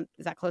 Is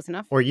that close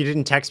enough? Or you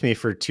didn't text me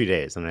for 2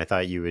 days, and I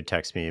thought you would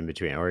text me in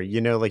between, or,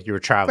 like you were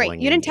Great. traveling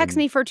You didn't text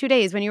and me for 2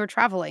 days when you were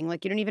traveling.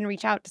 Like you didn't even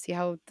reach out to see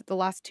how the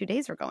last 2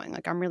 days were going.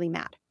 Like I'm really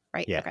mad.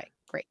 Right? yeah. Okay,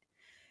 great.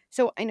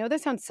 So I know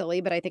this sounds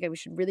silly, but I think we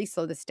should really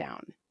slow this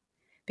down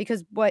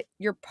because what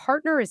your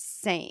partner is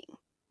saying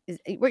is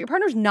what your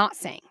partner's not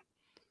saying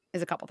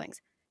is a couple things.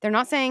 They're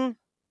not saying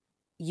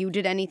you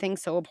did anything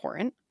so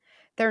abhorrent.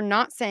 They're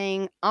not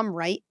saying I'm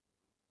right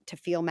to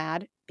feel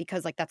mad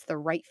because like that's the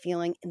right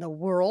feeling in the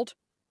world.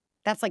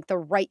 That's like the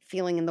right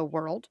feeling in the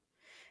world.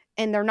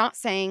 And they're not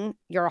saying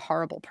you're a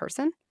horrible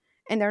person.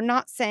 And they're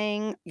not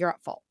saying you're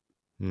at fault.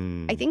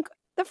 I Hmm. think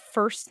the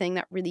first thing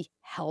that really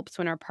helps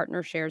when our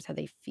partner shares how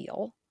they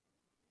feel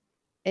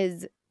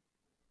is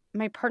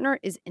my partner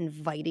is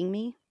inviting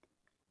me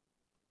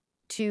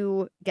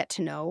to get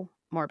to know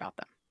more about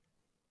them.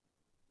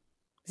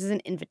 This is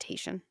an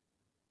invitation.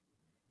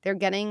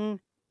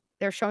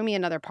 They're showing me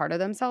another part of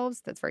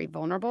themselves that's very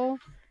vulnerable,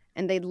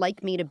 and they'd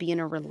like me to be in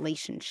a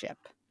relationship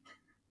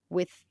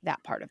with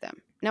that part of them.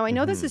 Now, I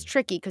know this is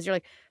tricky because you're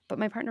like, but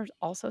my partner's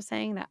also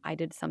saying that I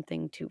did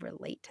something to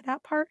relate to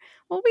that part.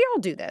 Well, we all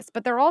do this,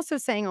 but they're also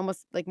saying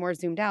almost like more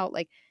zoomed out,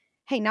 like,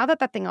 hey, now that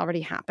that thing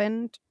already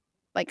happened,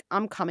 like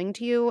I'm coming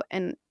to you,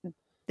 and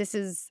this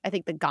is, I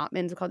think the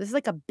Gottmans call this is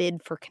like a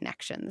bid for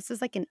connection. This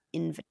is like an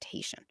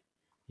invitation.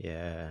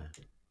 Yeah.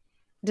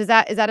 Is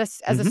that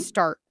as a hmm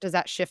start? Does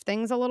that shift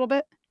things a little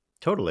bit?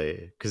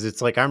 Totally. Because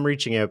it's like I'm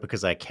reaching out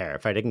because I care.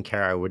 If I didn't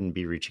care, I wouldn't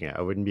be reaching out.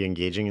 I wouldn't be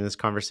engaging in this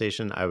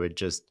conversation. I would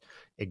just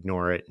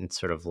ignore it and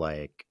sort of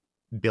like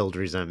build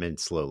resentment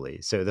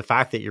slowly. So the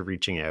fact that you're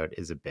reaching out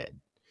is a bid.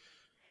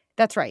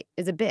 That's right,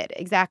 is a bid,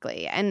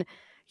 exactly. And,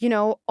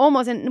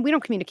 almost, and we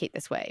don't communicate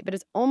this way, but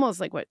it's almost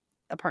like what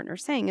a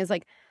partner's saying is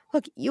like,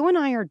 look, you and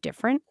I are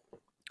different.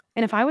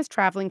 And if I was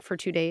traveling for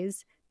 2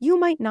 days, you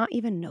might not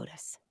even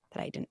notice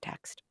that I didn't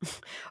text.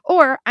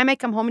 Or I might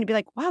come home and be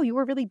like, wow, you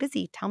were really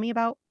busy. Tell me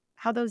about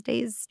how those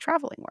days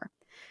traveling were.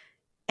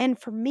 And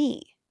for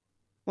me,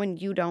 when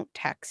you don't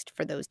text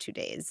for those 2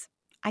 days,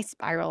 I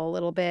spiral a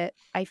little bit.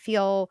 I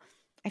feel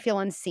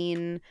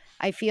unseen.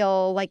 I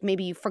feel like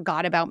maybe you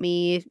forgot about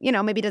me.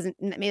 Maybe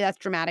that's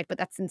dramatic, but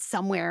that's in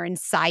somewhere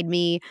inside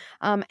me.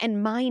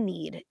 And my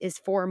need is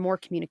for more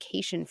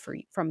communication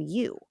from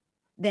you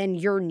than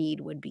your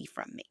need would be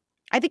from me.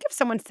 I think if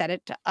someone said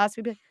it to us,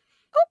 we'd be like,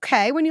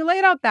 okay, when you lay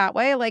it out that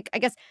way, like, I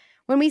guess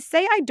when we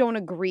say I don't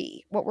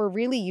agree, what we're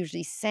really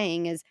usually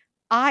saying is,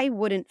 I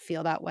wouldn't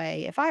feel that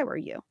way if I were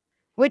you,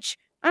 which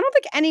I don't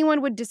think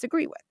anyone would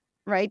disagree with,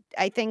 right?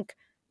 I think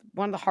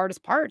one of the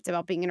hardest parts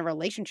about being in a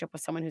relationship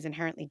with someone who's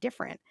inherently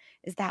different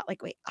is that,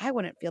 like, wait, I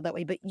wouldn't feel that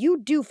way, but you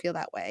do feel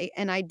that way.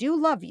 And I do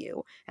love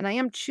you. And I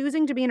am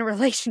choosing to be in a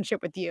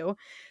relationship with you.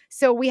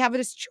 So we have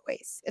this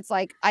choice. It's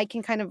like I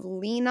can kind of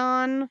lean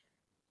on,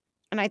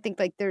 and I think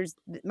like there's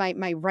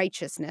my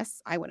righteousness.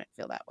 I wouldn't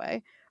feel that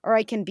way. Or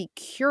I can be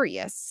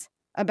curious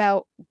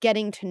about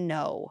getting to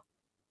know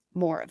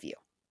more of you.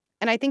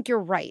 And I think you're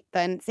right.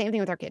 Then same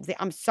thing with our kids.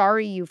 I'm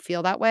sorry you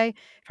feel that way.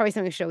 Probably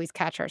something we should always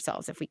catch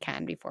ourselves if we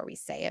can before we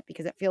say it,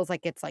 because it feels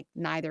like it's like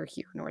neither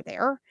here nor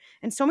there.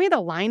 And so many of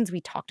the lines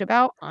we talked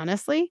about,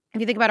 honestly,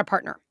 if you think about a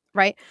partner,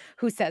 right,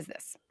 who says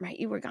this, right?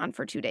 You were gone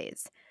for 2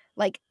 days.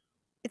 Like,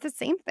 it's the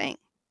same thing.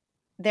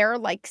 They're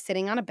like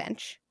sitting on a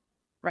bench,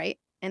 right?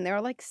 And they're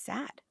like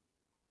sad.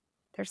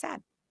 They're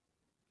sad.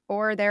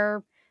 Or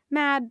they're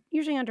mad.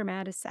 Usually under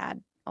mad is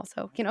sad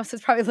also, so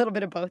it's probably a little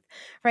bit of both,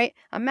 right?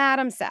 I'm mad,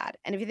 I'm sad.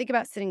 And if you think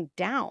about sitting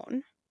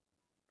down,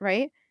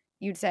 right,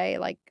 you'd say,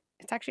 like,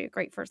 it's actually a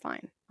great first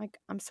line. Like,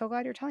 I'm so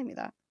glad you're telling me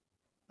that.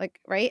 Like,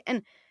 right?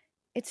 And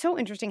it's so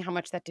interesting how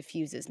much that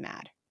diffuses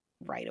mad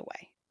right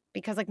away.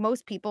 Because like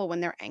most people,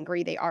 when they're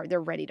angry,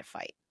 they're ready to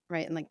fight,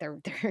 right? And like they're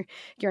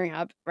gearing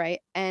up, right?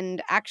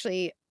 And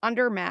actually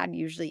under mad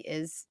usually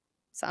is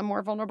some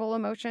more vulnerable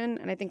emotion.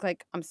 And I think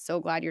like, I'm so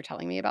glad you're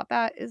telling me about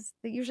that, is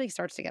it usually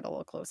starts to get a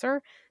little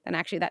closer than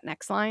actually that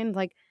next line.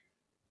 Like,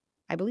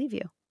 I believe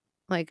you.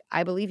 Like,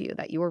 I believe you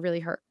that you were really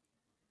hurt.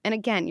 And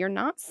again, you're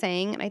not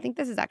saying, and I think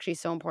this is actually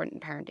so important in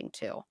parenting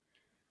too,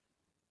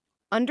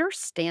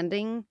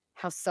 understanding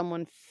how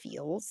someone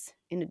feels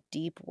in a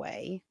deep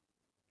way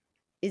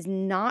is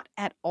not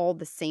at all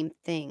the same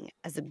thing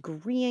as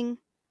agreeing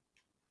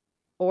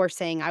or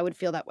saying I would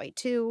feel that way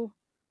too,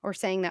 or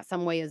saying that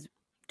some way is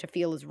to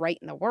feel is right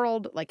in the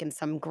world, like in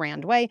some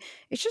grand way.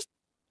 It's just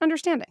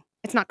understanding.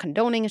 It's not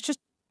condoning, it's just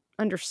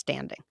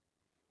understanding.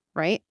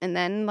 Right? And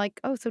then like,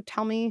 oh, so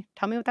tell me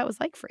what that was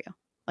like for you.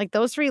 Like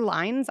those 3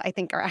 lines I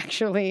think are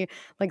actually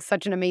like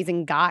such an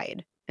amazing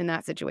guide in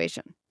that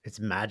situation. It's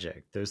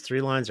magic. Those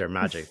 3 lines are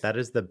magic. That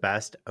is the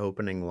best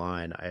opening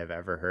line I have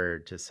ever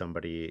heard to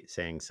somebody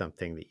saying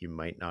something that you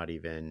might not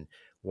even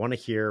want to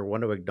hear,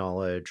 want to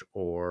acknowledge,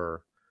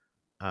 or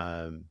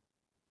um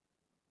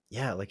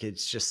yeah, like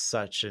it's just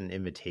such an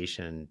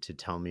invitation to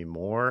tell me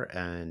more.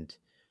 And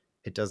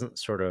it doesn't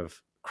sort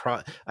of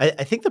cross. I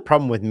think the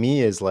problem with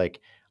me is like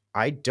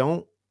I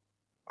don't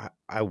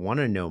I want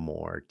to know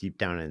more deep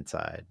down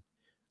inside.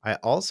 I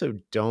also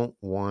don't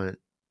want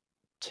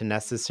to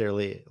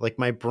necessarily, like,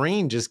 my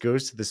brain just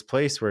goes to this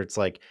place where it's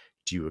like,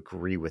 do you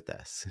agree with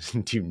this?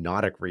 Do you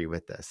not agree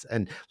with this?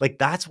 And like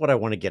that's what I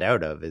want to get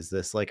out of, is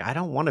this, like, I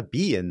don't want to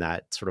be in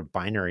that sort of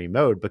binary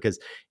mode, because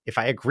if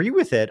I agree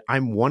with it,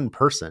 I'm one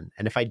person.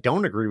 And if I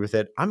don't agree with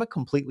it, I'm a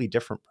completely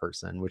different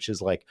person, which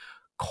is like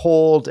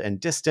cold and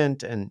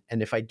distant. And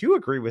if I do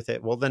agree with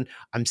it, well, then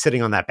I'm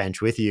sitting on that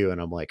bench with you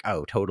and I'm like,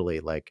 oh, totally.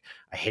 Like,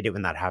 I hate it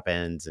when that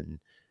happens. And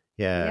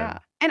yeah. Yeah.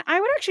 And I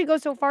would actually go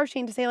so far,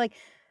 Shane, to say, like,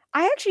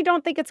 I actually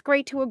don't think it's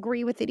great to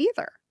agree with it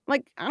either.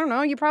 Like, I don't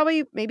know,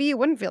 maybe you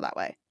wouldn't feel that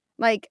way.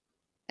 Like,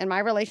 in my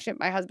relationship,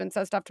 my husband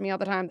says stuff to me all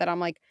the time that I'm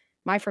like,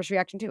 my first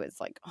reaction to is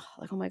like,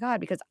 oh my God,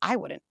 because I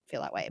wouldn't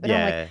feel that way. But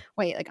I'm like, Yeah.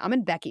 wait, like, I'm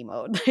in Becky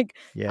mode. Like,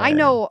 I Yeah.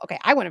 know, okay,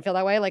 I wouldn't feel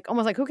that way. Like,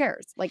 almost like, who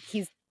cares? Like,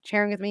 he's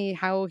sharing with me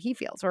how he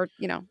feels, or,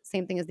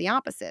 same thing as the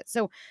opposite.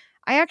 So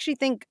I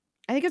think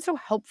it's so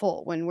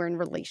helpful when we're in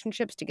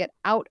relationships to get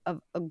out of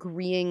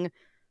agreeing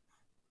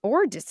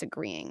or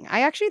disagreeing.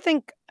 I actually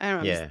think, I don't know,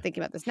 I'm just Yeah.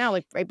 thinking about this now,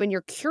 like, right, when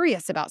you're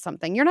curious about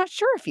something, you're not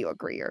sure if you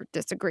agree or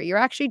disagree. You're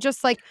actually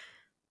just like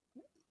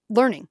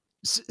learning.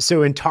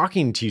 So in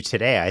talking to you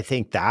today, I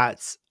think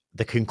that's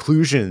the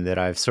conclusion that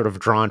I've sort of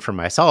drawn for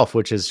myself,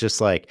 which is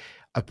just like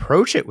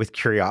approach it with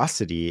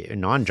curiosity and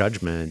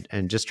non-judgment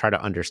and just try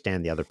to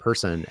understand the other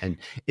person. And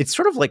it's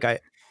sort of like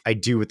I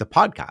do with the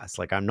podcast.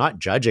 Like I'm not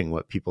judging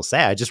what people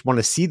say. I just want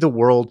to see the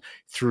world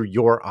through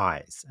your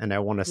eyes and I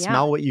want to Yeah,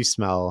 smell what you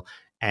smell.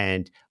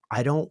 And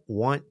I don't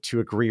want to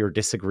agree or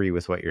disagree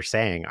with what you're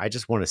saying. I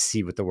just want to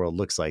see what the world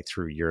looks like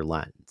through your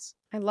lens.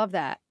 I love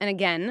that. And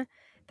again,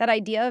 that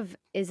idea of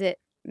is it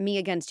me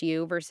against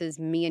you versus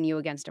me and you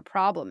against a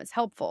problem is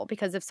helpful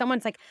because if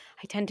someone's like,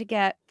 I tend to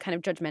get kind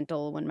of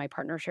judgmental when my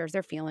partner shares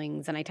their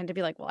feelings, and I tend to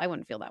be like, well, I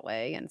wouldn't feel that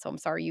way. And so I'm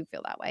sorry you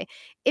feel that way.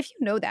 If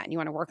you know that and you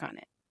want to work on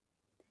it,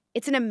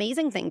 it's an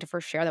amazing thing to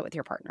first share that with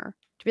your partner,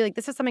 to be like,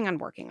 this is something I'm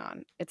working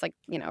on. It's like,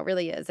 it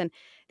really is. And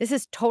this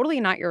is totally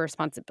not your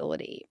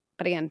responsibility.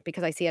 But again,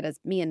 because I see it as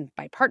me and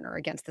my partner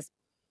against this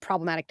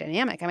problematic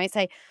dynamic, I might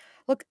say,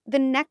 look, the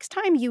next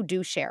time you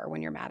do share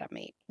when you're mad at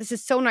me, this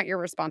is so not your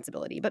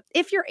responsibility. But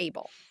if you're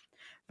able,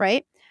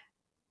 right?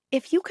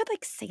 If you could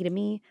like say to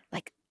me,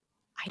 like,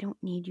 I don't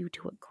need you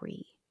to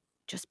agree.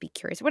 Just be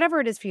curious. Whatever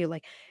it is for you,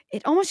 like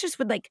it almost just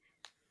would like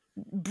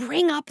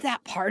bring up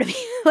that part of me.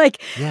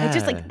 Like, I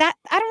just like Yeah. that.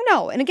 I don't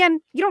know. And again,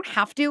 you don't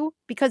have to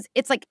because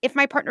it's like if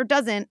my partner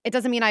doesn't, it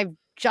doesn't mean I've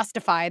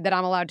justified that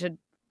I'm allowed to,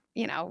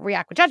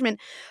 react with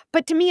judgment.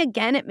 But to me,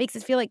 again, it makes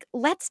us feel like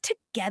let's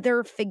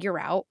together figure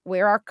out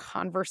where our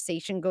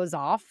conversation goes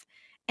off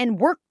and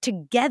work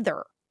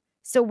together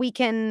so we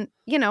can,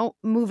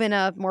 move in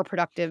a more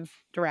productive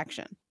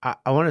direction.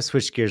 I want to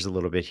switch gears a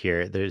little bit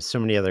here. There's so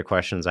many other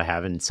questions I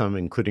have, and some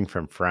including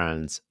from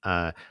friends.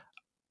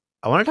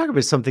 I want to talk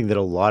about something that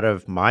a lot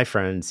of my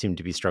friends seem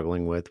to be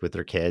struggling with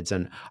their kids.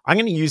 And I'm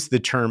going to use the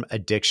term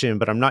addiction,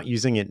 but I'm not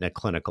using it in a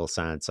clinical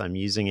sense. I'm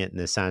using it in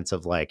the sense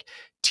of like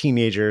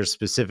teenagers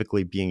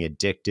specifically being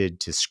addicted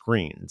to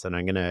screens. And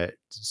I'm going to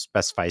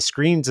specify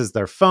screens as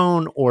their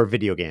phone or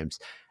video games.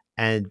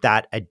 And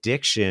that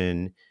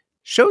addiction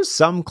shows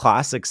some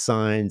classic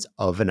signs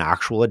of an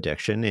actual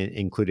addiction,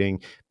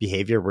 including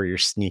behavior where you're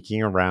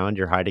sneaking around,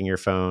 you're hiding your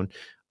phone,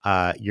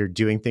 you're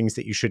doing things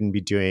that you shouldn't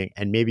be doing,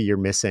 and maybe you're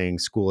missing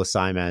school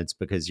assignments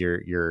because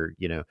you're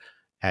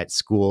at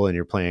school and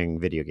you're playing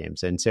video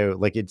games. And so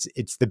like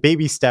it's the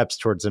baby steps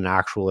towards an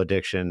actual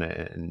addiction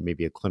and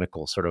maybe a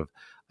clinical sort of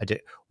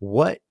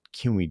what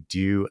can we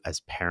do as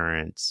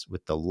parents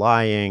with the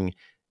lying,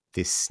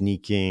 the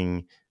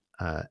sneaking,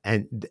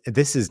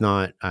 this is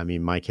not, I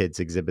mean, my kids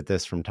exhibit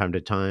this from time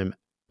to time.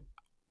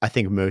 I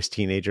think most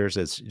teenagers,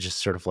 it's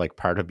just sort of like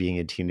part of being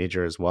a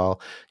teenager as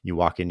well. You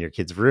walk in your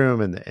kid's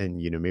room and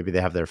maybe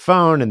they have their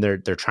phone and they're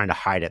trying to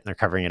hide it and they're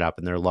covering it up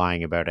and they're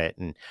lying about it.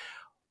 And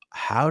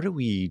how do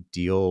we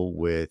deal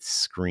with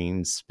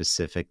screens,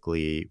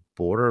 specifically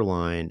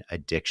borderline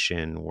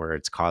addiction where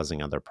it's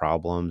causing other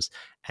problems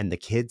and the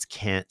kids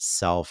can't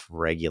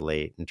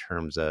self-regulate in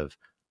terms of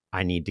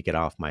I need to get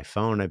off my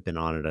phone. I've been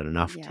on it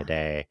enough Yeah.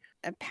 today.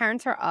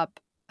 Parents are up.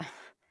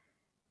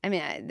 I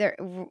mean,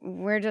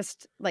 we're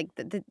just like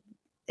the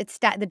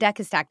deck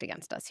is stacked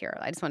against us here.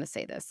 I just want to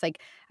say this.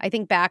 Like, I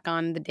think back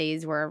on the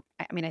days where,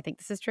 I mean, I think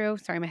this is true.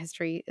 Sorry, my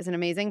history isn't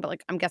amazing, but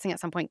like, I'm guessing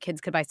at some point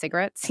kids could buy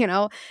cigarettes, and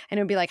it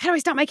would be like, how do I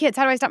stop my kids?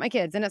 How do I stop my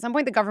kids? And at some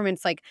point, the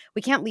government's like,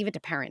 we can't leave it to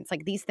parents.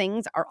 Like, these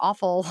things are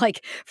awful,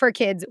 like for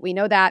kids. We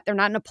know that they're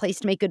not in a place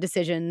to make good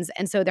decisions.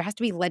 And so there has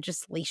to be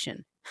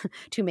legislation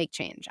to make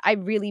change. I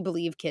really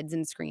believe kids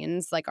and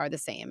screens like are the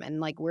same. And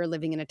like we're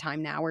living in a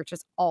time now where it's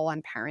just all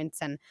on parents.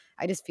 And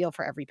I just feel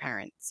for every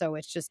parent. So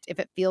it's just if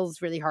it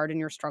feels really hard and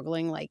you're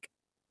struggling, like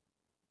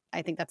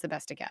I think that's the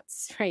best it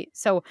gets. Right.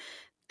 So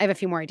I have a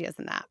few more ideas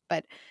than that.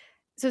 But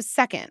so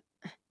second,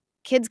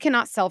 kids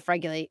cannot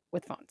self-regulate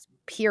with phones,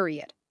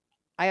 period.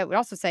 I would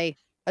also say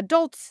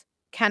adults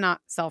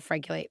cannot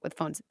self-regulate with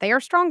phones. They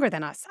are stronger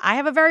than us. I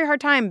have a very hard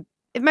time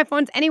if my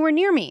phone's anywhere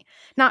near me,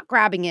 not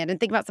grabbing it and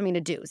thinking about something to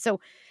do. So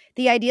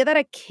the idea that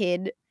a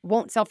kid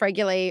won't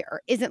self-regulate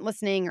or isn't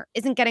listening or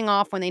isn't getting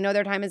off when they know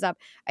their time is up,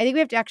 I think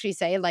we have to actually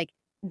say like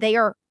they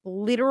are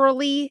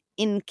literally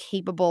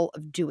incapable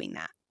of doing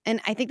that.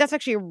 And I think that's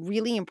actually a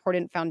really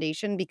important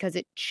foundation because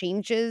it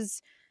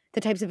changes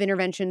the types of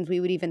interventions we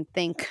would even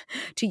think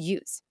to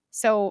use.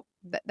 So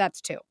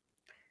that's 2.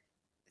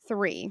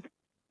 3,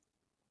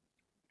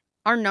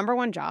 our number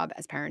one job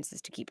as parents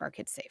is to keep our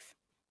kids safe.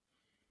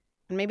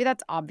 And maybe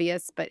that's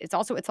obvious, but it's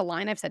a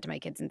line I've said to my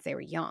kids since they were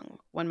young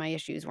when my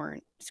issues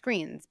weren't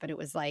screens, but it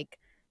was like,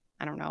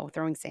 I don't know,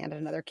 throwing sand at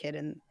another kid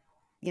in,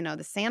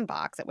 the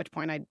sandbox, at which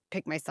point I'd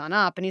pick my son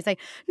up and he's like,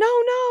 no,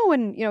 no.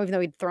 And, even though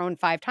he'd thrown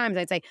 5 times,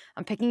 I'd say,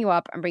 I'm picking you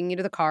up. I'm bringing you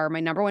to the car.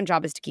 My number one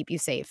job is to keep you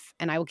safe.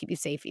 And I will keep you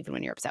safe even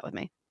when you're upset with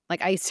me.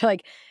 Like I used to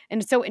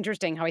and it's so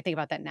interesting how I think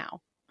about that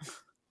now.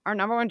 Our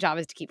number one job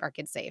is to keep our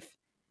kids safe.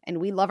 And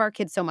we love our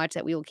kids so much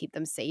that we will keep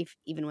them safe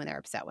even when they're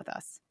upset with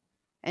us.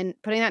 And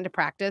putting that into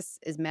practice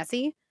is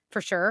messy,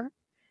 for sure.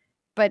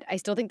 But I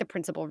still think the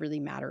principle really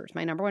matters.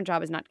 My number one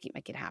job is not to keep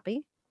my kid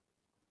happy.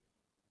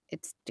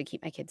 It's to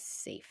keep my kids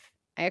safe.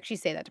 I actually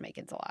say that to my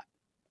kids a lot.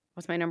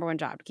 What's my number one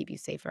job? To keep you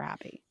safe or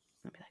happy?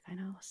 I'll be like,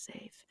 I know,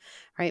 safe.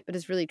 Right? But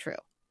it's really true.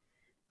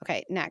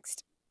 Okay,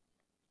 next.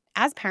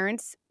 As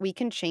parents, we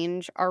can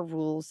change our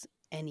rules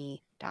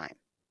anytime.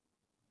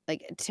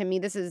 Like, to me,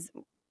 this is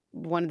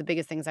one of the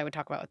biggest things I would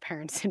talk about with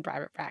parents in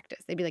private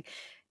practice. They'd be like,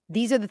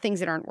 these are the things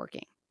that aren't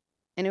working.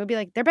 And it would be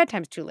like, their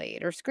bedtime's too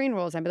late or screen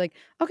rules. I'd be like,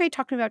 okay,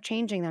 talking about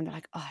changing them. They're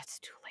like, oh, it's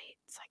too late.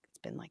 It's like, it's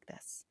been like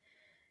this.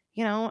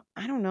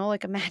 I don't know.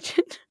 Like,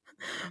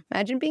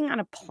 imagine being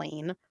on a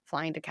plane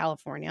flying to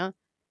California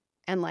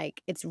and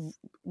like, it's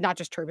not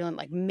just turbulent,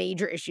 like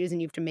major issues and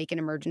you have to make an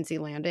emergency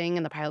landing.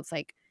 And the pilot's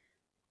like,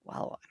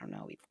 well, I don't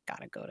know. We've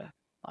got to go to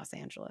Los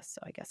Angeles. So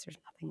I guess there's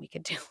nothing we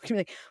could do. We'd be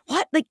like,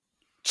 what? Like,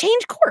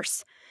 change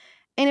course.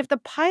 And if the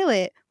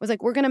pilot was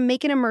like, we're going to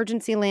make an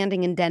emergency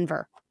landing in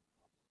Denver,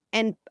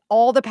 and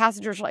all the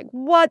passengers were like,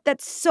 what?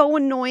 That's so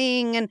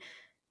annoying. And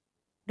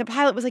the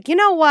pilot was like, you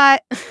know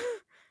what?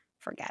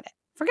 Forget it.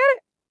 Forget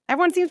it.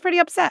 Everyone seems pretty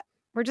upset.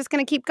 We're just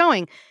going to keep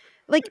going.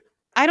 Like,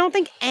 I don't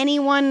think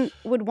anyone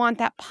would want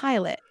that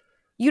pilot.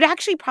 You'd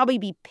actually probably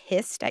be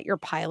pissed at your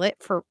pilot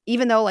for,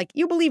 even though like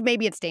you believe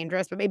maybe it's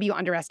dangerous, but maybe you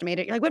underestimate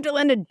it. You're like, we have to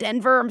land in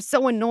Denver. I'm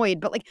so annoyed.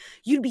 But like,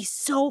 you'd be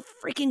so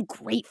freaking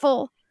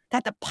grateful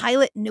that the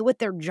pilot knew what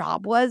their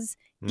job was,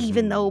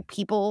 even though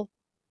people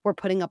were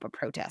putting up a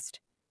protest.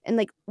 And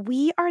like,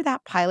 we are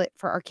that pilot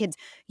for our kids.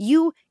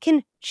 You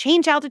can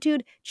change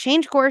altitude,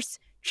 change course,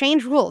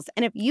 change rules.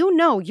 And if you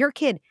know your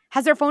kid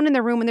has their phone in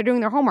their room when they're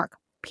doing their homework,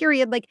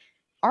 period, like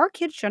our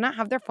kids should not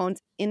have their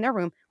phones in their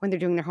room when they're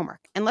doing their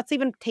homework. And let's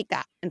even take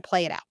that and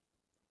play it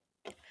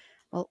out.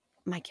 Well,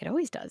 my kid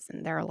always does.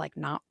 And they're like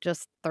not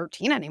just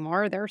 13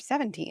 anymore, they're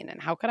 17.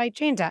 And how could I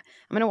change that?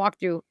 I'm going to walk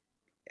through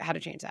how to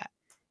change that.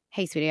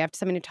 Hey, sweetie, I have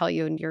something to tell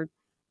you, and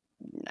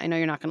I know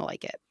you're not going to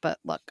like it, but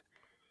look,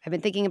 I've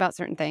been thinking about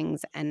certain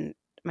things, and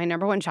my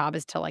number one job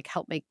is to like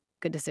help make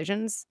good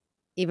decisions,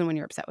 even when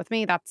you're upset with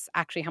me. That's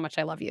actually how much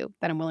I love you,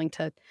 that I'm willing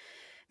to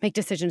make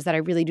decisions that I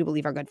really do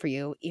believe are good for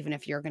you, even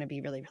if you're going to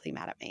be really, really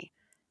mad at me.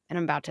 And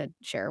I'm about to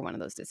share one of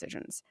those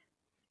decisions.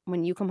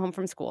 When you come home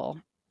from school,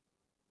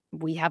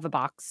 we have a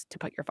box to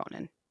put your phone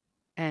in,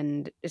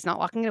 and it's not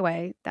locking it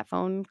away. That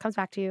phone comes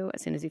back to you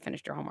as soon as you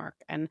finished your homework.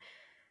 And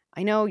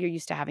I know you're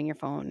used to having your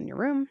phone in your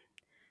room.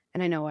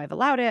 And I know I've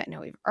allowed it. I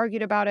know we've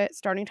argued about it.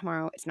 Starting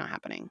tomorrow, it's not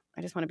happening.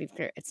 I just want to be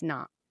clear. It's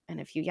not.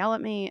 And if you yell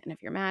at me and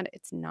if you're mad,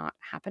 it's not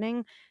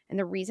happening. And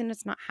the reason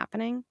it's not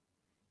happening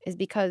is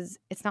because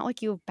it's not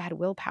like you have bad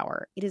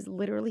willpower. It is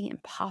literally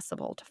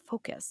impossible to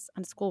focus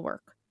on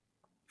schoolwork.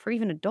 For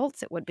even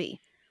adults, it would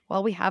be.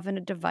 While we have a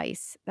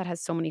device that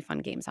has so many fun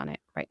games on it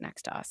right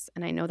next to us.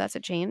 And I know that's a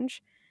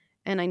change.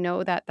 And I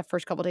know that the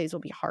first couple of days will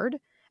be hard.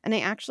 And I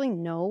actually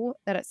know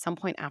that at some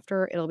point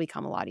after, it'll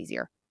become a lot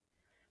easier.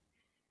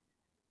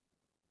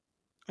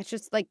 It's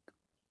just like,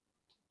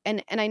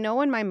 and I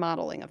know in my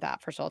modeling of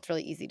that, first of all, it's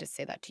really easy to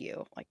say that to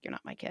you. Like, you're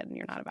not my kid and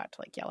you're not about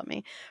to like yell at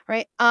me,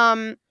 right?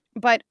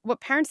 But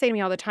what parents say to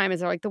me all the time is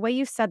they're like, the way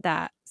you said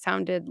that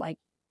sounded like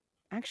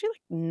actually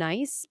like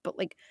nice, but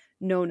like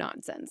no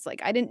nonsense.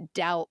 Like, I didn't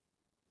doubt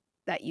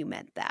that you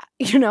meant that,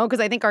 because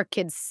I think our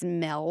kids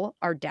smell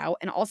our doubt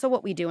and also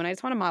what we do. And I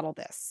just want to model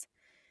this.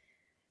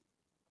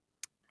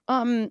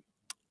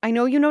 I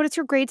know you notice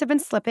your grades have been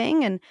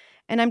slipping, and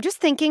I'm just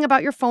thinking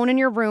about your phone in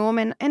your room,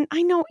 and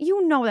I know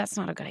that's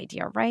not a good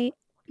idea, right?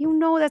 You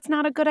know that's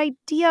not a good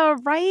idea,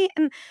 right?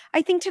 And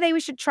I think today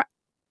we should try.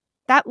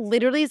 That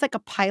literally is like a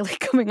pilot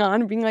coming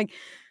on and being like,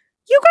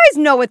 you guys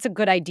know it's a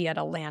good idea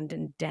to land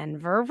in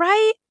Denver,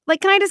 right?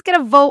 Like, can I just get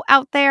a vote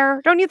out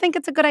there? Don't you think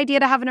it's a good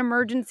idea to have an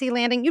emergency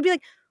landing? You'd be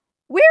like,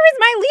 where is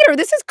my leader?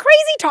 This is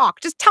crazy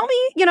talk. Just tell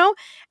me,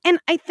 And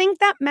I think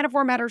that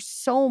metaphor matters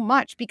so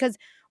much because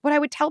what I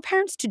would tell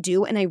parents to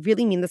do, and I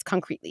really mean this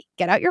concretely,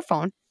 get out your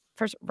phone.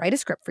 First, write a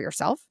script for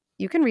yourself.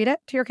 You can read it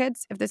to your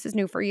kids if this is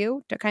new for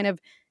you, to kind of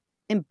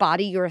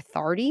embody your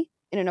authority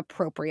in an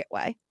appropriate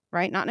way,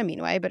 right? Not in a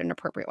mean way, but in an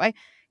appropriate way.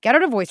 Get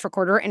out a voice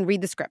recorder and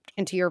read the script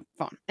into your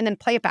phone and then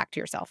play it back to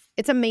yourself.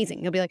 It's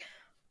amazing. You'll be like,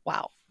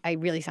 wow, I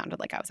really sounded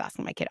like I was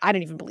asking my kid. I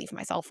didn't even believe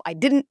myself. I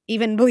didn't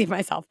even believe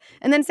myself.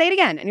 And then say it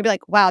again. And you'll be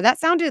like, wow, that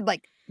sounded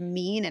like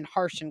mean and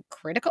harsh and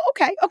critical.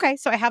 Okay.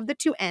 So I have the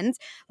two ends.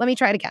 Let me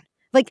try it again.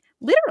 Like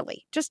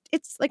literally, just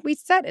it's like we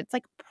said, it's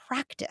like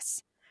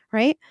practice,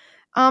 right?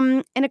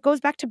 And it goes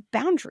back to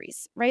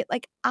boundaries, right?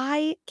 Like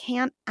I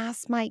can't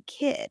ask my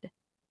kid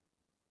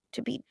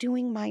to be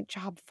doing my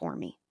job for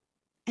me.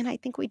 And I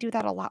think we do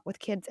that a lot with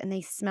kids and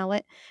they smell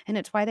it. And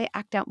it's why they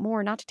act out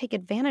more, not to take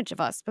advantage of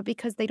us, but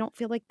because they don't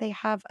feel like they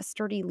have a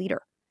sturdy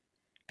leader.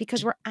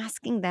 Because we're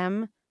asking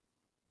them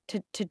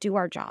to do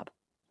our job.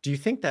 Do you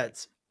think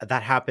that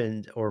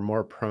happened or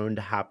more prone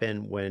to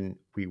happen when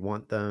we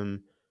want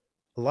them?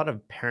 A lot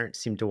of parents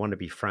seem to want to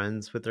be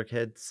friends with their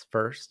kids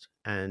first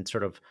and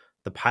sort of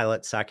the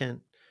pilot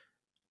second.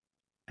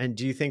 And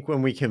do you think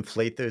when we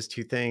conflate those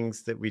two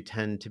things that we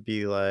tend to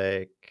be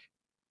like,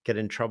 get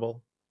in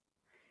trouble?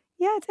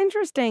 Yeah, it's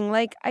interesting.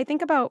 Like, I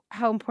think about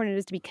how important it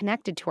is to be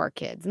connected to our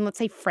kids. And let's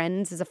say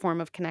friends is a form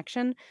of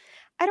connection.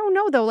 I don't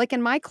know though. Like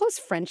in my close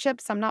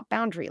friendships, I'm not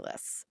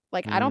boundaryless.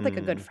 Like, I don't think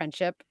a good Mm.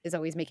 friendship is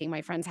always making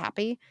my friends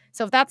happy.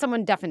 So if that's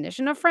someone's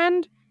definition of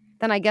friend,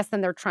 then I guess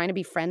then they're trying to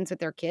be friends with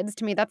their kids.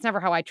 To me, that's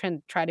never how I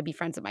try to be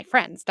friends with my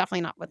friends.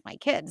 Definitely not with my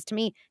kids. To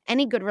me,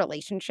 any good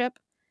relationship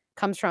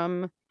comes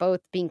from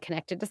both being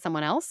connected to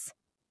someone else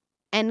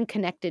and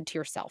connected to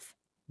yourself.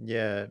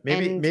 Yeah,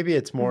 maybe And maybe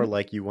it's more mhm,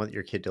 like you want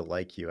your kid to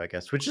like you, I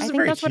guess, which is I a think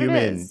very that's what it human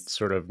is.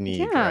 sort of need,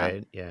 Yeah.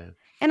 right? Yeah.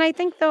 And I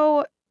think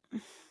though,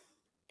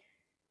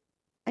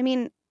 I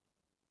mean,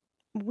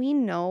 we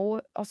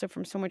know also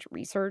from so much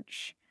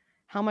research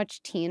how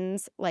much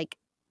teens like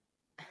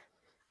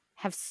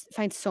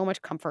find so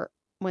much comfort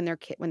when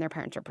when their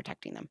parents are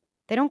protecting them.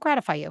 They don't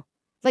gratify you.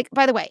 Like,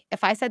 by the way,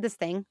 if I said this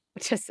thing,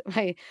 which is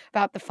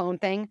about the phone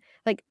thing,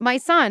 like my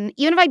son,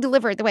 even if I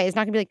deliver it the way, is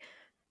not gonna be like,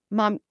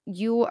 Mom,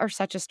 you are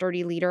such a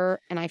sturdy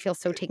leader and I feel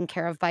so taken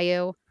care of by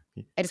you.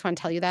 I just want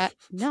to tell you that.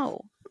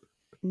 No,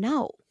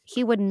 no,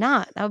 he would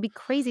not. That would be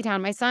crazy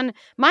town. My son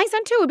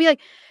too would be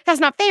like, that's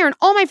not fair. And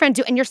all my friends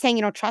do. And you're saying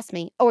you don't trust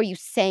me. Oh, are you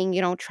saying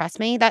you don't trust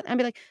me? That I'd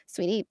be like,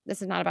 sweetie,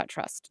 this is not about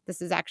trust.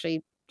 This is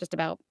actually just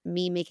about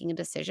me making a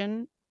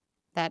decision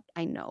that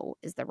I know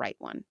is the right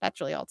one.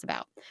 That's really all it's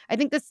about. I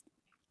think this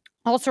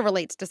also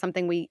relates to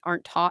something we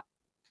aren't taught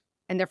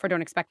and therefore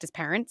don't expect as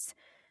parents.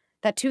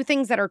 That two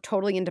things that are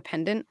totally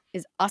independent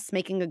is us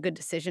making a good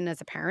decision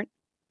as a parent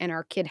and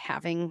our kid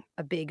having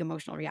a big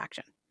emotional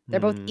reaction. They're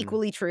both Mm.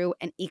 equally true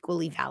and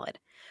equally valid.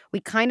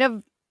 We kind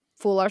of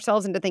fool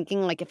ourselves into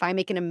thinking like if I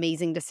make an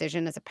amazing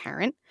decision as a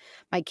parent,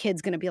 my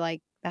kid's going to be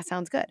like, that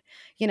sounds good,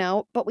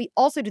 But we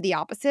also do the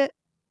opposite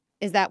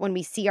is that when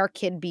we see our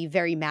kid be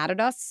very mad at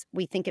us,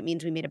 we think it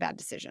means we made a bad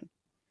decision.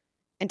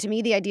 And to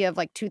me, the idea of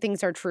like two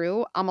things are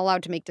true, I'm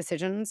allowed to make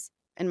decisions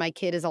and my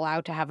kid is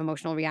allowed to have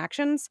emotional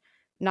reactions.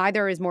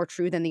 Neither is more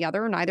true than the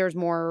other. Neither is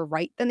more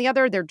right than the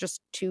other. They're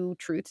just two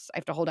truths I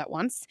have to hold at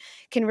once,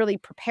 can really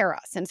prepare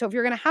us. And so, if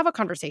you're going to have a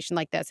conversation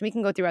like this, and we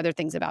can go through other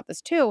things about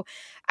this too,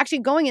 actually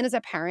going in as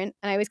a parent,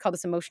 and I always call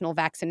this emotional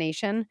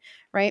vaccination,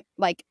 right?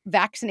 Like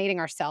vaccinating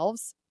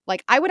ourselves.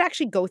 Like, I would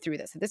actually go through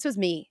this. If this was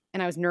me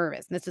and I was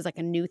nervous and this was like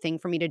a new thing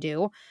for me to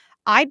do,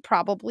 I'd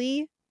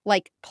probably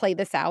like play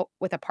this out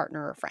with a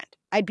partner or a friend.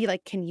 I'd be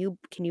like, can you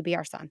be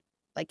our son?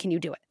 Like, can you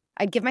do it?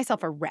 I'd give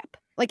myself a rep.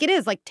 Like it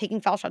is like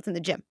taking foul shots in the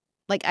gym.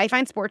 Like I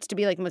find sports to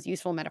be like the most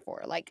useful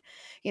metaphor. Like,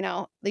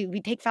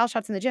 we take foul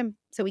shots in the gym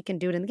so we can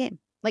do it in the game.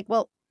 Like,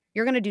 well,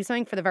 you're going to do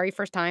something for the very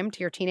first time to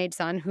your teenage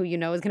son who you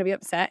know is going to be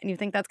upset and you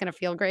think that's going to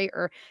feel great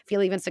or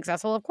feel even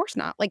successful. Of course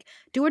not. Like,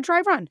 do a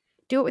dry run.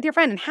 Do it with your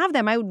friend and have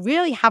them. I would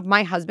really have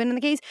my husband in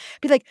the case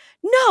be like,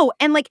 no.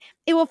 And like,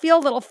 it will feel a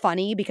little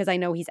funny because I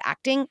know he's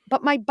acting,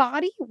 but my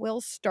body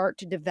will start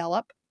to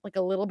develop like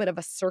a little bit of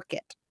a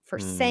circuit for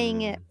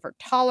saying it, Mm. for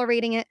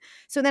tolerating it.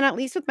 So then at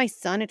least with my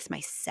son, it's my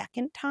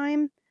second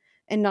time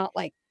and not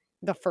like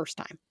the first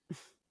time.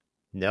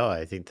 No,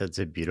 I think that's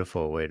a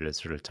beautiful way to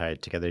sort of tie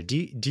it together. Do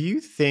you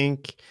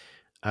think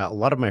a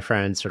lot of my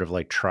friends sort of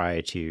like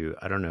try to,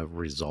 I don't know, if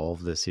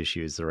resolve this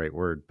issue is the right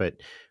word,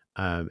 but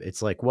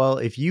it's like, well,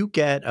 if you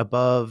get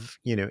above,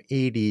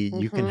 80,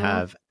 you can Mhm.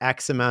 have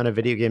X amount of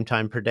video game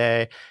time per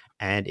day.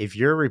 And if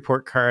your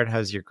report card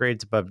has your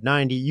grades above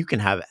 90, you can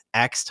have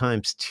X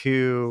times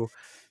two.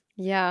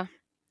 Yeah.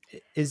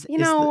 Is You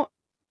is the know,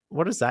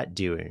 what is that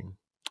doing?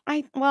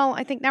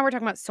 I think now we're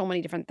talking about so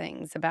many different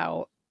things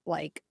about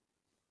like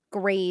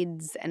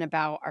grades and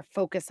about our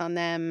focus on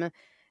them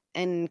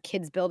and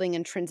kids building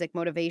intrinsic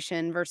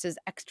motivation versus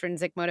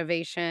extrinsic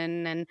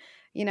motivation and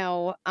you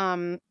know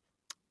um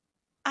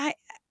I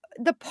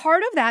the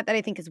part of that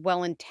I think is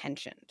well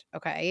intentioned,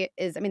 okay,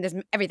 is I mean there's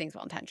everything's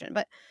well intentioned,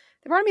 but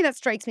the part of me that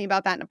strikes me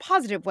about that in a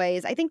positive way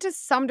is I think to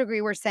some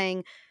degree we're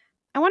saying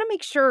I want to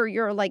make sure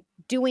you're like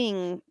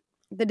doing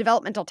the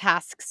developmental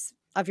tasks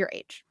of your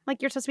age.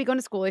 Like you're supposed to be going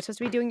to school, you're supposed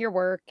to be doing your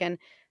work. And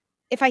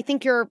if I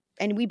think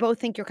and we both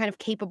think you're kind of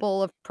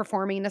capable of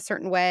performing in a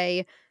certain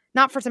way,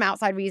 not for some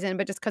outside reason,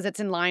 but just because it's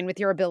in line with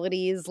your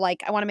abilities,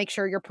 like I want to make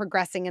sure you're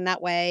progressing in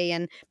that way.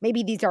 And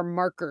maybe these are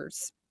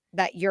markers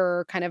that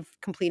you're kind of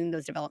completing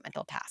those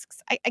developmental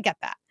tasks. I get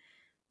that.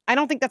 I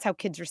don't think that's how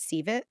kids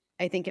receive it.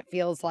 I think it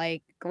feels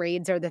like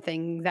grades are the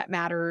thing that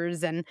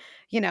matters and,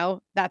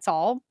 that's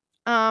all.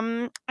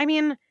 I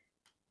mean,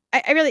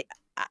 I really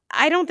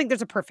I don't think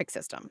there's a perfect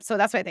system. So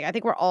that's what I think. I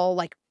think we're all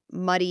like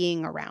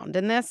muddying around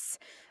in this.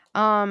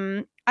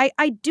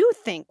 I do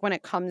think when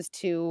it comes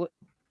to,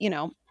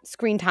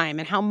 screen time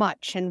and how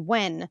much and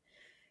when,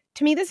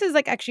 to me, this is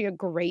like actually a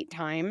great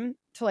time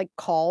to like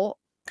call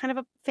kind of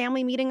a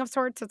family meeting of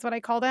sorts. That's what I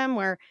call them,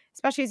 where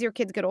especially as your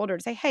kids get older,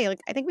 to say, hey,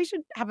 like I think we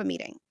should have a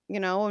meeting,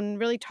 and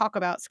really talk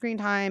about screen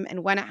time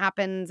and when it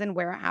happens and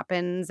where it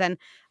happens. And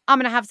I'm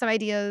gonna have some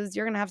ideas,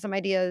 you're gonna have some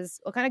ideas.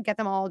 We'll kind of get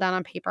them all down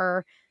on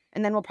paper,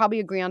 and then we'll probably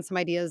agree on some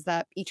ideas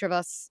that each of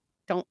us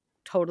don't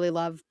totally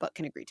love but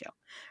can agree to.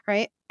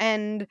 Right.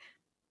 And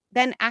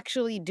then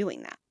actually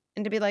doing that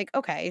and to be like,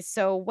 okay,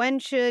 so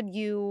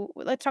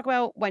let's talk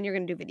about when you're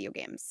going to do video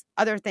games.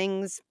 Other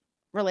things,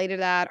 related to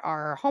that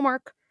are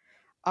homework,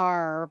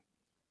 are,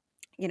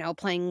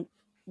 playing,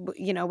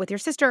 with your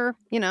sister,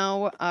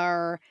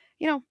 are,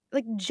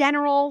 like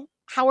general,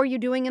 how are you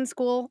doing in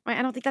school? Right?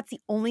 I don't think that's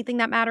the only thing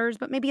that matters,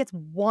 but maybe it's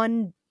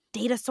one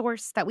data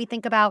source that we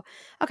think about.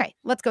 Okay,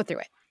 let's go through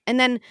it. And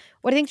then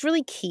what I think is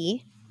really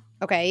key,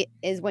 okay,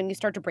 is when you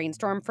start to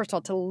brainstorm, first of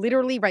all, to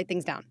literally write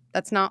things down.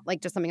 That's not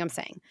like just something I'm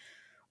saying.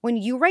 When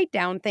you write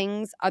down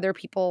things other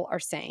people are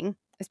saying,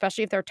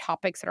 especially if they're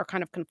topics that are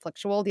kind of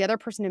conflictual, the other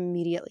person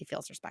immediately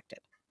feels respected,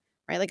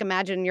 right? Like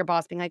imagine your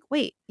boss being like,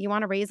 wait, you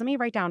want a raise? Let me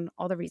write down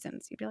all the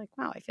reasons. You'd be like,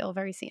 wow, I feel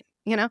very seen.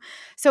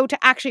 So to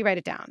actually write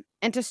it down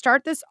and to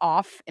start this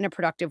off in a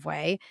productive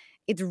way,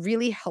 it's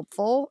really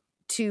helpful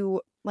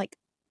to like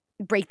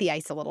break the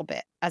ice a little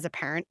bit as a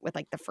parent with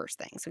like the first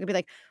thing. So it could be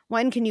like,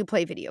 when can you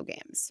play video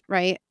games?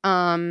 Right.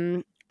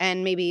 And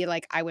maybe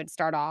like I would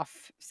start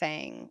off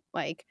saying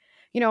like,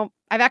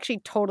 I've actually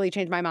totally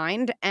changed my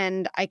mind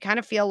and I kind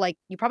of feel like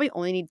you probably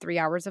only need 3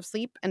 hours of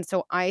sleep. And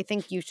so I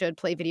think you should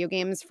play video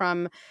games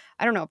from,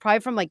 I don't know, probably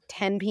from like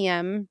 10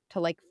 p.m.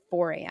 to like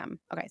 4 a.m.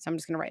 Okay. So I'm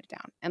just going to write it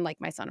down. And like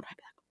my son would probably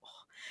be like,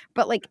 oh.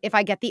 But like if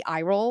I get the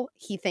eye roll,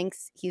 he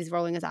thinks he's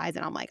rolling his eyes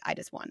and I'm like, I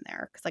just won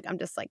there. Cause like I'm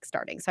just like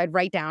starting. So I'd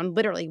write down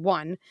literally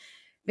 1,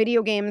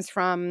 video games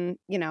from,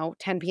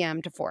 10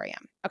 p.m. to 4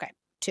 a.m. Okay.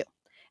 2.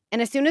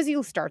 And as soon as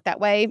you start that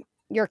way,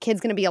 your kid's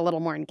going to be a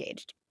little more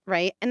engaged.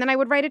 Right. And then I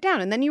would write it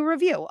down and then you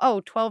review.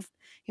 Oh, 12,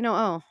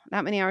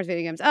 that many hours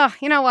video games. Oh,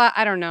 you know what?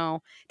 I don't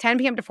know. 10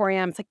 p.m. to 4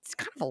 a.m. It's like, it's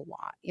kind of a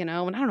lot, and I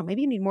don't know,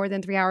 maybe you need more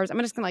than 3 hours. I'm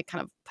just going to like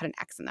kind of put an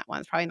X in that one.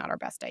 It's probably not our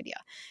best idea.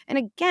 And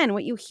again,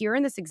 what you hear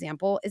in this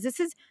example is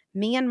this is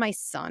me and my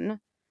son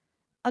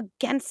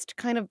against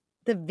kind of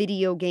the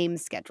video game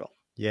schedule.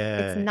 It's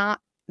Yeah.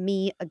 not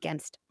me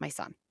against my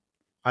son.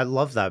 I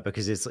love that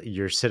because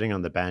you're sitting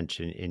on the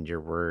bench in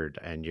your word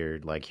and you're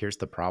like, here's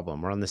the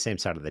problem. We're on the same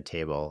side of the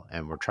table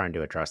and we're trying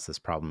to address this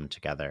problem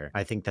together.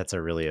 I think that's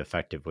a really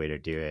effective way to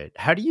do it.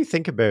 How do you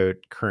think about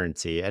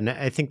currency? And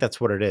I think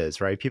that's what it is,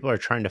 right? People are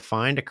trying to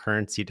find a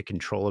currency to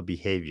control a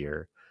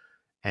behavior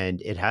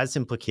and it has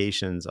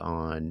implications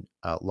on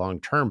long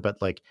term,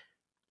 but like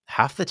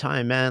half the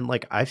time, man,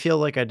 like I feel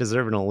like I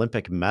deserve an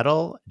Olympic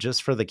medal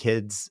just for the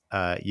kids,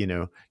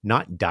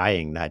 not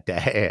dying that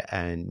day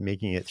and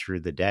making it through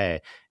the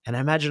day. And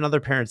I imagine other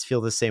parents feel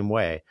the same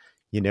way.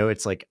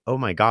 It's like, oh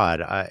my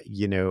God,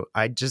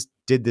 I just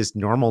did this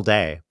normal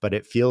day, but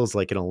it feels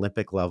like an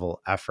Olympic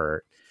level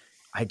effort.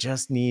 I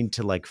just need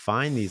to like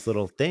find these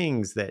little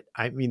things that,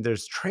 I mean,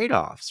 there's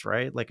trade-offs,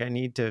 right? Like I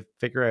need to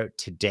figure out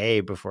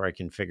today before I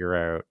can figure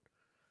out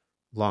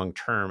long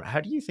term.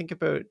 How do you think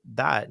about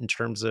that in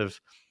terms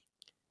of,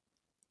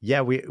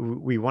 yeah,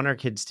 we want our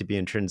kids to be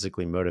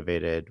intrinsically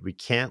motivated. We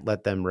can't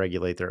let them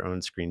regulate their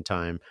own screen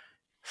time.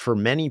 For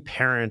many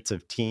parents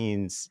of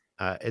teens,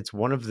 it's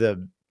one of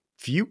the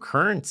few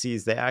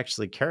currencies they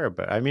actually care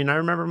about. I mean, I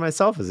remember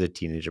myself as a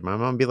teenager. My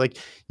mom would be like,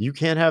 "You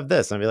can't have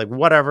this." I'd be like,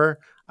 "Whatever.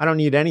 I don't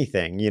need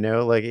anything."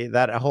 Like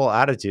that whole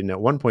attitude. And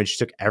at one point, she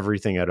took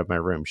everything out of my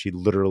room. She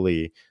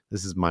literally,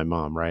 this is my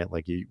mom, right?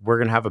 Like, we're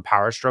gonna have a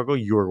power struggle.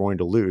 You are going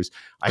to lose.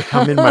 I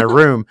come in my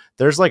room.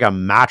 There's like a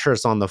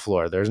mattress on the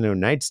floor. There's no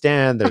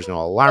nightstand. There's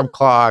no alarm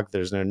clock.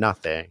 There's no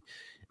nothing.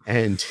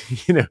 And,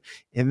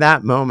 in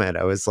that moment,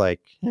 I was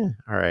like, all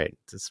right,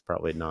 this is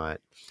probably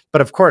not.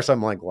 But of course,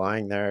 I'm like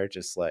lying there,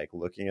 just like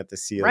looking at the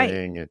Right.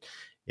 ceiling. And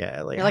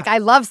yeah, like, You're like, I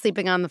love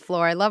sleeping on the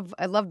floor. I love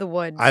the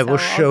wood. I will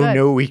So all show good.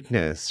 no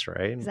weakness,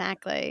 right?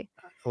 Exactly.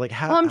 Like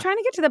Well, I'm trying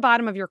to get to the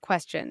bottom of your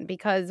question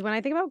because when I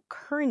think about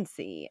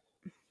currency,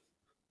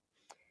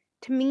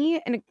 to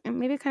me, and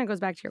maybe it kind of goes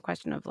back to your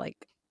question of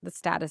like the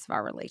status of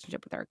our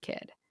relationship with our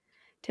kid.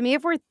 To me,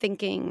 if we're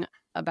thinking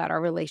about our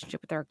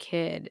relationship with our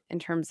kid in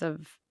terms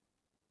of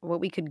what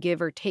we could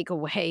give or take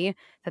away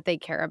that they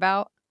care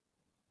about,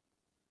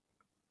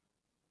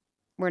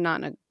 we're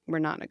not in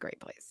a great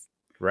place.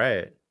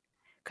 right.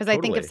 Because I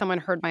think if Totally. someone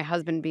heard my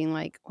husband being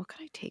like, what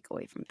could I take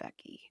away from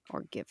Becky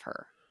or give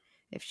her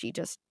if she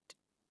just,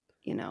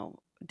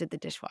 did the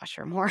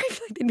dishwasher more? I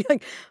feel like they'd be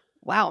like,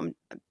 wow,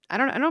 I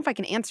don't know if I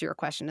can answer your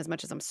question as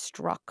much as I'm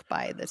struck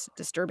by this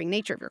disturbing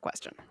nature of your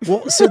question.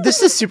 Well, so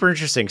this is super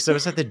interesting. So I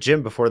was at the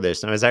gym before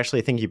this and I was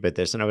actually thinking about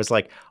this and I was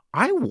like,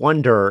 I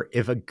wonder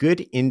if a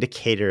good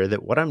indicator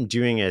that what I'm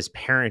doing as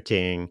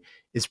parenting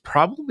is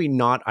probably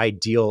not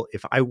ideal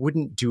if I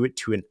wouldn't do it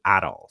to an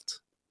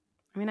adult.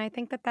 I mean, I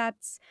think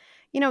that's,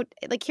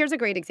 like here's a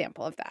great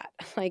example of that.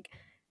 Like,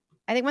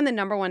 I think when the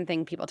number one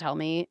thing people tell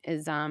me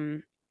is,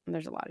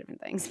 there's a lot of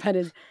different things, but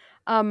is,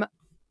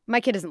 my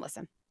kid doesn't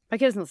listen. My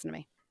kid doesn't listen to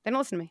me. They don't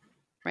listen to me,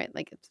 right?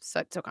 Like it's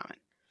so common.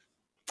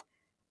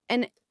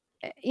 And,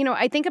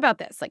 I think about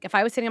this. Like if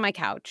I was sitting on my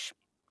couch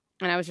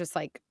and I was just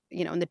like,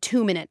 in the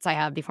 2 minutes I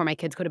have before my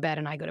kids go to bed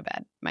and I go to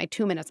bed, my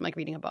 2 minutes, I'm like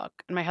reading a book.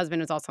 And my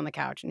husband is also on the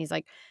couch and he's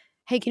like,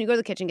 hey, can you go to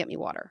the kitchen and get me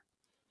water?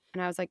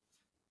 And I was like,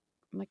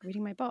 I'm like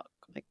reading my book.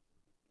 Like,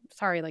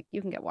 sorry, like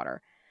you can get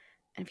water.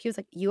 And if he was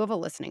like, you have a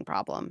listening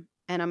problem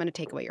and I'm going to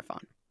take away your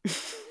phone.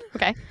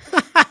 Okay.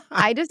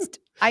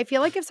 I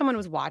feel like if someone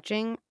was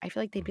watching, I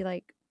feel like they'd be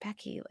like,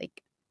 Becky,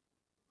 like,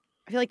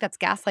 I feel like that's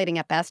gaslighting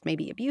at best,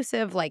 maybe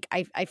abusive. Like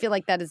I feel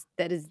like that is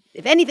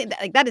if anything,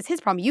 like that is his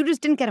problem. You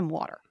just didn't get him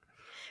water,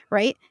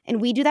 right? And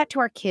we do that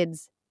to our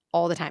kids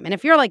all the time. And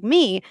if you're like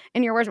me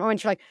in your worst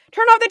moments, you're like,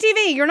 turn off the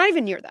TV. You're not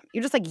even near them.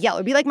 You just like yell.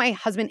 It'd be like my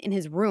husband in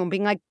his room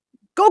being like,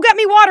 go get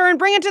me water and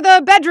bring it to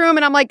the bedroom.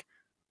 And I'm like,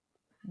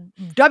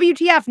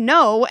 WTF,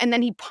 no. And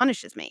then he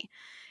punishes me.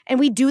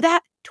 And we do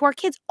that to our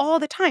kids all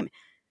the time.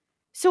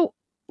 So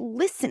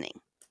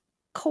listening,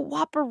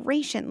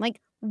 cooperation,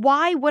 like,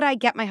 why would I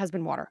get my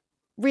husband water?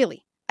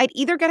 Really? I'd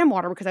either get him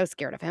water because I was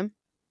scared of him.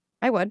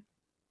 I would.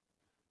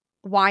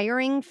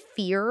 Wiring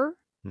fear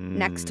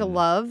next to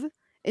love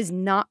is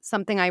not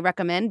something I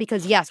recommend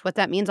because, yes, what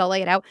that means, I'll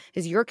lay it out,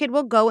 is your kid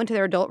will go into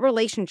their adult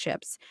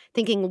relationships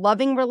thinking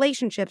loving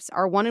relationships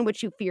are one in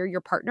which you fear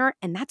your partner,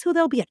 and that's who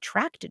they'll be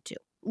attracted to.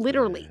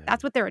 Literally,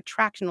 that's what their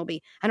attraction will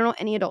be. I don't know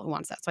any adult who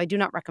wants that, so I do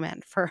not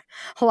recommend for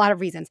a lot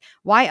of reasons.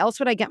 Why else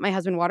would I get my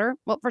husband water?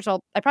 Well, first of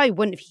all, I probably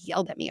wouldn't if he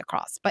yelled at me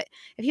across, but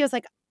if he was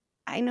like,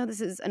 I know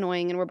this is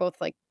annoying and we're both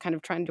like kind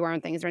of trying to do our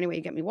own thing. Is there any way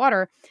you get me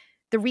water?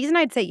 The reason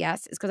I'd say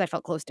yes is because I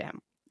felt close to him.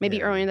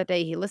 Maybe earlier in the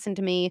day he listened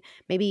to me.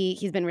 Maybe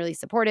he's been really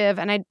supportive,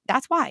 and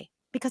that's why,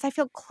 because I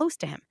feel close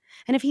to him.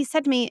 And if he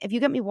said to me, "If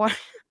you get me water,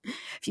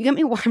 if you get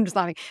me water," I'm just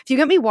laughing. If you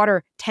get me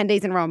water 10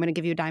 days in a row, I'm going to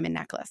give you a diamond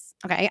necklace.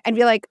 Okay, I'd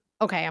be like,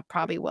 okay, I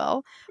probably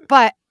will,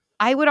 but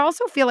I would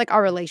also feel like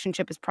our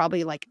relationship is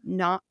probably like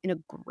not in a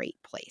great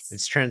place.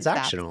 It's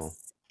transactional.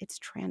 It's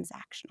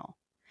transactional,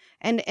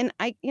 and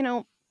I,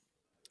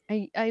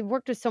 I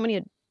worked with so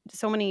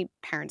many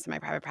parents in my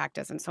private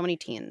practice and so many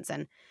teens,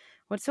 and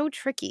what's so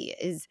tricky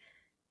is,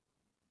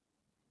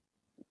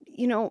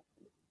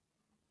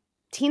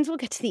 teens will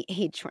get to the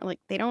age where like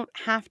they don't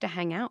have to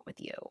hang out with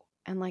you,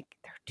 and like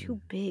they're too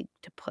big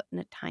to put in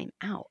a time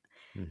out,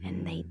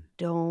 and they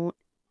don't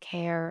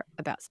care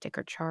about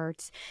sticker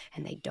charts,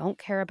 and they don't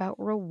care about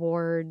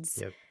rewards.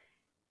 Yep.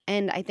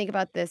 And I think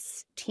about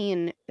this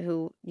teen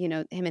who,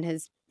 him and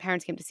his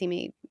parents came to see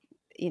me,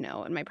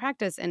 in my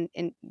practice, and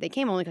they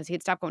came only because he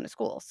had stopped going to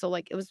school. So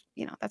like it was,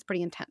 that's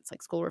pretty intense,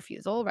 like school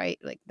refusal, right?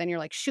 Like then you're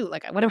like, shoot,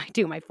 like what do I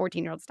do? My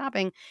 14-year-old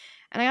stopping.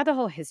 And I got the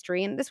whole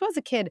history, and this was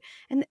a kid,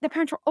 and the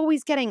parents were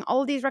always getting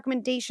all of these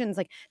recommendations.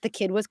 Like the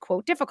kid was,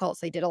 quote, difficult.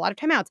 So they did a lot of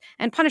timeouts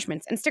and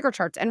punishments and sticker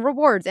charts and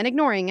rewards and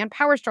ignoring and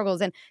power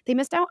struggles. And they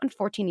missed out on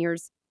 14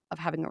 years of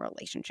having a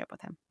relationship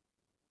with him.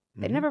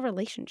 They didn't have a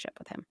relationship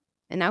with him.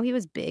 And now he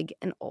was big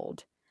and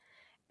old.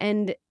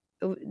 And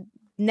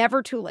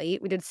never too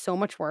late. We did so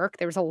much work.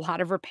 There was a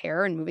lot of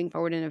repair and moving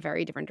forward in a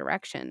very different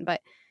direction.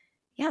 But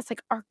yeah, it's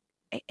like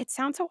it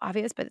sounds so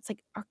obvious, but it's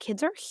like our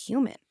kids are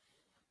human.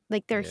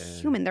 Like they're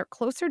human. They're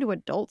closer to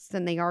adults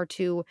than they are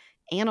to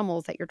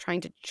animals that you're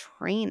trying to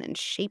train and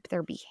shape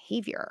their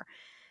behavior.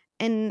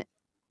 And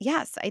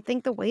yes, I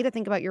think the way to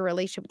think about your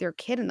relationship with your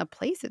kid and the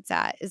place it's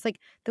at is like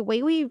the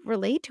way we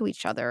relate to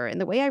each other and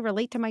the way I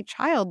relate to my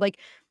child. Like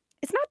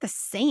it's not the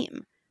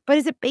same, but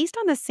is it based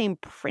on the same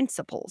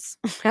principles,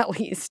 at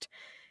least,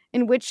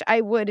 in which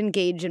I would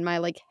engage in my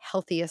like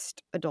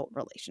healthiest adult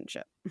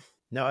relationship?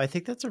 No, I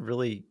think that's a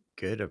really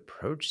good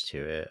approach to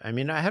it. I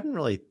mean, I haven't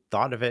really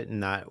thought of it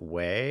in that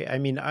way. I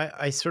mean,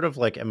 I sort of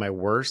like at my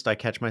worst, I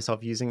catch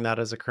myself using that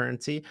as a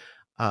currency.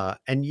 And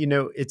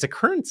it's a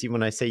currency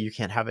when I say you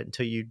can't have it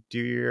until you do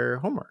your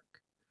homework,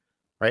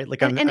 right?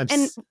 Like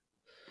And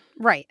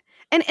right.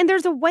 And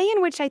there's a way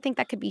in which I think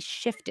that could be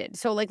shifted.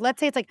 So like, let's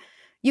say it's like,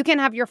 you can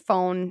have your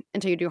phone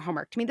until you do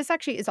homework. To me, this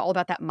actually is all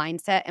about that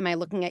mindset. Am I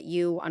looking at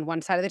you on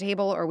one side of the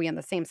table, or are we on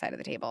the same side of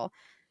the table?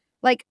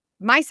 Like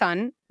my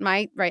son,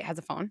 right, has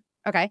a phone.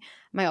 Okay.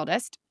 My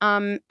oldest.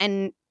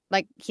 And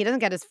like he doesn't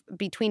get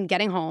between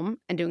getting home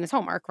and doing his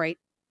homework, right?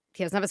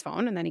 He doesn't have his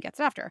phone, and then he gets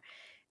it after.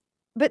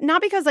 But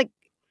not because like,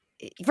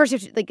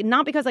 first,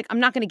 not because like, I'm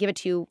not going to give it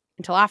to you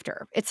until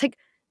after. It's like,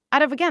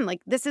 out of, again,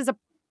 like this is a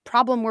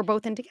problem we're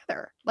both in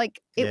together. Like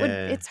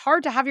it's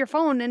hard to have your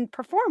phone and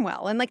perform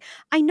well. And like,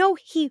 I know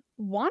he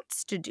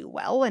wants to do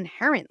well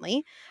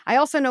inherently. I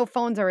also know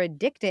phones are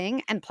addicting,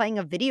 and playing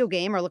a video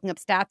game or looking up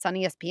stats on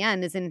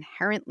ESPN is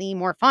inherently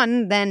more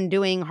fun than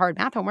doing hard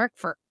math homework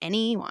for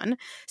anyone.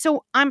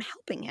 So I'm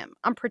helping him.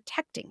 I'm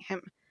protecting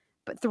him,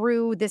 but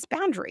through this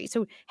boundary.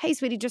 So, hey,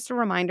 sweetie, just a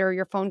reminder,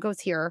 your phone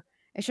goes here.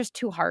 It's just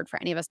too hard for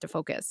any of us to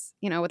focus,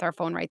 with our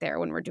phone right there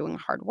when we're doing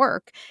hard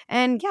work.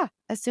 And yeah,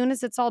 as soon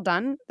as it's all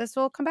done, this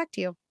will come back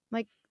to you.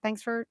 Like,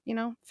 thanks for,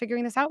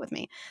 figuring this out with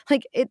me.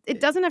 Like,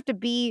 it doesn't have to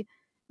be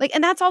like,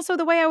 and that's also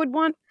the way I would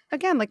want,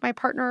 again, like my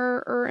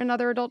partner or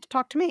another adult to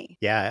talk to me.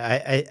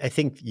 Yeah, I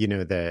think,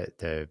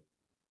 the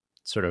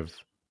sort of,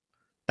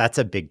 that's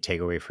a big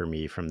takeaway for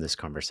me from this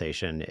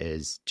conversation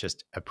is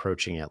just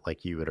approaching it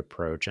like you would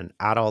approach an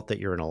adult that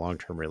you're in a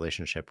long-term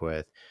relationship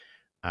with.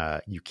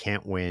 You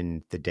can't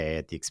win the day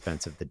at the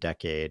expense of the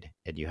decade,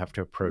 and you have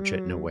to approach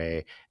it in a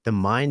way. The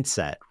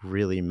mindset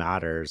really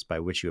matters by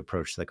which you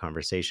approach the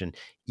conversation,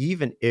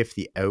 even if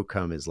the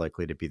outcome is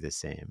likely to be the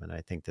same. And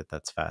I think that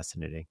that's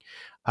fascinating.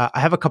 I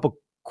have a couple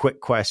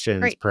quick questions,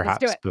 Great.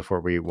 perhaps,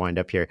 before we wind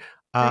up here.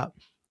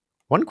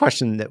 One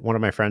question that one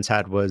of my friends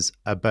had was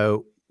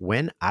about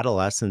when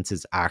adolescence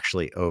is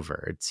actually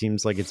over. It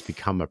seems like it's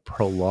become a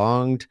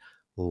prolonged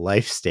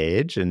life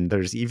stage, and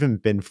there's even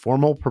been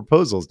formal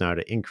proposals now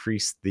to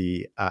increase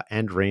the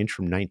end range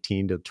from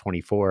 19 to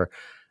 24.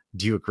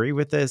 Do you agree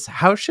with this?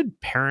 How should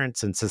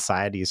parents and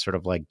society sort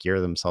of like gear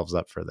themselves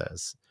up for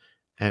this?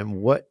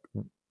 And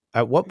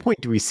at what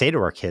point do we say to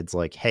our kids,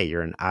 like, hey,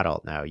 you're an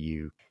adult now,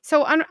 you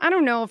So I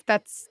don't know if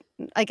that's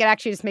like, it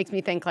actually just makes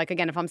me think, like,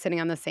 again, if I'm sitting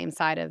on the same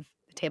side of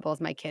the table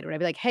as my kid, would I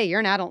be like, "Hey, you're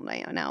an adult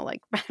now."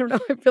 Like, I don't know,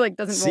 I feel like it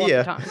doesn't roll see off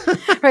the ya?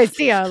 tongue. Right,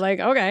 see ya, like,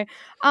 okay.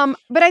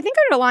 But I think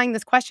underlying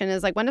this question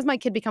is, like, when does my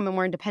kid become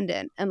more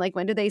independent? And, like,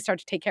 when do they start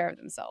to take care of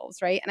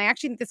themselves, right? And I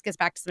actually think this gets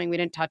back to something we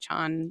didn't touch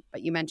on,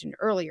 but you mentioned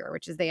earlier,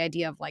 which is the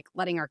idea of, like,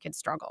 letting our kids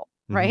struggle,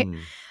 right?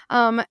 Mhm.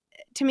 Um,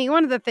 to me,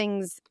 one of the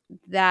things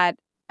that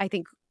I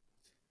think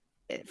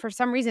for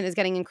some reason is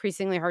getting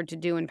increasingly hard to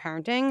do in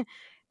parenting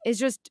is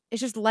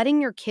just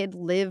letting your kid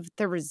live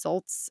the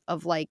results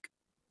of like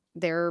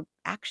their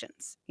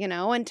actions, you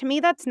know? And to me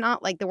that's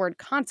not like the word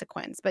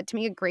consequence, but to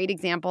me a great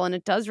example, and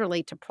it does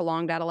relate to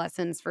prolonged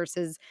adolescence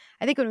versus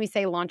I think when we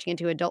say launching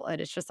into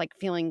adulthood, it's just like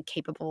feeling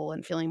capable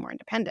and feeling more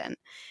independent.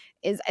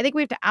 Is I think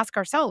we have to ask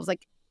ourselves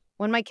like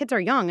when my kids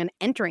are young and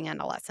entering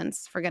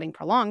adolescence for getting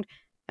prolonged,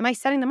 am I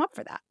setting them up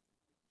for that?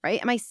 Right?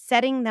 Am I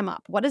setting them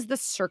up? What is the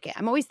circuit?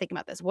 I'm always thinking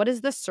about this. What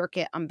is the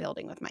circuit I'm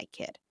building with my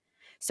kid?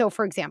 So,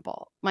 for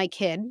example, my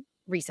kid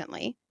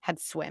recently had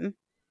swim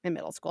in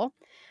middle school.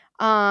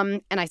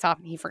 And I saw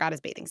he forgot his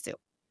bathing suit,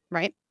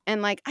 right?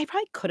 And like I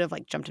probably could have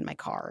like jumped in my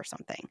car or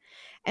something.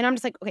 And I'm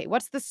just like, okay,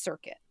 what's the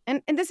circuit?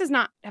 And this does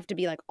not have to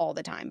be like all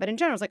the time, but in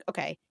general, it's like,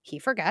 okay, he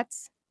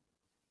forgets,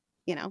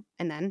 you know,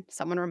 and then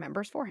someone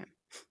remembers for him.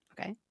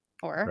 Okay.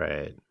 Or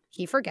Right.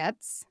 he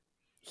forgets.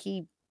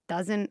 He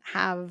doesn't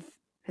have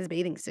his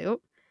bathing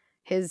suit.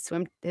 His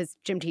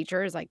gym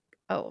teacher is like,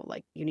 "Oh,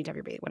 like you need to have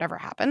your bathing whatever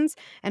happens."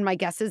 And my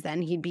guess is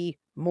then he'd be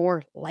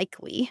more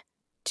likely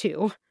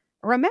to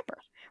remember,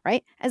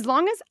 right? As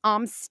long as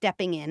I'm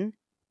stepping in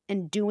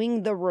and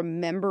doing the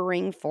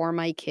remembering for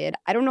my kid.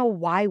 I don't know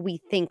why we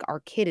think our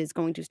kid is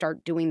going to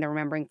start doing the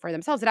remembering for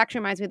themselves. It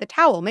actually reminds me of the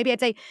towel. Maybe I'd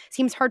say,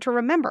 seems hard to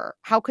remember.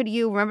 How could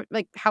you remember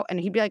like how and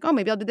he'd be like, "Oh,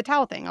 maybe I'll do the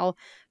towel thing. I'll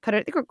put it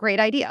I think a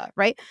great idea,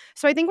 right?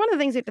 So I think one of the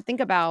things we have to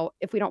think about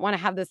if we don't want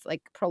to have this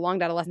like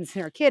prolonged adolescence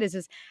in our kid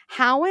is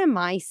how am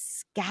I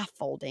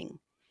scaffolding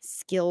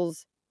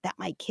skills that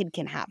my kid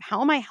can have?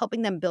 How am I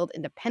helping them build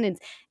independence?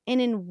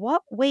 And in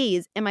what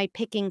ways am I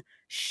picking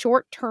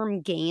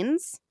short-term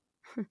gains,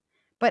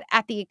 but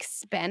at the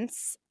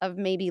expense of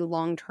maybe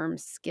long-term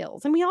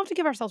skills? And we all have to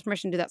give ourselves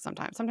permission to do that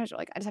sometimes. Sometimes you're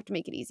like, I just have to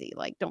make it easy.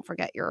 Like, don't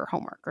forget your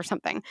homework or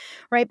something,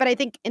 right? But I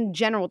think in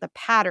general, the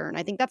pattern,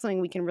 I think that's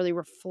something we can really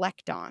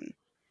reflect on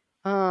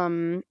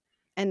um,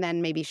 and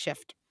then maybe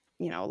shift,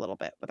 you know, a little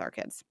bit with our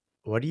kids.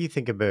 What do you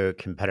think about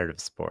competitive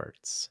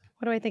sports?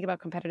 What do I think about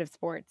competitive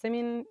sports? I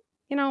mean,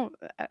 you know,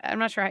 I'm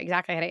not sure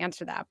exactly how to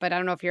answer that, but I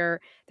don't know if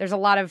there's a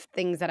lot of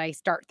things that I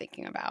start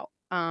thinking about.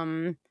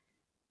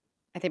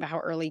 I think about how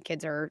early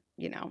kids are,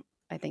 you know,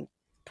 I think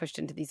pushed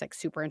into these like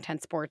super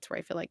intense sports where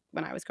I feel like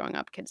when I was growing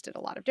up, kids did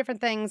a lot of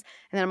different things.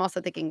 And then I'm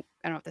also thinking,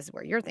 I don't know if this is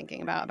where you're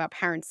thinking about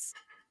parents'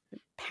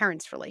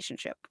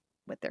 relationship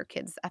with their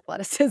kids'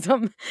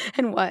 athleticism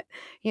and what,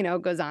 you know,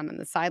 goes on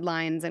the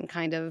sidelines and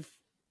kind of,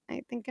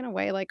 I think in a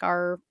way like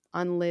our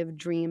unlived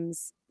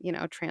dreams, you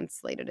know,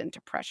 translated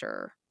into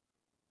pressure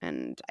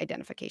and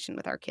identification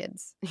with our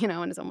kids, you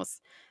know, and it's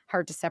almost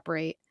hard to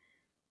separate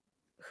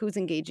who's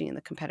engaging in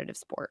the competitive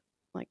sport,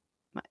 like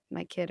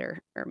my kid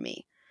or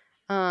me.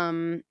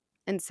 Um,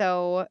 and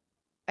so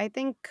I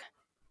think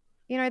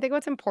you know, I think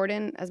what's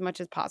important as much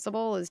as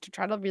possible is to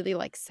try to really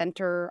like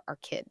center our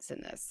kids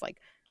in this. Like,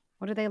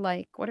 what do they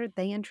like? What are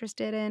they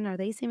interested in? Are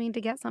they seeming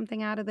to get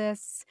something out of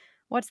this?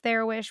 What's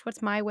their wish?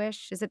 What's my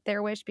wish? Is it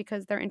their wish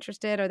because they're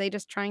interested? Are they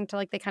just trying to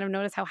like, they kind of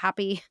notice how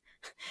happy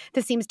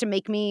this seems to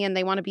make me and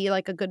they want to be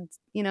like a good,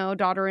 you know,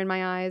 daughter in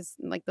my eyes?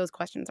 Like, those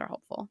questions are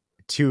helpful.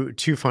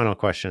 Two final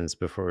questions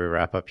before we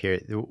wrap up here.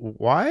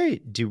 Why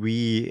do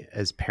we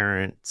as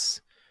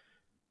parents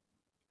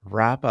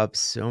wrap up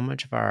so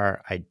much of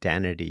our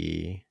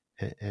identity,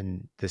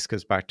 and this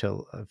goes back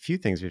to a few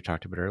things we've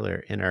talked about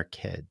earlier, in our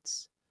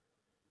kids?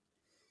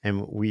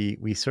 And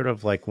we sort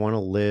of like want to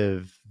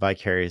live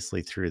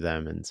vicariously through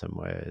them in some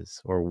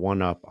ways, or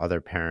one up other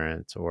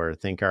parents, or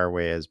think our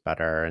way is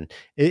better. And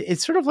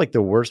it's sort of like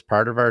the worst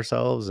part of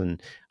ourselves.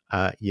 And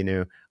you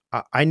know,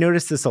 I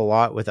notice this a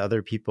lot with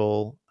other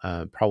people,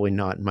 probably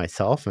not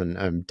myself, and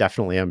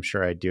I'm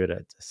sure I do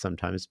it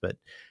sometimes, but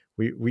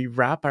we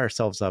wrap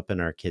ourselves up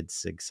in our kids'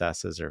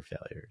 successes or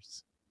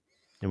failures.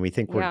 And we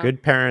think we're Yeah.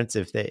 good parents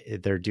if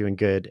they're doing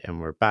good, and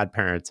we're bad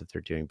parents if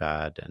they're doing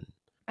bad. And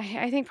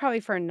I think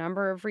probably for a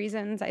number of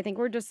reasons. I think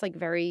we're just like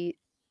very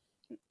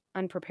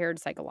unprepared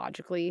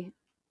psychologically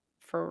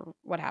for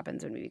what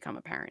happens when we become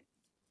a parent.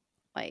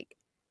 Like,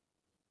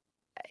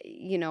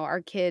 you know,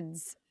 our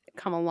kids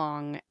come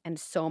along and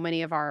so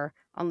many of our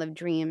unlived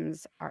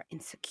dreams, our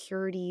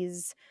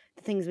insecurities,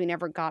 the things we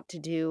never got to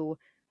do,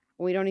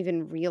 we don't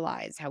even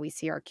realize how we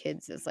see our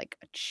kids as like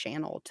a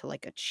channel to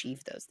like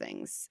achieve those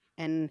things.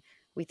 And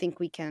We think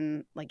we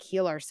can like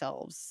heal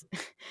ourselves,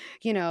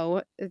 you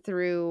know,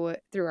 through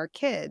our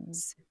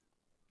kids,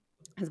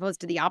 as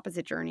opposed to the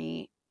opposite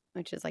journey,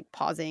 which is like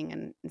pausing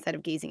and instead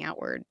of gazing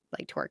outward,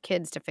 like to our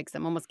kids to fix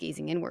them, almost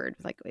gazing inward.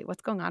 Like, wait,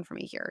 what's going on for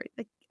me here?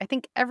 Like, I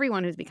think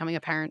everyone who's becoming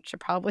a parent should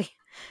probably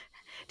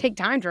take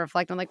time to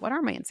reflect on like, what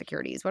are my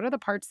insecurities? What are the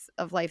parts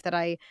of life that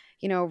I,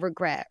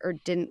 regret or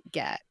didn't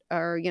get?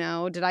 Or,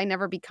 did I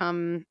never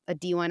become a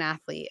D1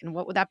 athlete? And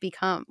what would that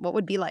become? What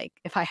would be like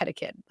if I had a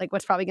kid? Like,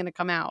 what's probably going to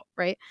come out,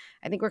 right?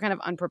 I think we're kind of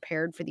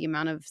unprepared for the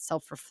amount of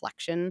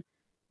self-reflection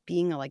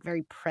being a like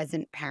very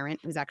present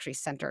parent who's actually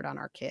centered on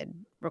our kid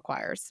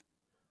requires.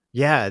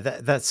 Yeah,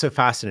 that's so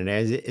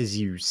fascinating. As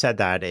you said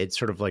that, it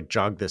sort of like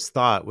jogged this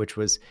thought, which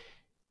was,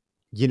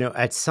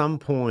 at some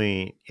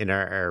point in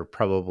our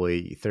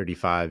probably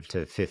 35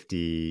 to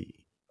 50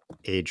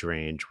 age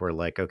range, we're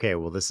like, okay,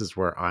 well, this is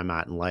where I'm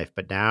at in life.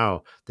 But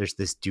now there's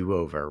this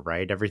do-over,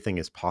 right? Everything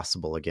is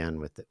possible again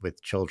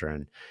with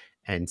children.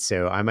 And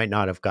so I might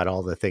not have got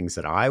all the things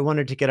that I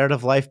wanted to get out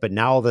of life, but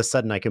now all of a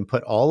sudden I can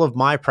put all of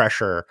my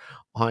pressure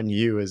on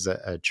you as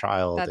a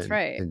child That's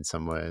right. in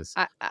some ways.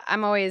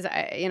 I'm always,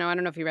 I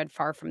don't know if you read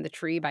Far from the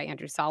Tree by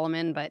Andrew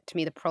Solomon, but to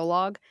me, the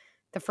prologue,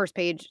 the first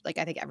page, like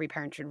I think every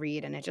parent should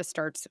read. And it just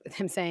starts with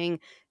him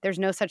saying, there's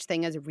no such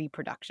thing as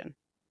reproduction.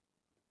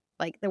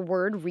 Like the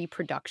word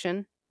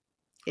reproduction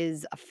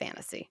is a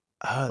fantasy.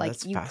 Oh, Like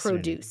that's you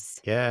fascinating.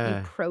 produce, you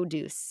Yeah.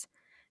 produce.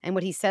 And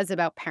what he says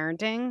about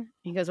parenting,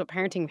 he goes, what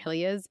parenting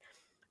really is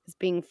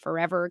being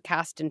forever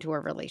cast into a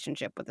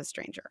relationship with a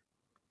stranger.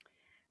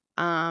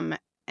 And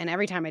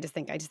every time I just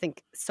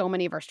think so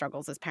many of our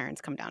struggles as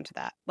parents come down to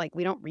that. Like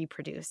we don't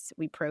reproduce,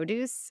 we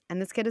produce, and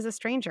this kid is a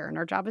stranger, and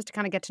our job is to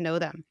kind of get to know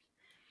them.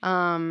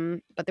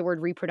 But the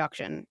word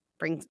reproduction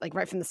brings, like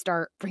right from the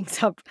start,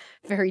 brings up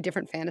very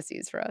different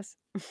fantasies for us.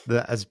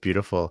 That's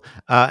beautiful.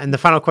 And the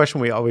final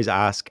question we always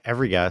ask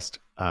every guest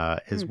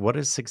is, Hmm. what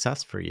is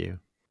success for you?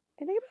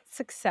 I think about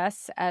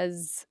success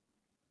as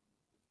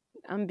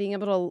being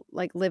able to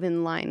like live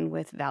in line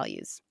with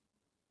values.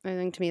 I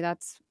think to me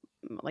that's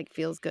like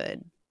feels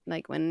good.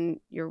 Like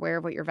when you're aware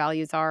of what your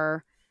values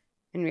are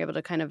and you're able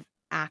to kind of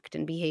act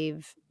and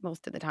behave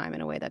most of the time in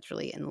a way that's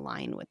really in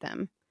line with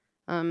them.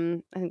 I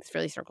think this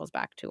really circles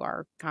back to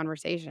our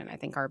conversation. I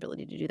think our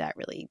ability to do that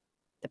really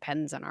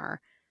depends on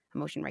our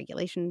emotion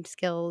regulation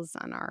skills,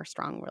 on our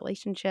strong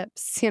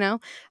relationships,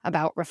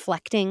 about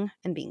reflecting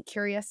and being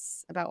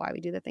curious about why we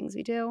do the things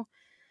we do.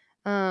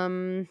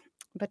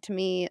 But to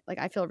me, like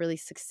I feel really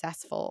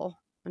successful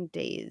on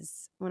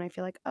days when I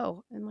feel like,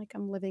 oh, and like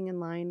I'm living in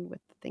line with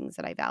the things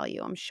that I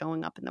value. I'm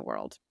showing up in the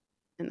world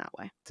in that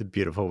way. It's a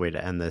beautiful way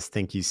to end this.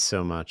 Thank you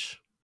so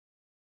much.